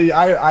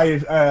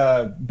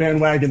 I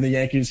bandwagon the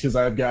Yankees because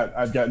I've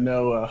got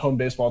no home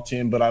baseball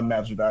team, but I'm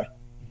Mavs guy.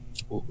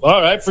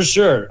 All right, for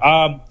sure.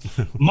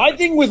 My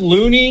thing with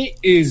Looney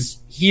is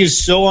he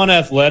is so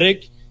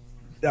unathletic,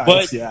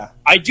 but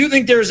I do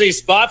think there's a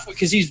spot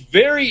because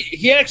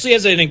he actually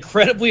has an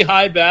incredibly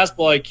high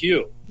basketball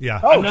IQ.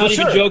 Yeah, I'm not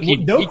even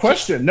joking. No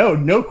question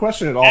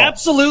at all.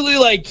 Absolutely,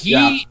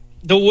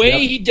 the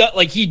way he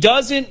does, he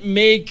doesn't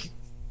make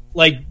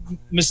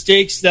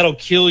mistakes that'll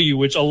kill you,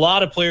 which a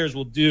lot of players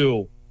will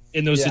do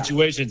in those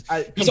situations.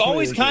 He's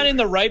always kind of in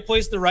the right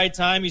place at the right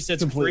time. He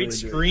sets great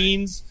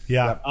screens.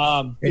 Yeah.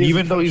 And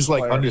even though he's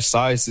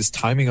undersized, his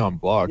timing on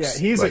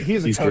blocks. Yeah, he's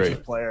a coach's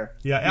player.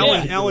 Yeah,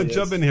 Alan,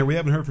 jump in here. We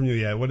haven't heard from you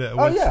yet.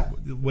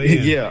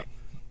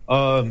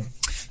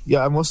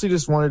 Yeah, I mostly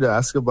just wanted to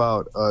ask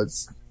about.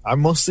 I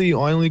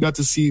only got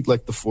to see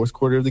the fourth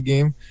quarter of the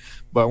game.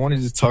 But I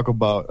wanted to talk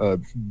about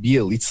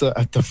Bielitsa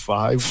at the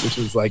 5, which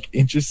was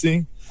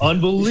interesting,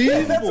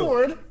 unbelievable. That's a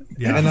word.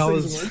 Yeah, and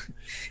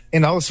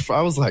I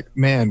was like,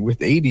 man,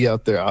 with 80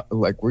 out there,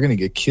 we're gonna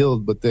get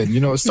killed. But then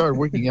it started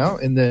working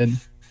out, and then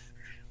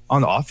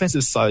on the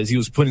offensive side, he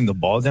was putting the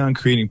ball down,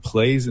 creating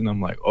plays, and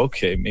I'm like,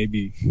 okay,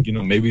 maybe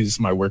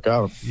this might work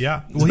out.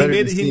 Yeah, well,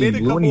 he made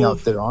a couple out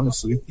there.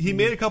 Honestly, he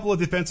made a couple of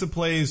defensive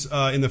plays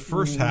in the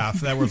first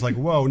half that was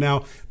whoa.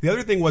 Now the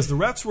other thing was the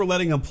refs were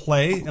letting him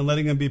play and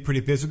letting him be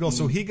pretty physical,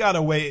 so he got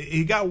away.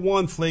 He got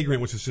one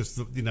flagrant, which is just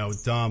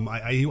dumb.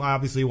 He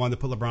obviously wanted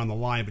to put LeBron on the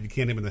line, but you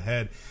can't hit him in the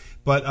head.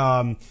 But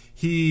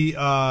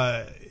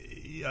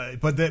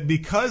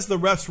because the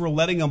refs were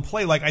letting him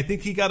play, I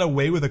think he got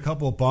away with a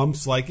couple of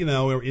bumps, in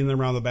and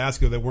around the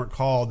basket that weren't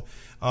called.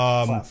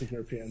 Classic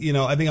European.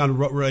 I think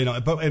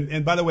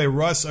and by the way,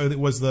 Russ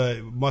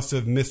must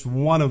have missed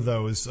one of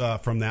those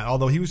from that.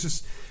 Although he was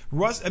just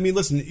Russ. I mean,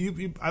 listen,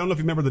 I don't know if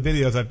you remember the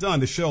videos I've done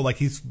to show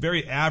he's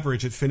very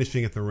average at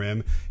finishing at the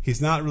rim.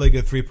 He's not really a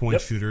good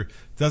 3-point shooter.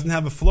 Doesn't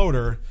have a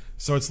floater.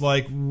 So it's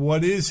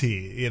what is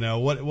he?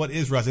 What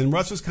is Russ? And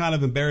Russ was kind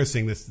of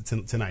embarrassing this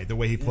tonight, the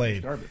way he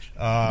played. Garbage.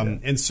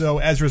 And so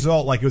as a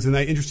result, it was an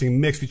interesting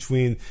mix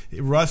between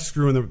Russ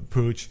screwing the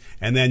pooch,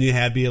 and then you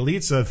had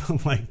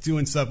Bielitsa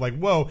doing stuff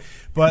whoa.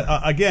 But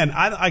again,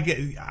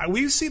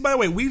 we've seen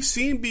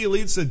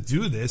Bielitsa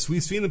do this.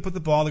 We've seen him put the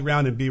ball on the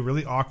ground and be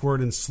really awkward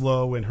and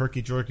slow and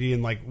herky jerky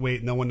and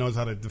wait, no one knows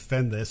how to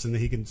defend this, and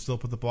then he can still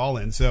put the ball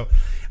in. So,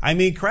 I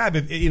mean, crap,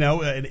 as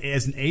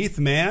an eighth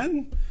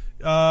man.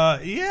 Why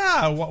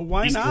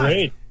He's not?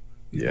 Great.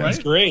 Yeah, He's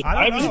great.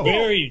 I was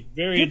very,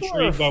 very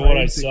intrigued by what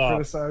I saw.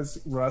 Criticize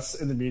Russ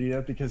in the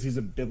media because he's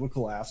a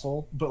biblical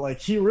asshole,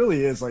 but he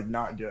really is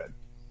not good.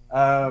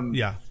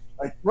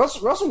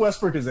 Russell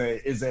Westbrook is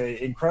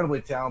a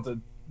incredibly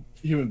talented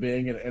human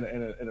being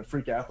and a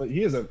freak athlete.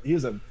 He's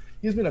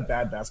been a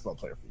bad basketball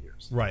player for years.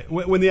 Lakers.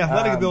 Right. When the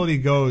athletic ability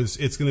goes,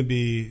 it's going to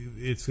be.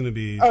 Oh, it's going to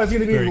be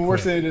even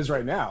worse than it is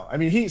right now. I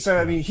mean, he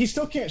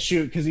still can't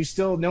shoot because he's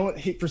still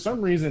for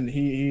some reason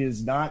he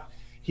is not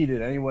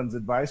heeded anyone's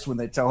advice when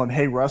they tell him,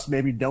 "Hey, Russ,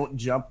 maybe don't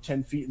jump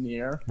 10 feet in the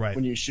air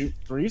when you shoot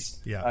threes.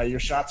 Yeah, your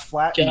shot's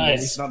flat. And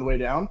it's on the way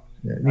down."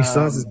 Yeah, and he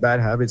still has his bad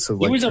habits of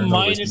like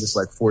just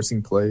like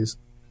forcing plays.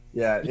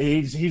 Yeah,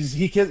 he's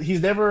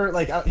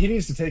never he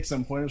needs to take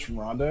some pointers from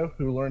Rondo,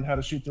 who learned how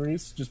to shoot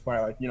threes just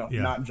by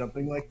not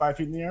jumping like 5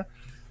 feet in the air.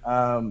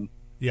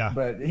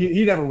 But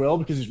he never will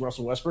because he's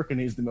Russell Westbrook and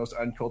he's the most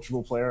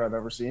uncoachable player I've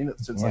ever seen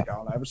since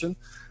Allen Iverson.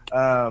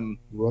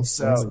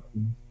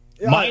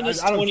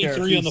 Minus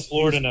 23 on the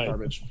floor tonight.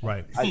 Garbage.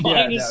 Right.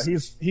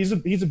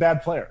 He's a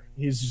bad player.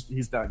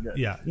 He's not good.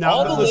 Yeah.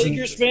 All the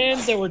Lakers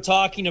fans that were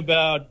talking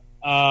about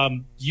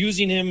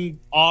using him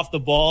off the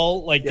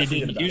ball like they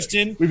did in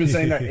Houston. We've been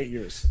saying that 8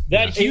 years.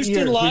 That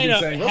Houston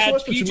lineup had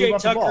PJ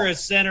Tucker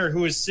as center,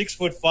 who is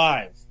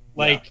 6'5".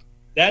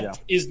 That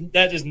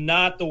is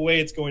not the way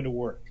it's going to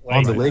work.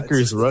 On the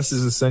Lakers, Russ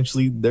is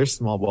essentially their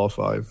small ball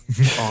 5.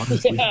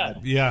 Honestly,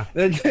 yeah.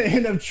 They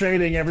end up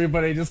trading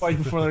everybody just like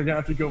before they're gonna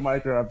have to go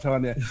micro. I'm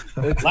telling you.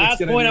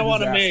 Last point I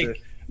want to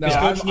make. No,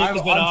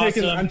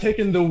 I'm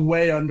taking the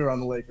way under on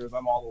the Lakers.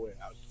 I'm all the way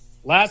out.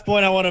 Last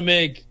point I want to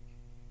make.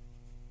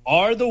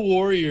 Are the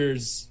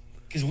Warriors,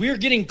 because we're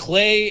getting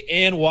Clay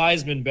and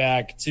Wiseman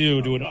back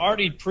too to an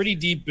already pretty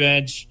deep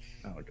bench.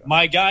 Oh, God.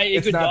 My guy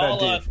it's Iguodala. Not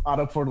that deep.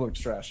 Otto Porter looks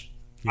trash.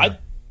 Yeah.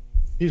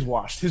 He's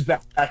washed. His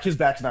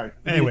back's not.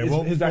 Anyway,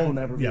 his back will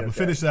never be. Yeah, but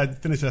finish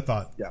that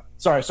thought. Yeah.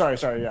 Sorry.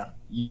 Yeah.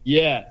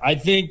 Yeah, I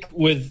think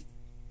with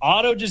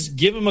Otto, just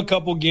give him a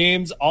couple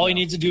games. All he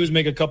needs to do is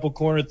make a couple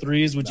corner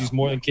threes, which he's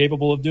more than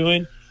capable of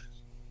doing.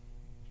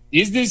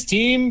 Is this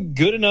team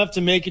good enough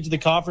to make it to the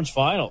conference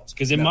finals?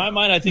 Because in my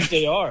mind, I think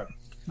they are.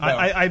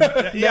 I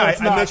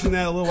mentioned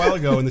that a little while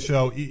ago in the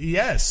show.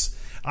 Yes.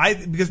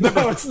 Because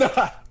remember, it's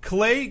not.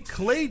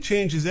 Clay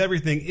changes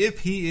everything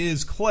if he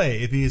is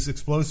Clay. If he is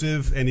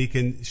explosive and he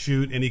can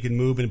shoot and he can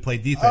move and play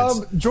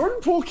defense.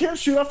 Jordan Poole can't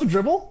shoot off the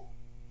dribble.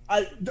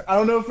 I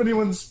don't know if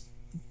anyone's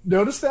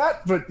noticed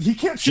that, but he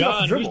can't shoot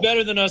off the dribble. Who's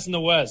better than us in the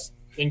West?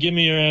 And give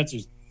me your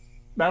answers.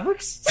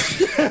 Mavericks?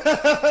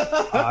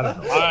 I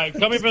don't know. All right,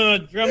 coming from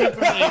the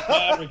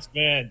Mavericks,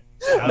 man.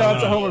 No,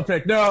 it's a homer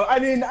pick. No, I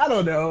mean, I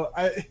don't know.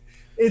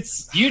 Do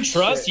you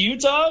trust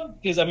Utah?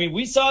 Because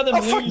we saw them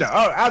lose. No,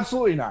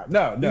 absolutely not.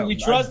 No. Do we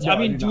trust? Do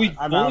we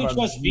fully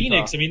trust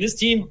Phoenix? Utah. This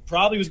team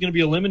probably was going to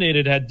be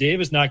eliminated had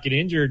Davis not get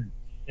injured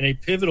in a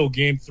pivotal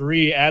Game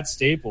 3 at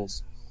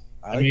Staples.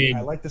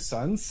 I like the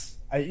Suns.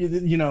 I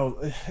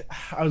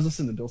was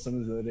listening to Bill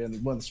Simmons the other day,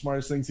 and one of the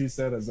smartest things he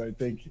said is, I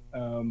think,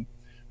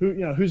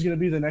 who's going to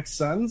be the next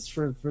Suns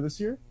for this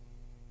year?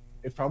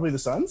 It's probably the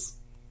Suns,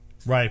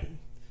 right? In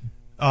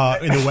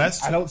the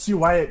West, I don't see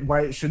why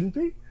it shouldn't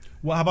be.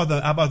 Well,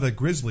 how about the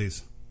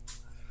Grizzlies?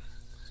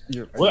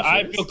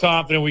 I feel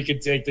confident we could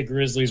take the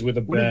Grizzlies with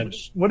a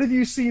bench. What have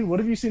you seen? What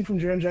have you seen from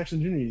Jaren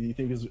Jackson Jr. Do you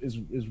think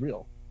is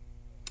real?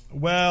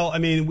 Well, I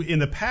mean, in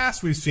the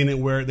past we've seen it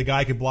where the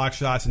guy could block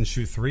shots and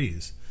shoot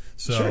threes.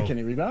 So, sure, can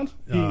he rebound?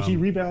 He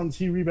rebounds.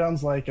 He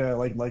rebounds like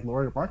Lauri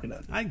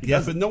Markkanen. I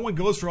guess, but no one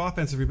goes for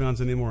offensive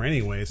rebounds anymore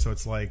anyway. So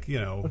it's like,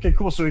 Okay,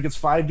 cool. So he gets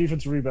 5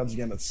 defensive rebounds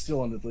again. That's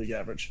still under the league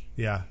average.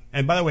 Yeah,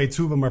 and by the way,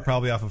 2 of them are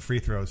probably off of free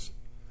throws.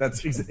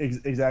 That's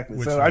exactly.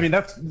 So I mean,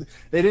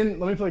 they didn't.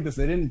 Let me put it like this: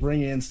 they didn't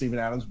bring in Steven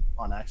Adams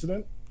on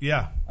accident.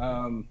 Yeah.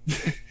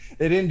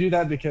 They didn't do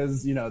that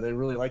because they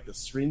really like the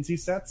screens he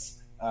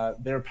sets.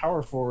 Their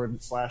power forward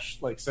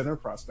 / center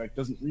prospect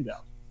doesn't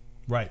rebound.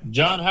 Right.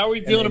 John, how are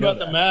we feeling about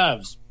the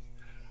Mavs?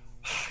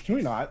 Can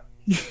we not?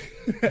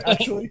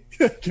 Actually,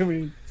 can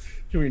we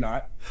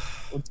not?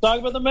 Let's talk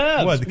about the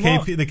Mavs. What, the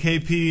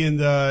KP and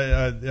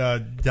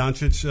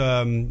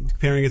Doncic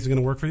pairing isn't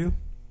going to work for you?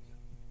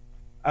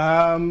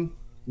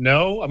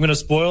 No, I'm going to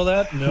spoil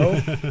that. No.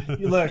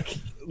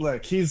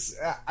 Look. He's.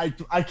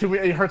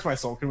 It hurts my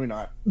soul. Can we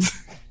not?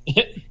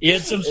 He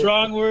had some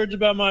strong words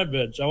about my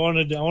bench. I want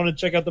to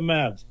check out the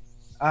Mavs.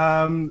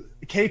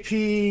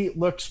 KP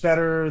looks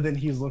better than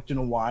he's looked in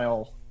a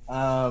while.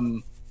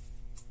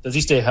 Does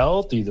he stay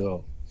healthy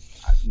though?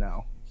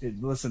 No.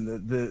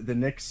 Listen, the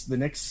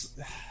Knicks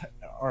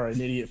are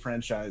an idiot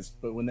franchise,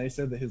 but when they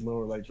said that his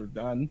lower legs were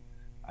done,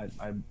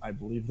 I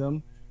believe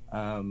them.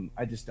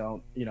 I just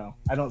don't,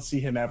 I don't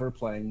see him ever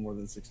playing more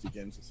than 60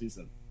 games a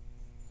season.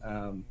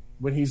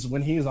 When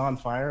he's on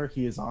fire,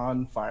 he is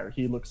on fire.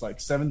 He looks like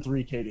 7'3"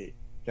 KD.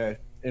 Okay,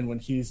 and when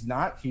he's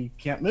not, he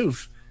can't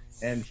move.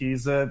 And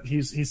he's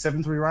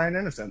 7'3" Ryan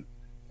Anderson.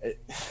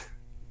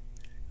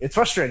 It's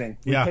frustrating.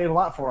 We paid a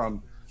lot for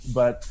him,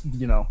 but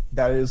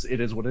it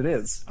is what it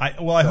is. I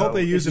hope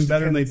they use him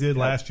better than they did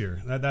last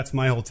year. That's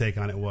my whole take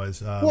on it. Was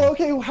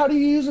how do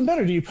you use him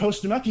better? Do you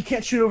post him up? You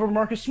can't shoot over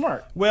Marcus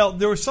Smart. Well,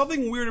 there was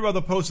something weird about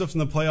the post ups in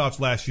the playoffs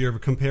last year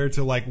compared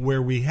to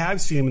where we have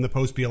seen him in the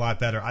post be a lot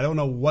better. I don't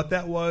know what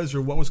that was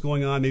or what was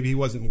going on. Maybe he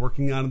wasn't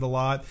working on it a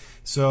lot.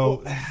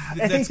 So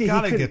that's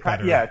got to get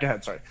better. Yeah, go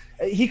ahead. Sorry.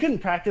 he couldn't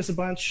practice a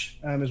bunch,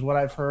 is what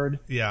I've heard.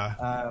 Yeah.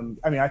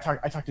 I mean, I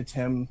talked to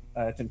Tim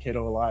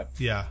Cato a lot.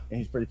 Yeah. And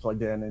he's pretty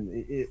plugged in,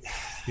 and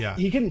yeah,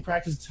 he couldn't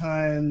practice a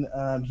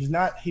ton. He's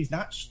not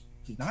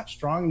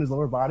strong in his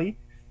lower body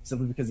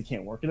simply because he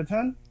can't work it a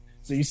ton.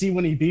 So you see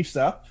when he beefs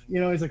up,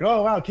 he's like,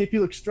 oh wow, KP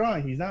looks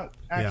strong. He's not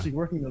actually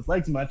working those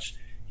legs much.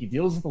 He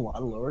deals with a lot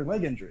of lower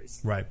leg injuries.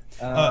 Right.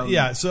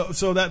 Yeah.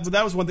 So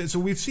that was one thing. So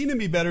we've seen him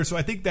be better. So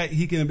I think that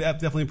he can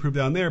definitely improve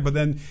down there. But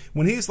then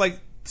when he's like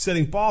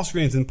setting ball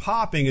screens and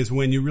popping is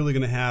when you're really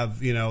going to have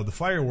the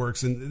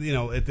fireworks. And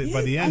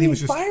by the end he was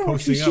just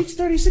fireworks. posting he shoots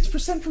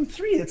 36% from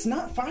three. It's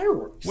not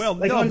fireworks. Well,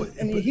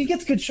 he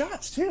gets good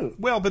shots too.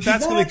 Well, but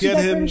that's going to get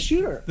him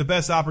the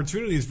best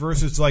opportunities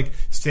versus like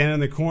standing in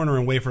the corner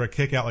and wait for a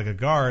kick out like a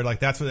guard. Like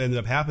that's what ended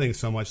up happening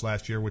so much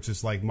last year, which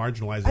is like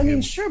marginalizing him. I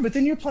mean, sure, but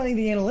then you're playing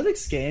the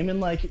analytics game, and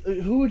like,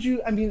 who would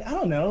you? I mean, I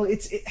don't know.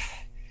 It's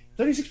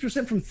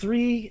 36% from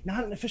three.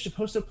 Not an efficient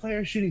post-up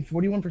player shooting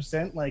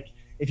 41%. Like,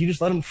 if you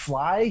just let him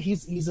fly,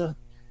 he's a.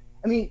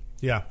 I mean,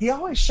 yeah. He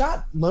always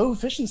shot low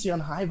efficiency on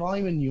high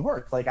volume in New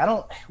York. Like,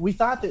 we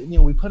thought that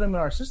we put him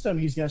in our system,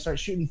 he's going to start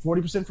shooting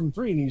 40% from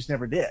three, and he just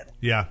never did.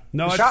 Yeah,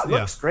 no, the shot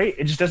looks great.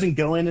 It just doesn't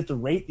go in at the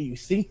rate that you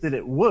think that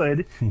it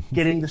would,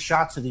 getting the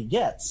shots that he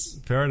gets.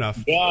 Fair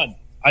enough. John,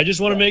 I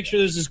just want to make sure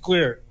this is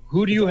clear.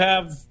 Who do you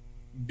have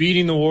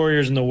beating the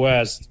Warriors in the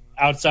West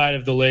outside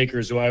of the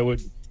Lakers, who I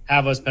would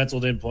have us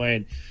penciled in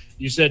playing?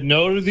 You said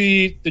no to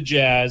the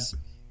Jazz.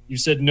 You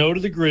said no to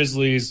the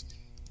Grizzlies.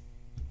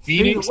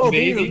 Phoenix,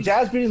 maybe. The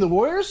Jazz beating the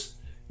Warriors?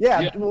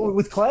 Yeah,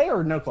 with Clay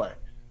or no Clay?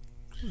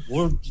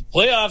 Well,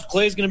 playoffs,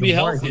 Clay's going to be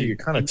healthy. You're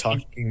kind of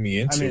talking me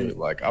into it.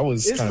 Like, I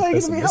was is kind Clay of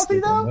going to be healthy,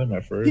 though?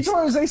 at first. He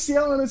tore his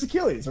ACL and his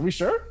Achilles. Are we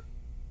sure?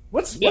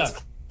 What's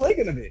Clay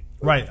going to be?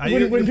 Right.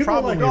 When people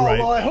are like, right.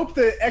 Well, I hope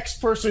the X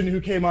person who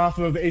came off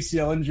of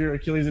ACL injury or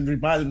Achilles injury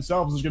by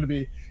themselves is going to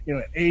be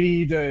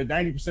 80 to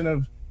 90%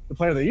 of the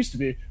player they used to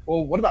be.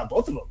 Well, what about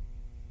both of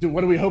them?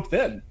 What do we hope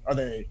then? Are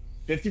they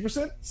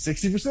 50%?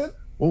 60%?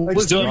 Well, like,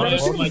 was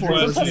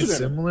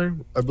similar?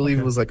 I believe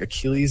it was like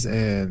Achilles,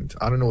 and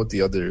I don't know what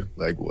the other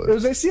leg was. It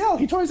was ACL.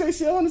 He tore his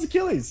ACL and his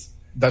Achilles.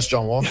 That's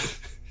John Wall.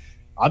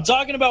 I'm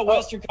talking about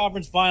Western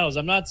Conference Finals.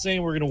 I'm not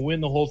saying we're going to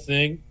win the whole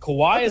thing.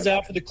 Kawhi is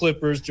out for the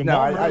Clippers.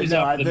 Jamal Murray's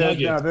out for the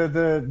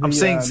Nuggets. I'm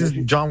saying since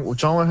John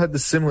Wall had the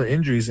similar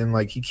injuries and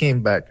like he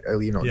came back,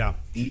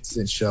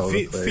 decent shell.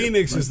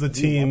 Phoenix is the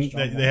team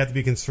that they have to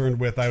be concerned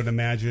with. I would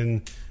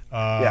imagine.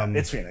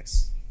 It's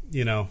Phoenix.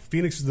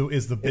 Phoenix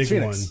is the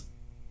big one.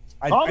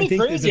 Call me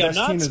crazy. I'm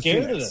not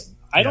scared of them.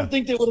 I don't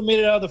think they would have made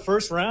it out of the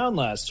first round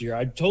last year.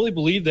 I totally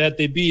believe that.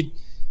 They beat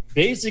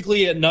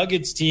basically a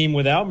Nuggets team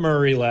without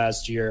Murray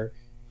last year.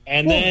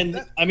 And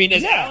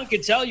as Alan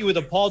could tell you with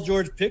a Paul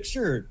George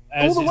picture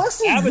as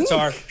his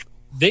avatar,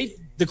 the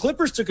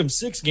Clippers took him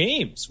 6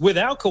 games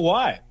without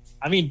Kawhi.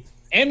 I mean,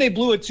 and they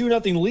blew a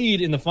 2-0 lead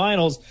in the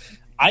finals.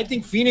 I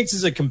think Phoenix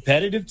is a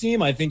competitive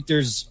team. I think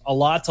there's a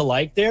lot to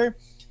like there.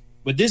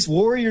 But this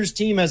Warriors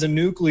team has a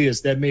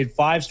nucleus that made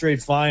 5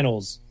 straight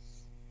finals.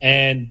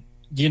 And,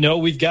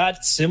 we've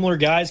got similar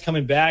guys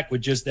coming back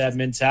with just that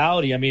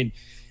mentality. I mean,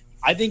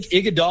 I think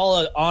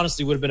Iguodala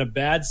honestly would have been a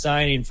bad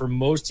signing for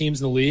most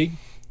teams in the league.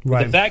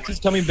 Right. The fact he's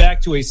coming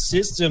back to a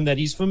system that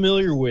he's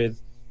familiar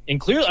with, and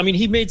clearly, I mean,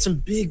 he made some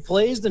big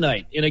plays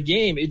tonight in a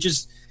game.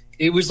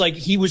 It was like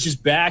he was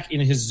just back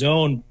in his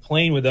zone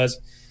playing with us.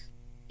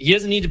 He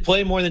doesn't need to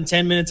play more than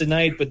 10 minutes a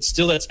night, but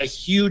still that's a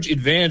huge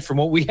advance from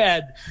what we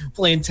had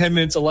playing 10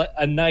 minutes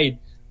a night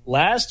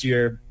last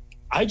year.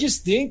 I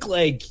just think,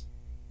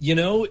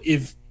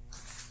 if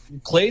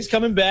Clay's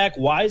coming back,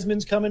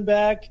 Wiseman's coming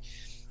back,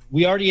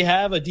 we already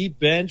have a deep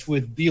bench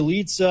with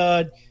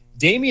Bielitsa.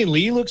 Damian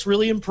Lee looks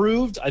really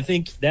improved. I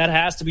think that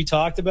has to be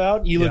talked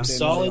about. He looks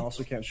solid. He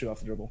also can't shoot off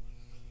the dribble.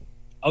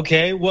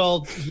 Okay,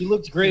 well, he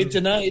looked great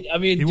tonight. I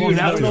mean, dude,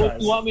 I don't know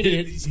if you want me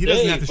to. He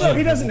doesn't have to.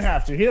 He doesn't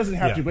have to. He doesn't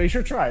have to, but he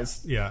sure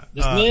tries. Yeah,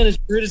 this man is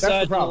criticized.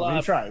 That's the problem. A lot.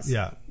 He tries.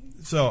 Yeah.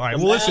 So, all right.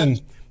 Well, listen,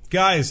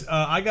 guys.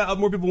 I got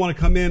more people want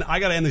to come in. I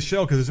got to end the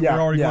show because we're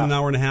already going an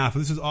hour and a half.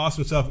 This is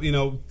awesome stuff.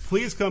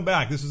 Please come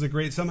back. This is a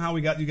great. Somehow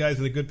we got you guys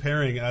in a good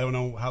pairing. I don't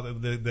know how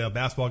the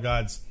basketball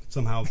gods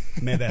somehow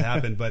made that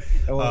happen, but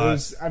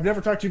I've never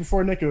talked to you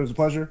before, Nick. It was a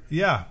pleasure.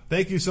 Yeah,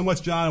 thank you so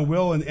much, John and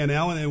Will and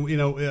Alan.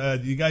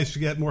 And you guys should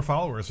get more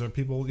followers, so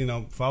people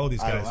follow these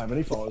guys. I don't have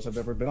any followers. I've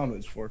never been on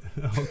this before.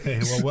 Okay,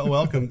 well,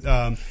 welcome.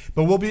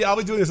 But I'll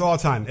be doing this all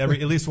the time, at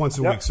least once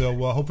a week. So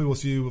hopefully we'll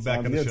see you back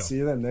on the show. See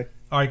you then, Nick.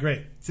 All right,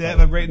 great.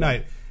 Have a great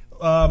night.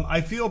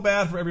 I feel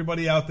bad for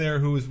everybody out there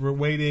who's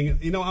waiting.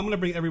 I'm going to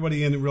bring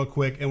everybody in real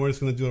quick, and we're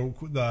just going to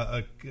do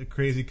a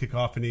crazy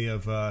cacophony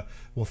of.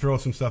 We'll throw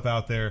some stuff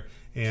out there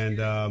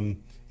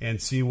and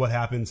see what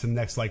happens in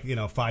the next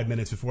 5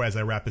 minutes before as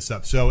I wrap this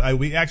up. So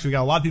we actually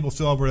got a lot of people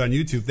still over on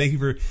YouTube. Thank you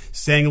for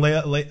staying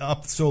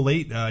up so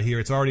late here.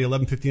 It's already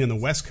 11:15 on the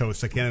West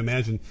Coast. I can't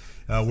imagine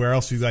where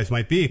else you guys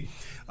might be.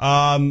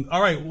 All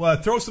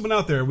right, throw someone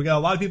out there. We got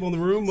a lot of people in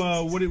the room.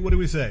 What do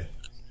we say?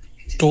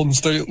 Golden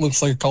State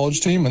looks like a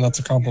college team, and that's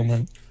a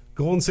compliment.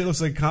 Golden State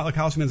looks like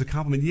Kyle Schmidt's a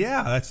compliment.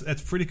 Yeah,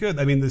 that's pretty good.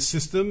 I mean, the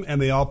system,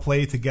 and they all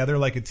play together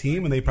like a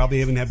team, and they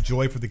probably even have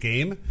joy for the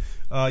game.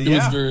 It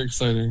was very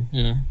exciting,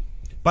 yeah.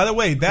 By the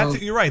way,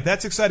 you're right.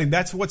 That's exciting.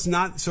 That's what's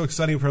not so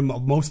exciting from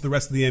most of the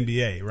rest of the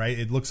NBA, right?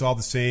 It looks all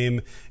the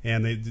same,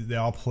 and they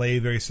all play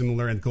very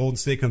similar, and Golden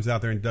State comes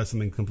out there and does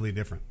something completely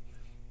different.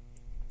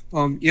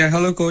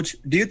 Hello, Coach.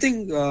 Do you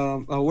think?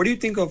 What do you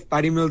think of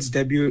Patty Mills'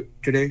 debut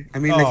today? I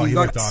mean, he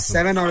got awesome.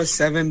 7 out of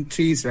 7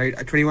 threes, right?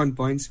 At 21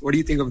 points. What do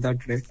you think of that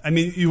today? I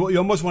mean, you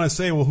almost want to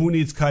say, well, who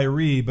needs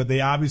Kyrie? But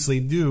they obviously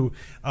do.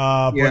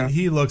 But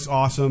he looks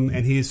awesome,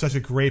 and he's such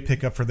a great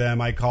pickup for them.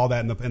 I call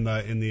that in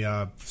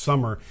the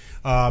summer.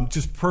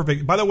 Just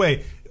perfect. By the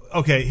way,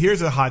 okay,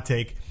 here's a hot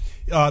take.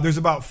 There's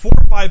about 4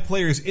 or 5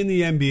 players in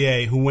the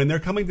NBA who, when they're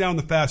coming down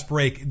the fast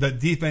break, the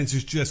defense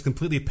is just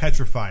completely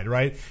petrified,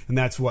 right? And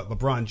that's what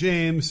LeBron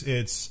James.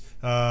 It's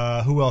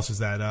who else is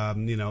that?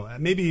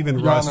 Maybe even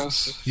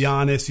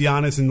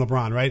Giannis, and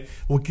LeBron, right?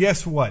 Well,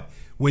 guess what?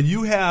 When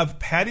you have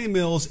Patty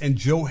Mills and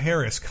Joe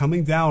Harris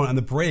coming down on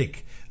the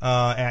break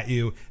at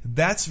you,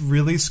 that's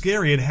really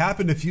scary. It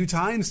happened a few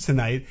times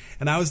tonight,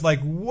 and I was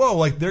like, whoa,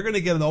 like they're going to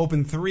get an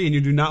open 3, and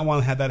you do not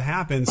want to have that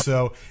happen.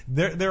 So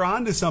they're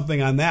onto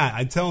something on that.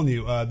 I'm telling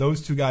you,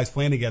 those two guys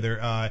playing together,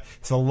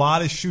 it's a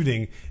lot of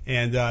shooting,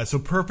 and so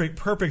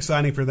perfect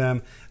signing for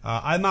them.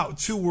 I'm not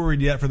too worried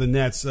yet for the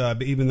Nets,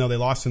 even though they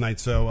lost tonight.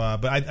 So,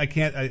 but I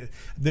can't.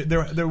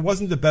 There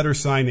wasn't a better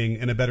signing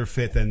and a better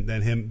fit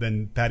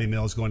than Patty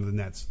Mills going to the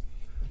Nets.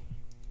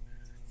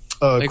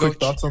 Quick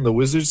thoughts on the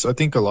Wizards. I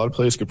think a lot of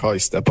players could probably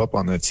step up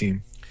on that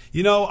team.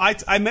 You know,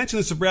 I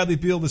mentioned this to Bradley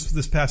Beal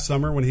this past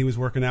summer when he was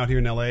working out here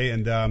in L.A.,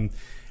 and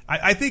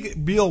I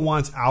think Beal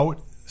wants out.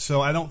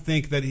 So I don't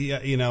think that he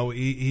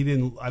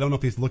didn't. I don't know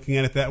if he's looking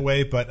at it that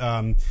way, but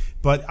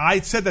I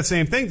said that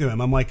same thing to him.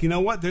 I'm like, you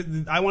know what?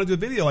 I want to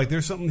do a video. Like,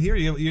 there's something here.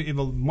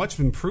 You've much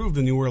improved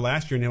than you were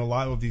last year, and you have a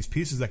lot of these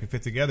pieces that can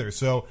fit together.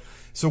 So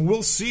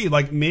we'll see.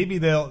 Like, maybe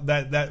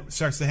that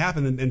starts to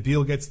happen, and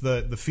Beal gets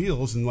the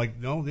feels, and like,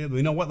 no,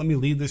 you know what? Let me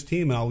lead this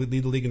team, and I'll lead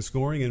the league in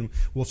scoring, and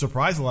we'll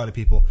surprise a lot of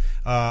people.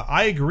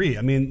 I agree.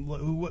 I mean,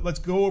 let's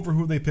go over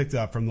who they picked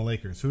up from the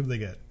Lakers. Who did they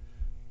get?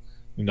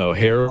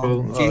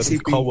 Harold,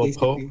 Caldwell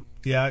Pope.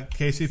 Yeah,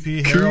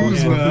 KCP, Harold,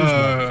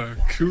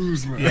 and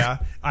Kuzma. Yeah,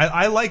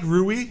 I like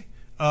Rui.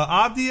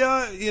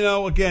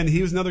 Avdia, again,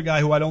 he was another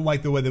guy who I don't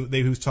like the way that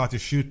he was taught to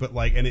shoot, but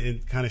and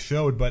it kind of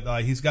showed.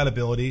 But he's got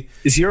ability.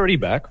 Is he already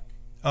back?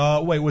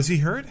 Wait, was he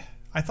hurt?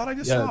 I thought I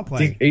just saw him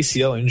playing. I think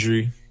ACL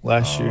injury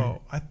last year.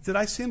 Did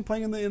I see him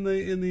playing in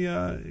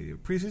the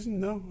preseason?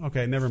 No.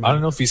 Okay, never mind. I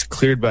don't know if he's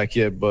cleared back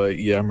yet, but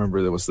yeah, I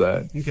remember there was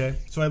that. Okay,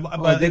 so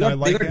they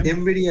got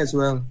Dinwiddie as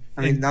well.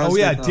 I mean,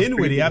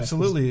 Dinwiddie,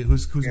 absolutely.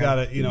 Who's got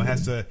to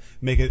has to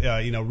make it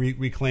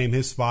reclaim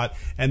his spot,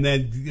 and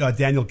then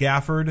Daniel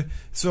Gafford.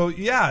 So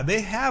yeah, they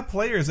have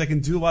players that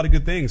can do a lot of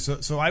good things.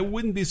 So I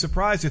wouldn't be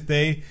surprised if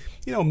they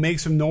make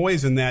some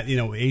noise in that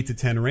 8 to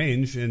 10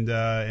 range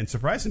and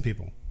surprise some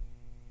people.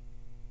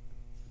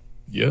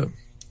 Yeah.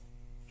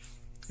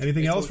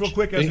 Anything else real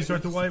quick as we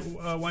start to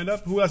wind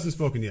up? Who hasn't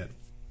spoken yet?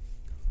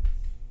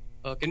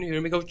 Can you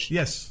hear me, Coach?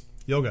 Yes.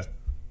 Yoga.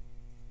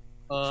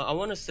 I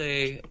want to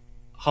say,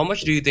 how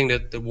much do you think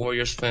that the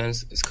Warriors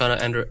fans is kind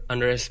of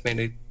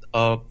underestimated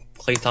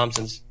Klay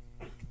Thompson's?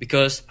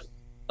 Because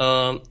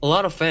a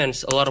lot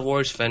of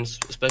Warriors fans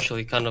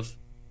especially, kind of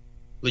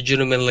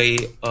legitimately,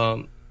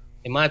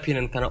 in my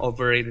opinion, kind of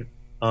overrated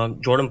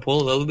Jordan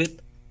Poole a little bit.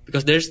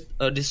 Because there's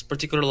this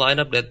particular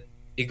lineup that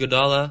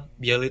Iguodala,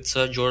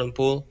 Bjelica, Jordan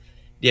Poole,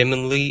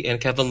 Damian Lee, and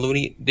Kevin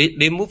Looney,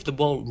 they move the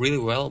ball really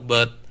well,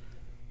 but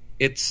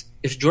if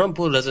Jordan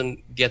Poole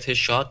doesn't get his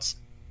shots,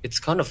 it's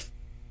kind of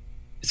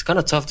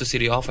tough to see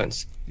the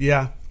offense.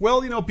 Yeah.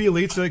 Well,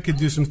 Bjelica could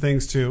do some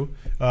things too.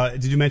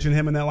 Did you mention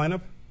him in that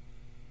lineup?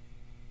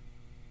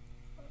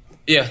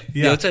 Yeah,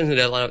 Bjelica in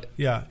that lineup.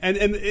 Yeah, and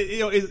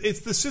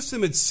it's the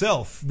system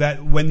itself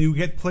that when you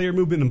get player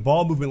movement and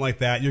ball movement like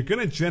that, you're going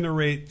to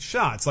generate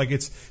shots.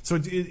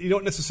 You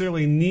don't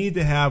necessarily need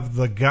to have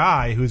the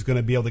guy who's going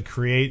to be able to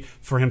create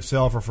for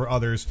himself or for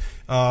others.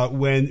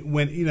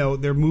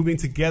 When they're moving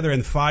together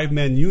and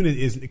 5-man unit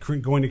is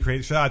going to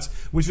create shots,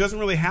 which doesn't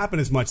really happen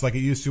as much like it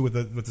used to with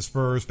the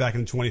Spurs back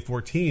in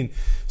 2014.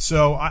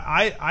 So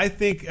I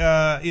think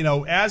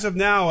as of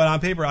now and on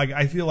paper,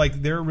 I feel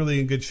like they're really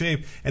in good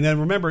shape. And then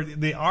remember,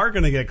 they are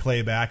going to get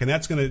Klay back, and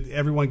that's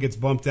everyone gets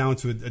bumped down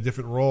to a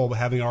different role, but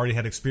having already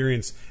had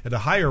experience at a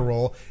higher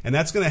role, and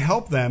that's going to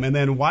help them. And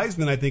then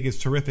Wiseman, I think, is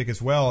terrific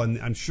as well,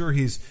 and I'm sure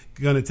he's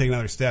going to take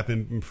another step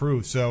and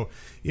improve. So,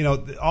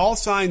 all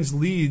signs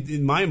lead,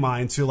 in my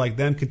mind, to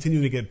them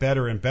continuing to get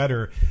better and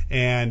better.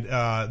 And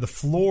the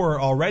floor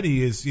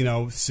already is,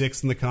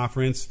 6th in the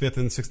conference, 5th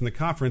and 6th in the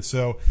conference.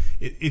 So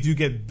if you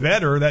get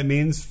better, that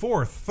means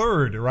 4th,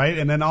 3rd, right?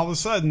 And then all of a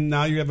sudden,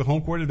 now you have a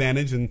home court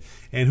advantage, and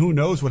who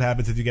knows what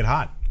happens if you get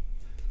hot.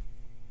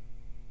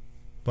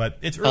 But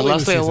it's early in the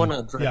season. I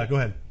want to go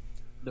ahead.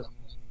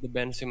 The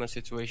Ben Simmons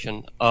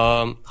situation.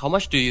 How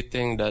much do you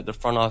think that the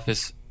front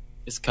office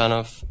is kind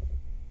of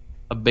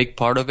a big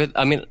part of it?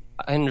 I mean,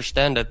 I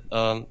understand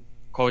that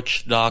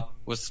Coach Doc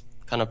was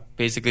kind of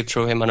basically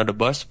throw him under the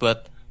bus,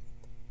 but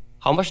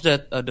how much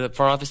that the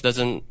front office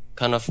doesn't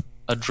kind of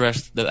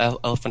address the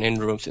elephant in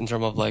the rooms in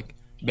terms of like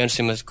Ben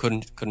Simmons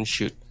couldn't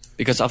shoot.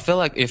 Because I feel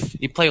like if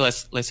he play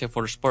let's say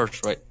for the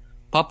Spurs, right,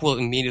 Pop will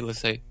immediately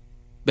say,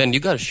 Ben, you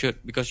gotta shoot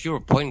because you're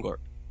a point guard.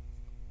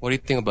 What do you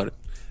think about it?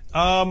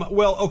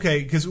 Well,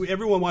 okay, because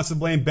everyone wants to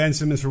blame Ben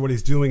Simmons for what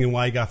he's doing and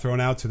why he got thrown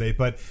out today.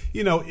 But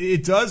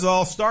it does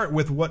all start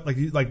with what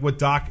like what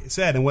Doc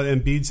said and what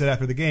Embiid said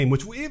after the game,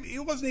 which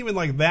it wasn't even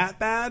like that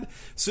bad.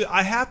 So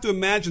I have to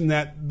imagine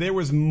that there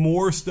was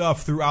more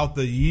stuff throughout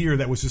the year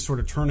that was just sort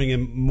of turning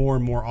him more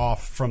and more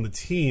off from the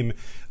team,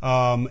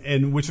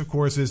 and which of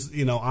course is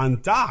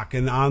on Doc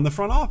and on the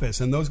front office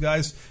and those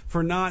guys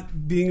for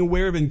not being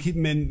aware of it and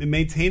keeping and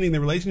maintaining the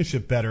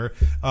relationship better,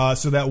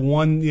 so that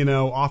one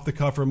off the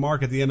cuff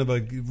remark at the end of a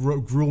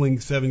grueling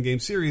 7-game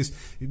series,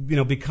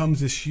 becomes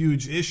this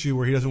huge issue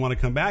where he doesn't want to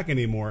come back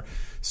anymore.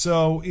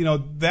 So,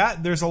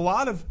 that there's a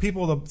lot of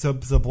people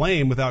to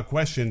blame without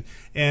question.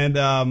 And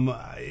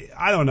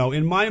I don't know.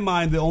 In my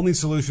mind, the only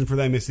solution for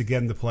them is to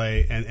get him to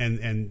play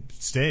and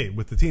stay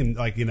with the team.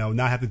 Like,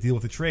 not have to deal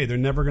with the trade. They're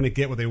never going to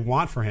get what they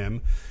want for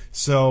him.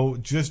 So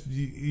just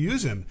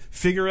use him.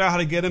 Figure out how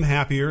to get him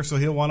happier so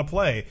he'll want to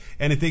play.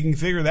 And if they can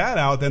figure that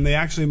out, then they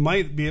actually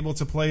might be able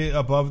to play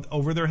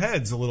over their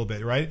heads a little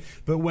bit, right?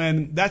 But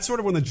that's sort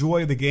of when the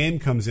joy of the game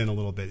comes in a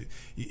little bit.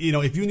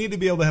 If you need to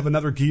be able to have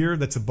another gear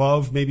that's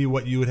above maybe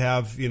what you would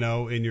have,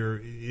 in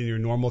your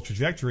normal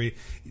trajectory,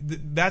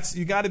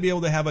 you got to be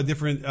able to have a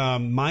different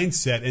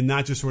mindset and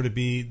not just sort of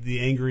be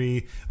the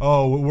angry,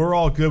 oh, we're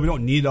all good, we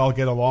don't need to all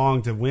get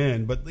along to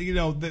win. But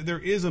there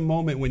is a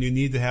moment when you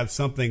need to have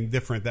something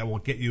different that will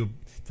get you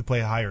to play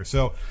higher.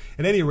 So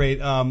at any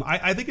rate,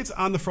 I think it's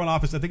on the front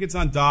office. I think it's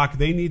on Doc.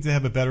 They need to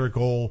have a better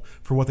goal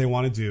for what they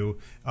want to do,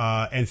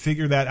 and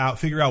figure that out.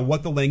 Figure out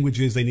what the language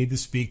is they need to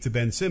speak to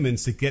Ben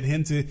Simmons to get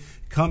him to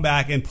come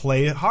back and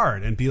play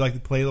hard and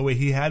play the way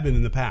he had been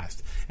in the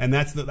past. And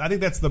I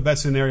think that's the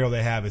best scenario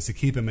they have, is to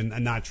keep him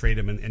and not trade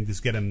him and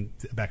just get him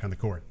back on the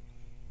court.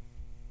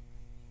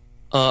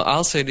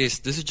 I'll say this.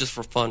 This is just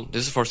for fun.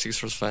 This is for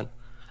Sixers fan.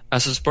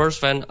 As a Spurs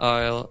fan,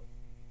 I'll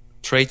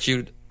trade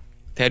you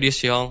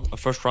Thaddeus Young, a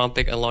first-round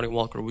pick, and Lonnie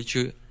Walker. Would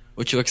you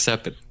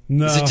accept it?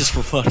 No. Is it just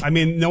for fun? I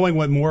mean, knowing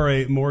what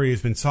Morey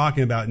has been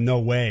talking about, no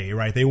way,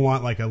 right? They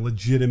want like a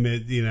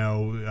legitimate,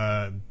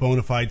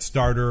 bona fide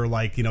starter,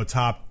 like,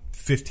 top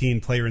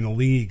 15 player in the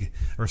league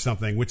or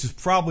something, which is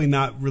probably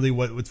not really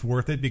what's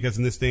worth it, because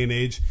in this day and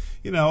age,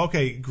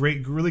 okay,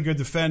 great, really good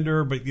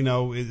defender, but,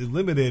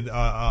 limited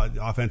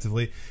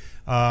offensively.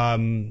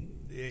 They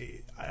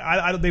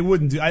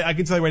wouldn't do. I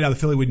can tell you right now, the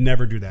Philly would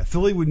never do that.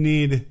 Philly would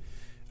need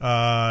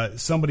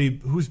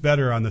somebody who's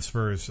better on the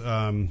Spurs.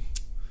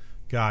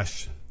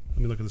 Gosh, let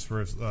me look at the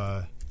Spurs.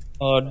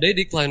 They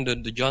declined the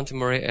DeJounte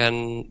Murray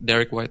and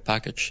Derek White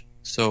package.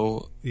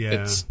 So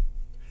yeah.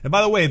 And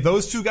by the way,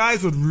 those two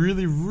guys would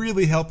really,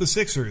 really help the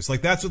Sixers.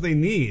 Like, that's what they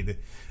need.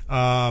 You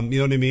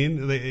know what I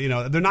mean?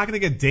 They're not going to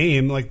get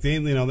Dame. Like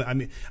Dame,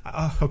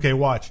 okay,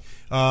 watch.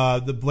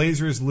 The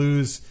Blazers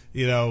lose,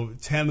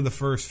 10 of the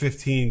first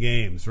 15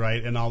 games,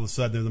 right? And all of a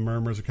sudden the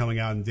murmurs are coming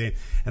out, and Dame,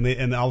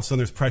 and all of a sudden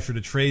there's pressure to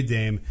trade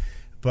Dame.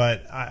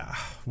 But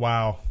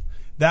wow.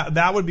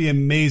 That would be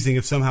amazing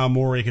if somehow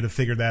Morey could have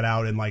figured that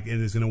out and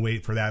is going to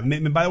wait for that.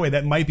 And by the way,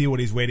 that might be what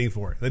he's waiting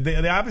for.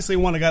 They obviously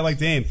want a guy like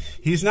Dame.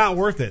 He's not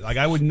worth it. Like,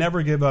 I would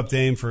never give up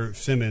Dame for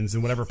Simmons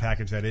and whatever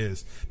package that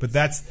is. But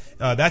that's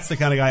the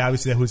kind of guy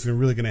obviously who's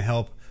really going to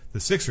help the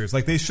Sixers.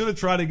 Like, they should have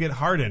tried to get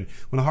Harden.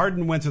 When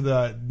Harden went to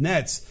the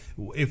Nets,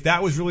 if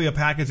that was really a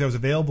package that was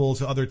available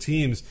to other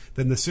teams,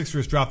 then the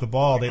Sixers dropped the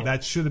ball.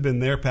 That should have been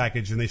their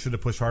package, and they should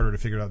have pushed harder to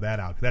figure that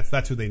out.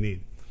 That's who they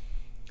need.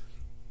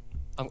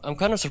 I'm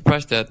kind of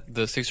surprised that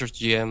the Sixers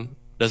GM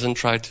doesn't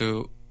try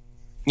to,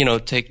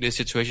 take this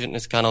situation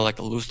as kind of like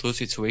a lose-lose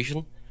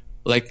situation.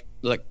 Like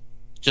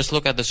just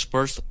look at the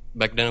Spurs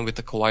back then with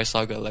the Kawhi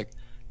saga. Like,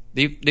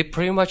 they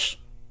pretty much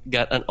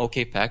got an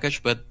okay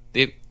package, but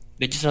they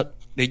just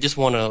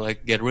want to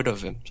get rid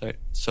of him, right?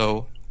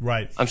 So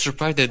right, I'm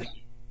surprised that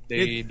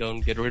they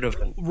don't get rid of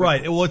him.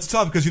 Right. Well, it's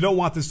tough because you don't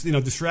want this,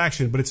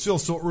 distraction, but it's still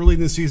so early in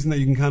the season that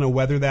you can kind of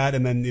weather that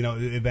and then,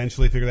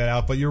 eventually figure that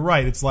out. But you're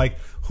right. It's like,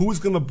 who's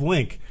going to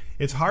blink?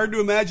 It's hard to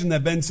imagine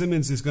that Ben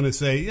Simmons is going to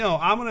say,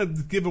 I'm going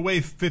to give away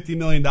 $50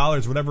 million,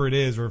 whatever it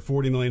is, or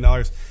 $40 million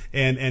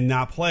and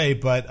not play.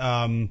 But,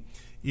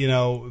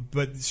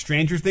 but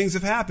stranger things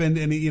have happened,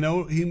 and,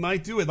 he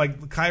might do it.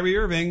 Like Kyrie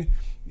Irving,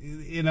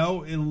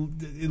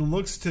 it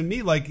looks to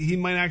me like he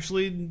might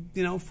actually,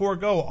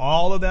 forego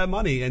all of that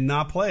money and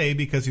not play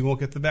because he won't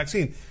get the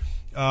vaccine.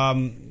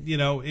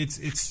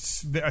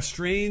 It's a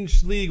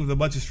strange league with a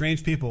bunch of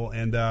strange people,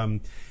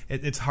 and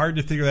it's hard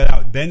to figure that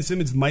out. Ben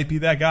Simmons might be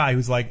that guy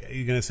who's like,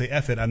 you're going to say,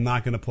 F it, I'm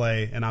not going to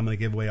play, and I'm going to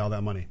give away all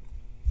that money.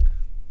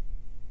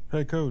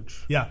 Hey,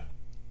 Coach. Yeah.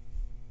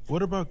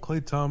 What about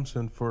Klay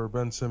Thompson for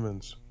Ben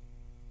Simmons?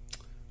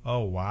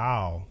 Oh,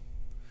 wow.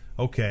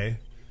 Okay.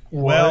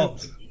 What? Well,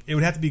 It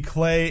would have to be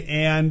Clay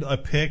and a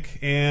pick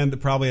and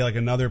probably like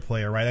another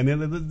player, right? I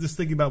mean, just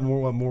thinking about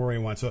what Morey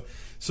wants.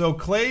 So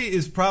Clay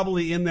is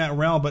probably in that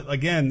realm, but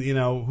again,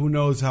 who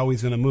knows how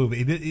he's going to move?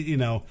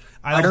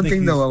 I don't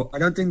think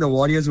the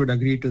Warriors would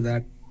agree to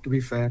that. To be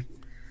fair.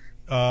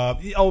 By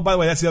the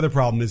way, that's the other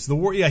problem is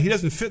he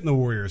doesn't fit in the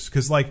Warriors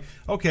because,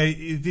 okay,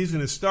 if he's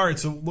going to start,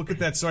 so look at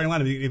that starting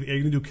lineup. Are you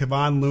going to do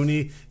Kevon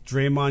Looney,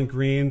 Draymond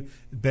Green,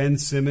 Ben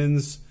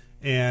Simmons,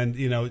 and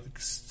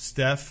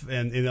Steph,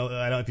 and I don't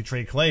know if you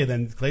trade Clay,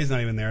 then Clay's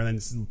not even there, and then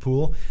it's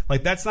Poole.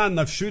 That's not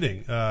enough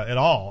shooting at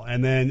all.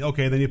 And then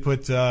then you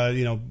put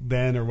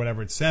Ben or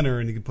whatever at center,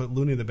 and you can put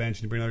Looney on the bench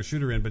and you bring another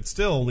shooter in, but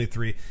still only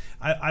 3.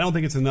 I don't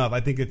think it's enough.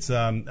 I think it's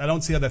I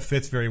don't see how that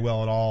fits very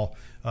well at all.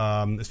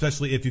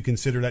 Especially if you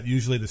consider that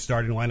usually the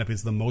starting lineup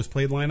is the most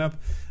played lineup.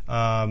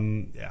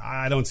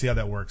 I don't see how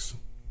that works.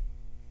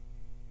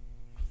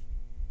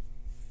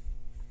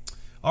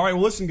 All right,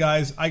 well, listen,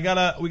 guys, we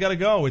gotta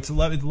go. It's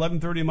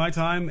 11:30 my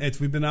time.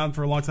 We've been out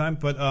for a long time,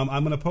 but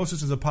I'm going to post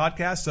this as a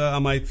podcast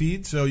on my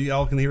feed, so you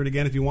all can hear it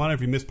again if you want,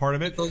 if you missed part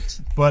of it.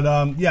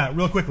 But yeah,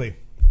 real quickly.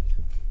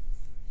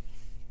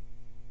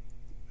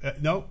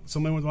 No,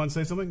 someone would want to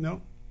say something.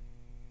 No.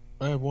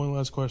 I have one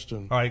last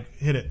question. All right,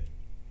 hit it.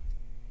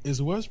 Is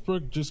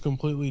Westbrook just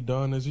completely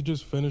done? Is he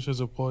just finished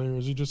as a player?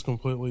 Is he just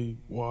completely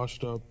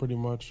washed up pretty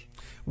much?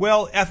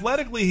 Well,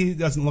 athletically, he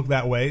doesn't look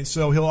that way,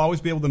 so he'll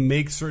always be able to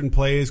make certain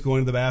plays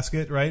going to the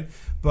basket, right?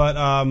 But,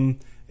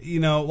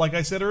 like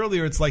I said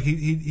earlier, it's like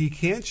he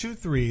can't shoot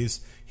threes.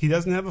 He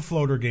doesn't have a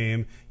floater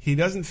game. He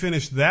doesn't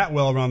finish that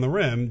well around the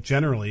rim,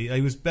 generally.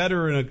 He was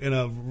better in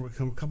a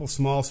couple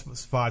small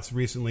spots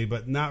recently,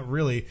 but not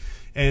really.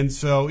 And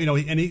so,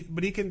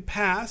 but he can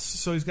pass,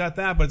 so he's got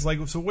that. But it's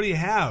like, so what do you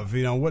have?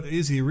 What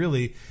is he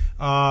really?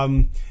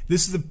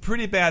 This is a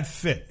pretty bad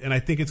fit, and I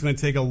think it's going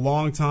to take a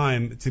long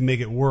time to make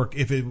it work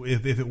if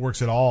it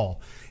works at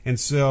all. And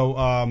so,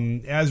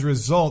 as a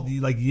result, I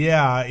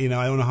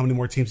don't know how many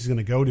more teams he's going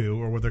to go to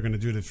or what they're going to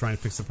do to try and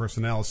fix the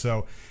personnel.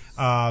 So,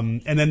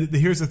 and then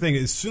here's the thing: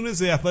 as soon as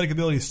the athletic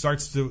ability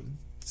starts to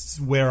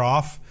wear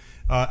off,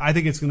 I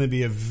think it's going to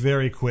be a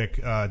very quick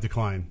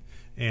decline.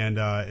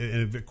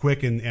 And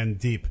quick and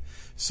deep.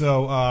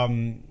 So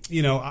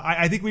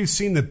I think we've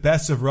seen the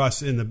best of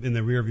Russ in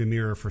the rearview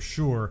mirror for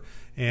sure.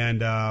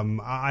 And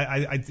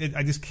I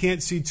just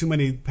can't see too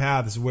many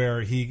paths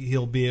where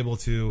he'll be able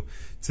to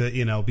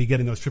be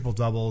getting those triple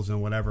doubles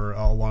and whatever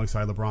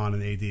alongside LeBron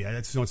and AD. I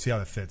just don't see how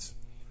that fits.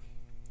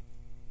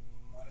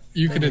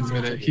 You can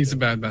admit it. He's a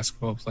bad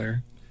basketball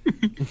player.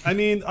 I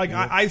mean,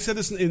 I said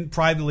this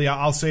privately.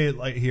 I'll say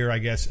it here, I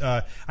guess.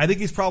 I think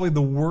he's probably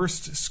the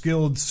worst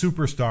skilled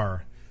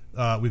superstar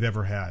we've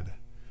ever had.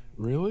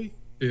 Really?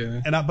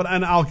 Yeah. And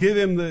I'll give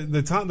him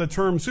the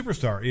term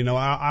superstar.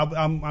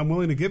 I'm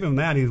willing to give him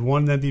that. He's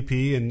won an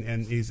MVP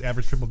and he's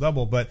averaged triple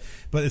double. But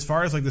as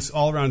far as this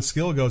all around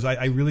skill goes,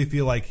 I really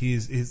feel like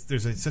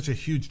there's such a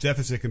huge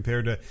deficit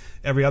compared to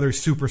every other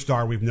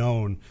superstar we've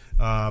known.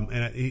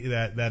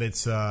 That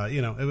it's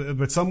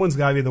but someone's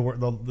got to be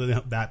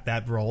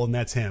that role, and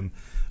that's him.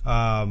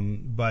 I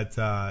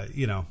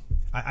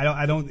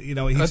don't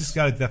he's just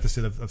got a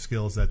deficit of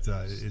skills that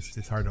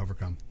it's hard to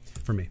overcome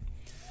for me.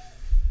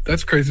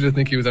 That's crazy to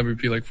think he was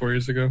MVP like 4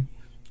 years ago.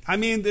 I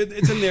mean,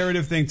 it's a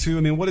narrative thing too.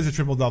 I mean, what is a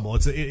triple double?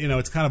 It's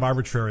it's kind of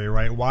arbitrary,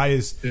 right? Why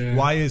is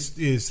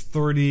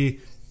 30,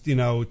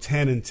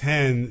 10 and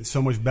 10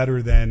 so much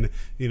better than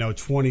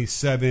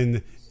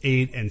 27,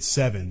 8 and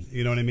 7?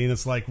 You know what I mean?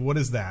 It's like, what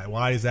is that?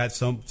 Why is that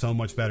so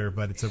much better?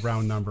 But it's a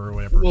round number or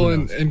whatever. Well,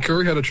 and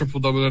Curry had a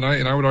triple double tonight,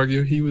 and I would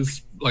argue he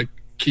was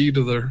key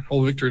to their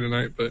whole victory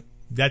tonight. But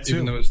that too,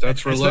 even though his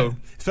stats were low,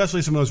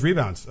 especially some of those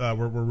rebounds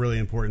were really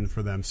important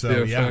for them.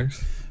 So yeah.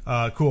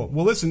 Cool.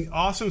 Well, listen,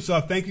 awesome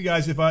stuff. Thank you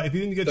guys. If you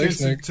didn't get a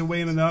chance to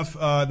weigh in enough,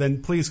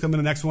 then please come in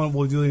the next one.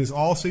 We'll do this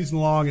all season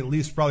long, at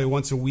least probably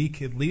once a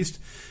week at least.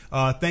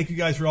 Thank you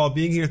guys for all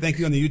being here. Thank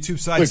you on the YouTube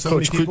side. Wait,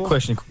 Coach, quick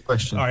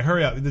question. All right,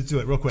 hurry up. Let's do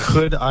it real quick.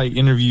 Could I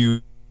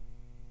interview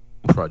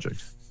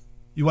project?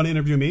 You want to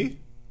interview me?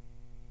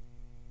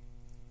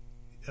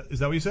 Is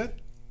that what you said?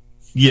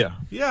 Yeah.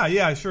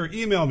 Yeah, sure.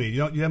 Email me.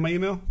 You have my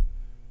email?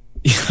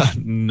 Yeah,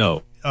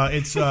 no.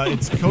 It's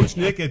Coach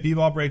Nick at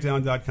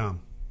bballbreakdown.com.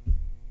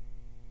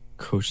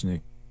 Coach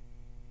Nick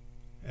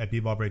at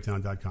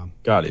bballbreakdown.com.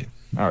 Got it.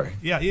 All right.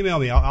 Yeah, email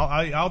me.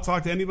 I'll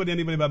talk to anybody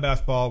about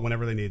basketball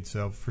whenever they need.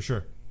 So for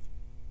sure.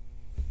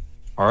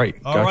 All right.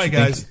 All right,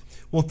 guys.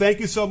 Well, thank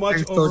you so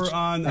much over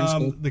on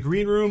the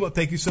Green Room.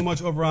 Thank you so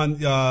much over on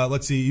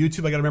let's see, YouTube.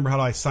 I got to remember how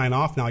do I sign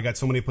off now. I got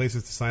so many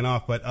places to sign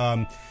off, but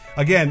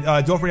again,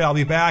 don't forget, I'll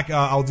be back.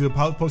 I'll do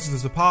post this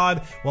as a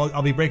pod. Well,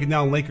 I'll be breaking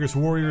down Lakers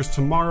Warriors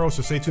tomorrow,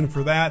 so stay tuned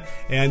for that.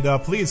 And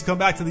please come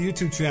back to the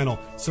YouTube channel.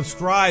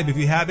 Subscribe if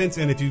you haven't,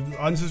 and if you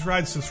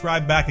unsubscribed,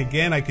 subscribe back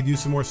again. I could use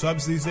some more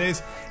subs these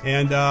days.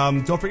 And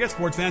don't forget,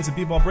 sports fans, at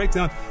B-Ball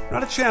Breakdown, we're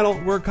not a channel,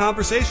 we're a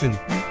conversation.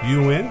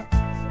 You in?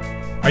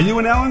 Are you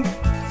in, Alan?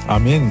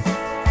 I'm in.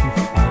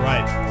 All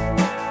right.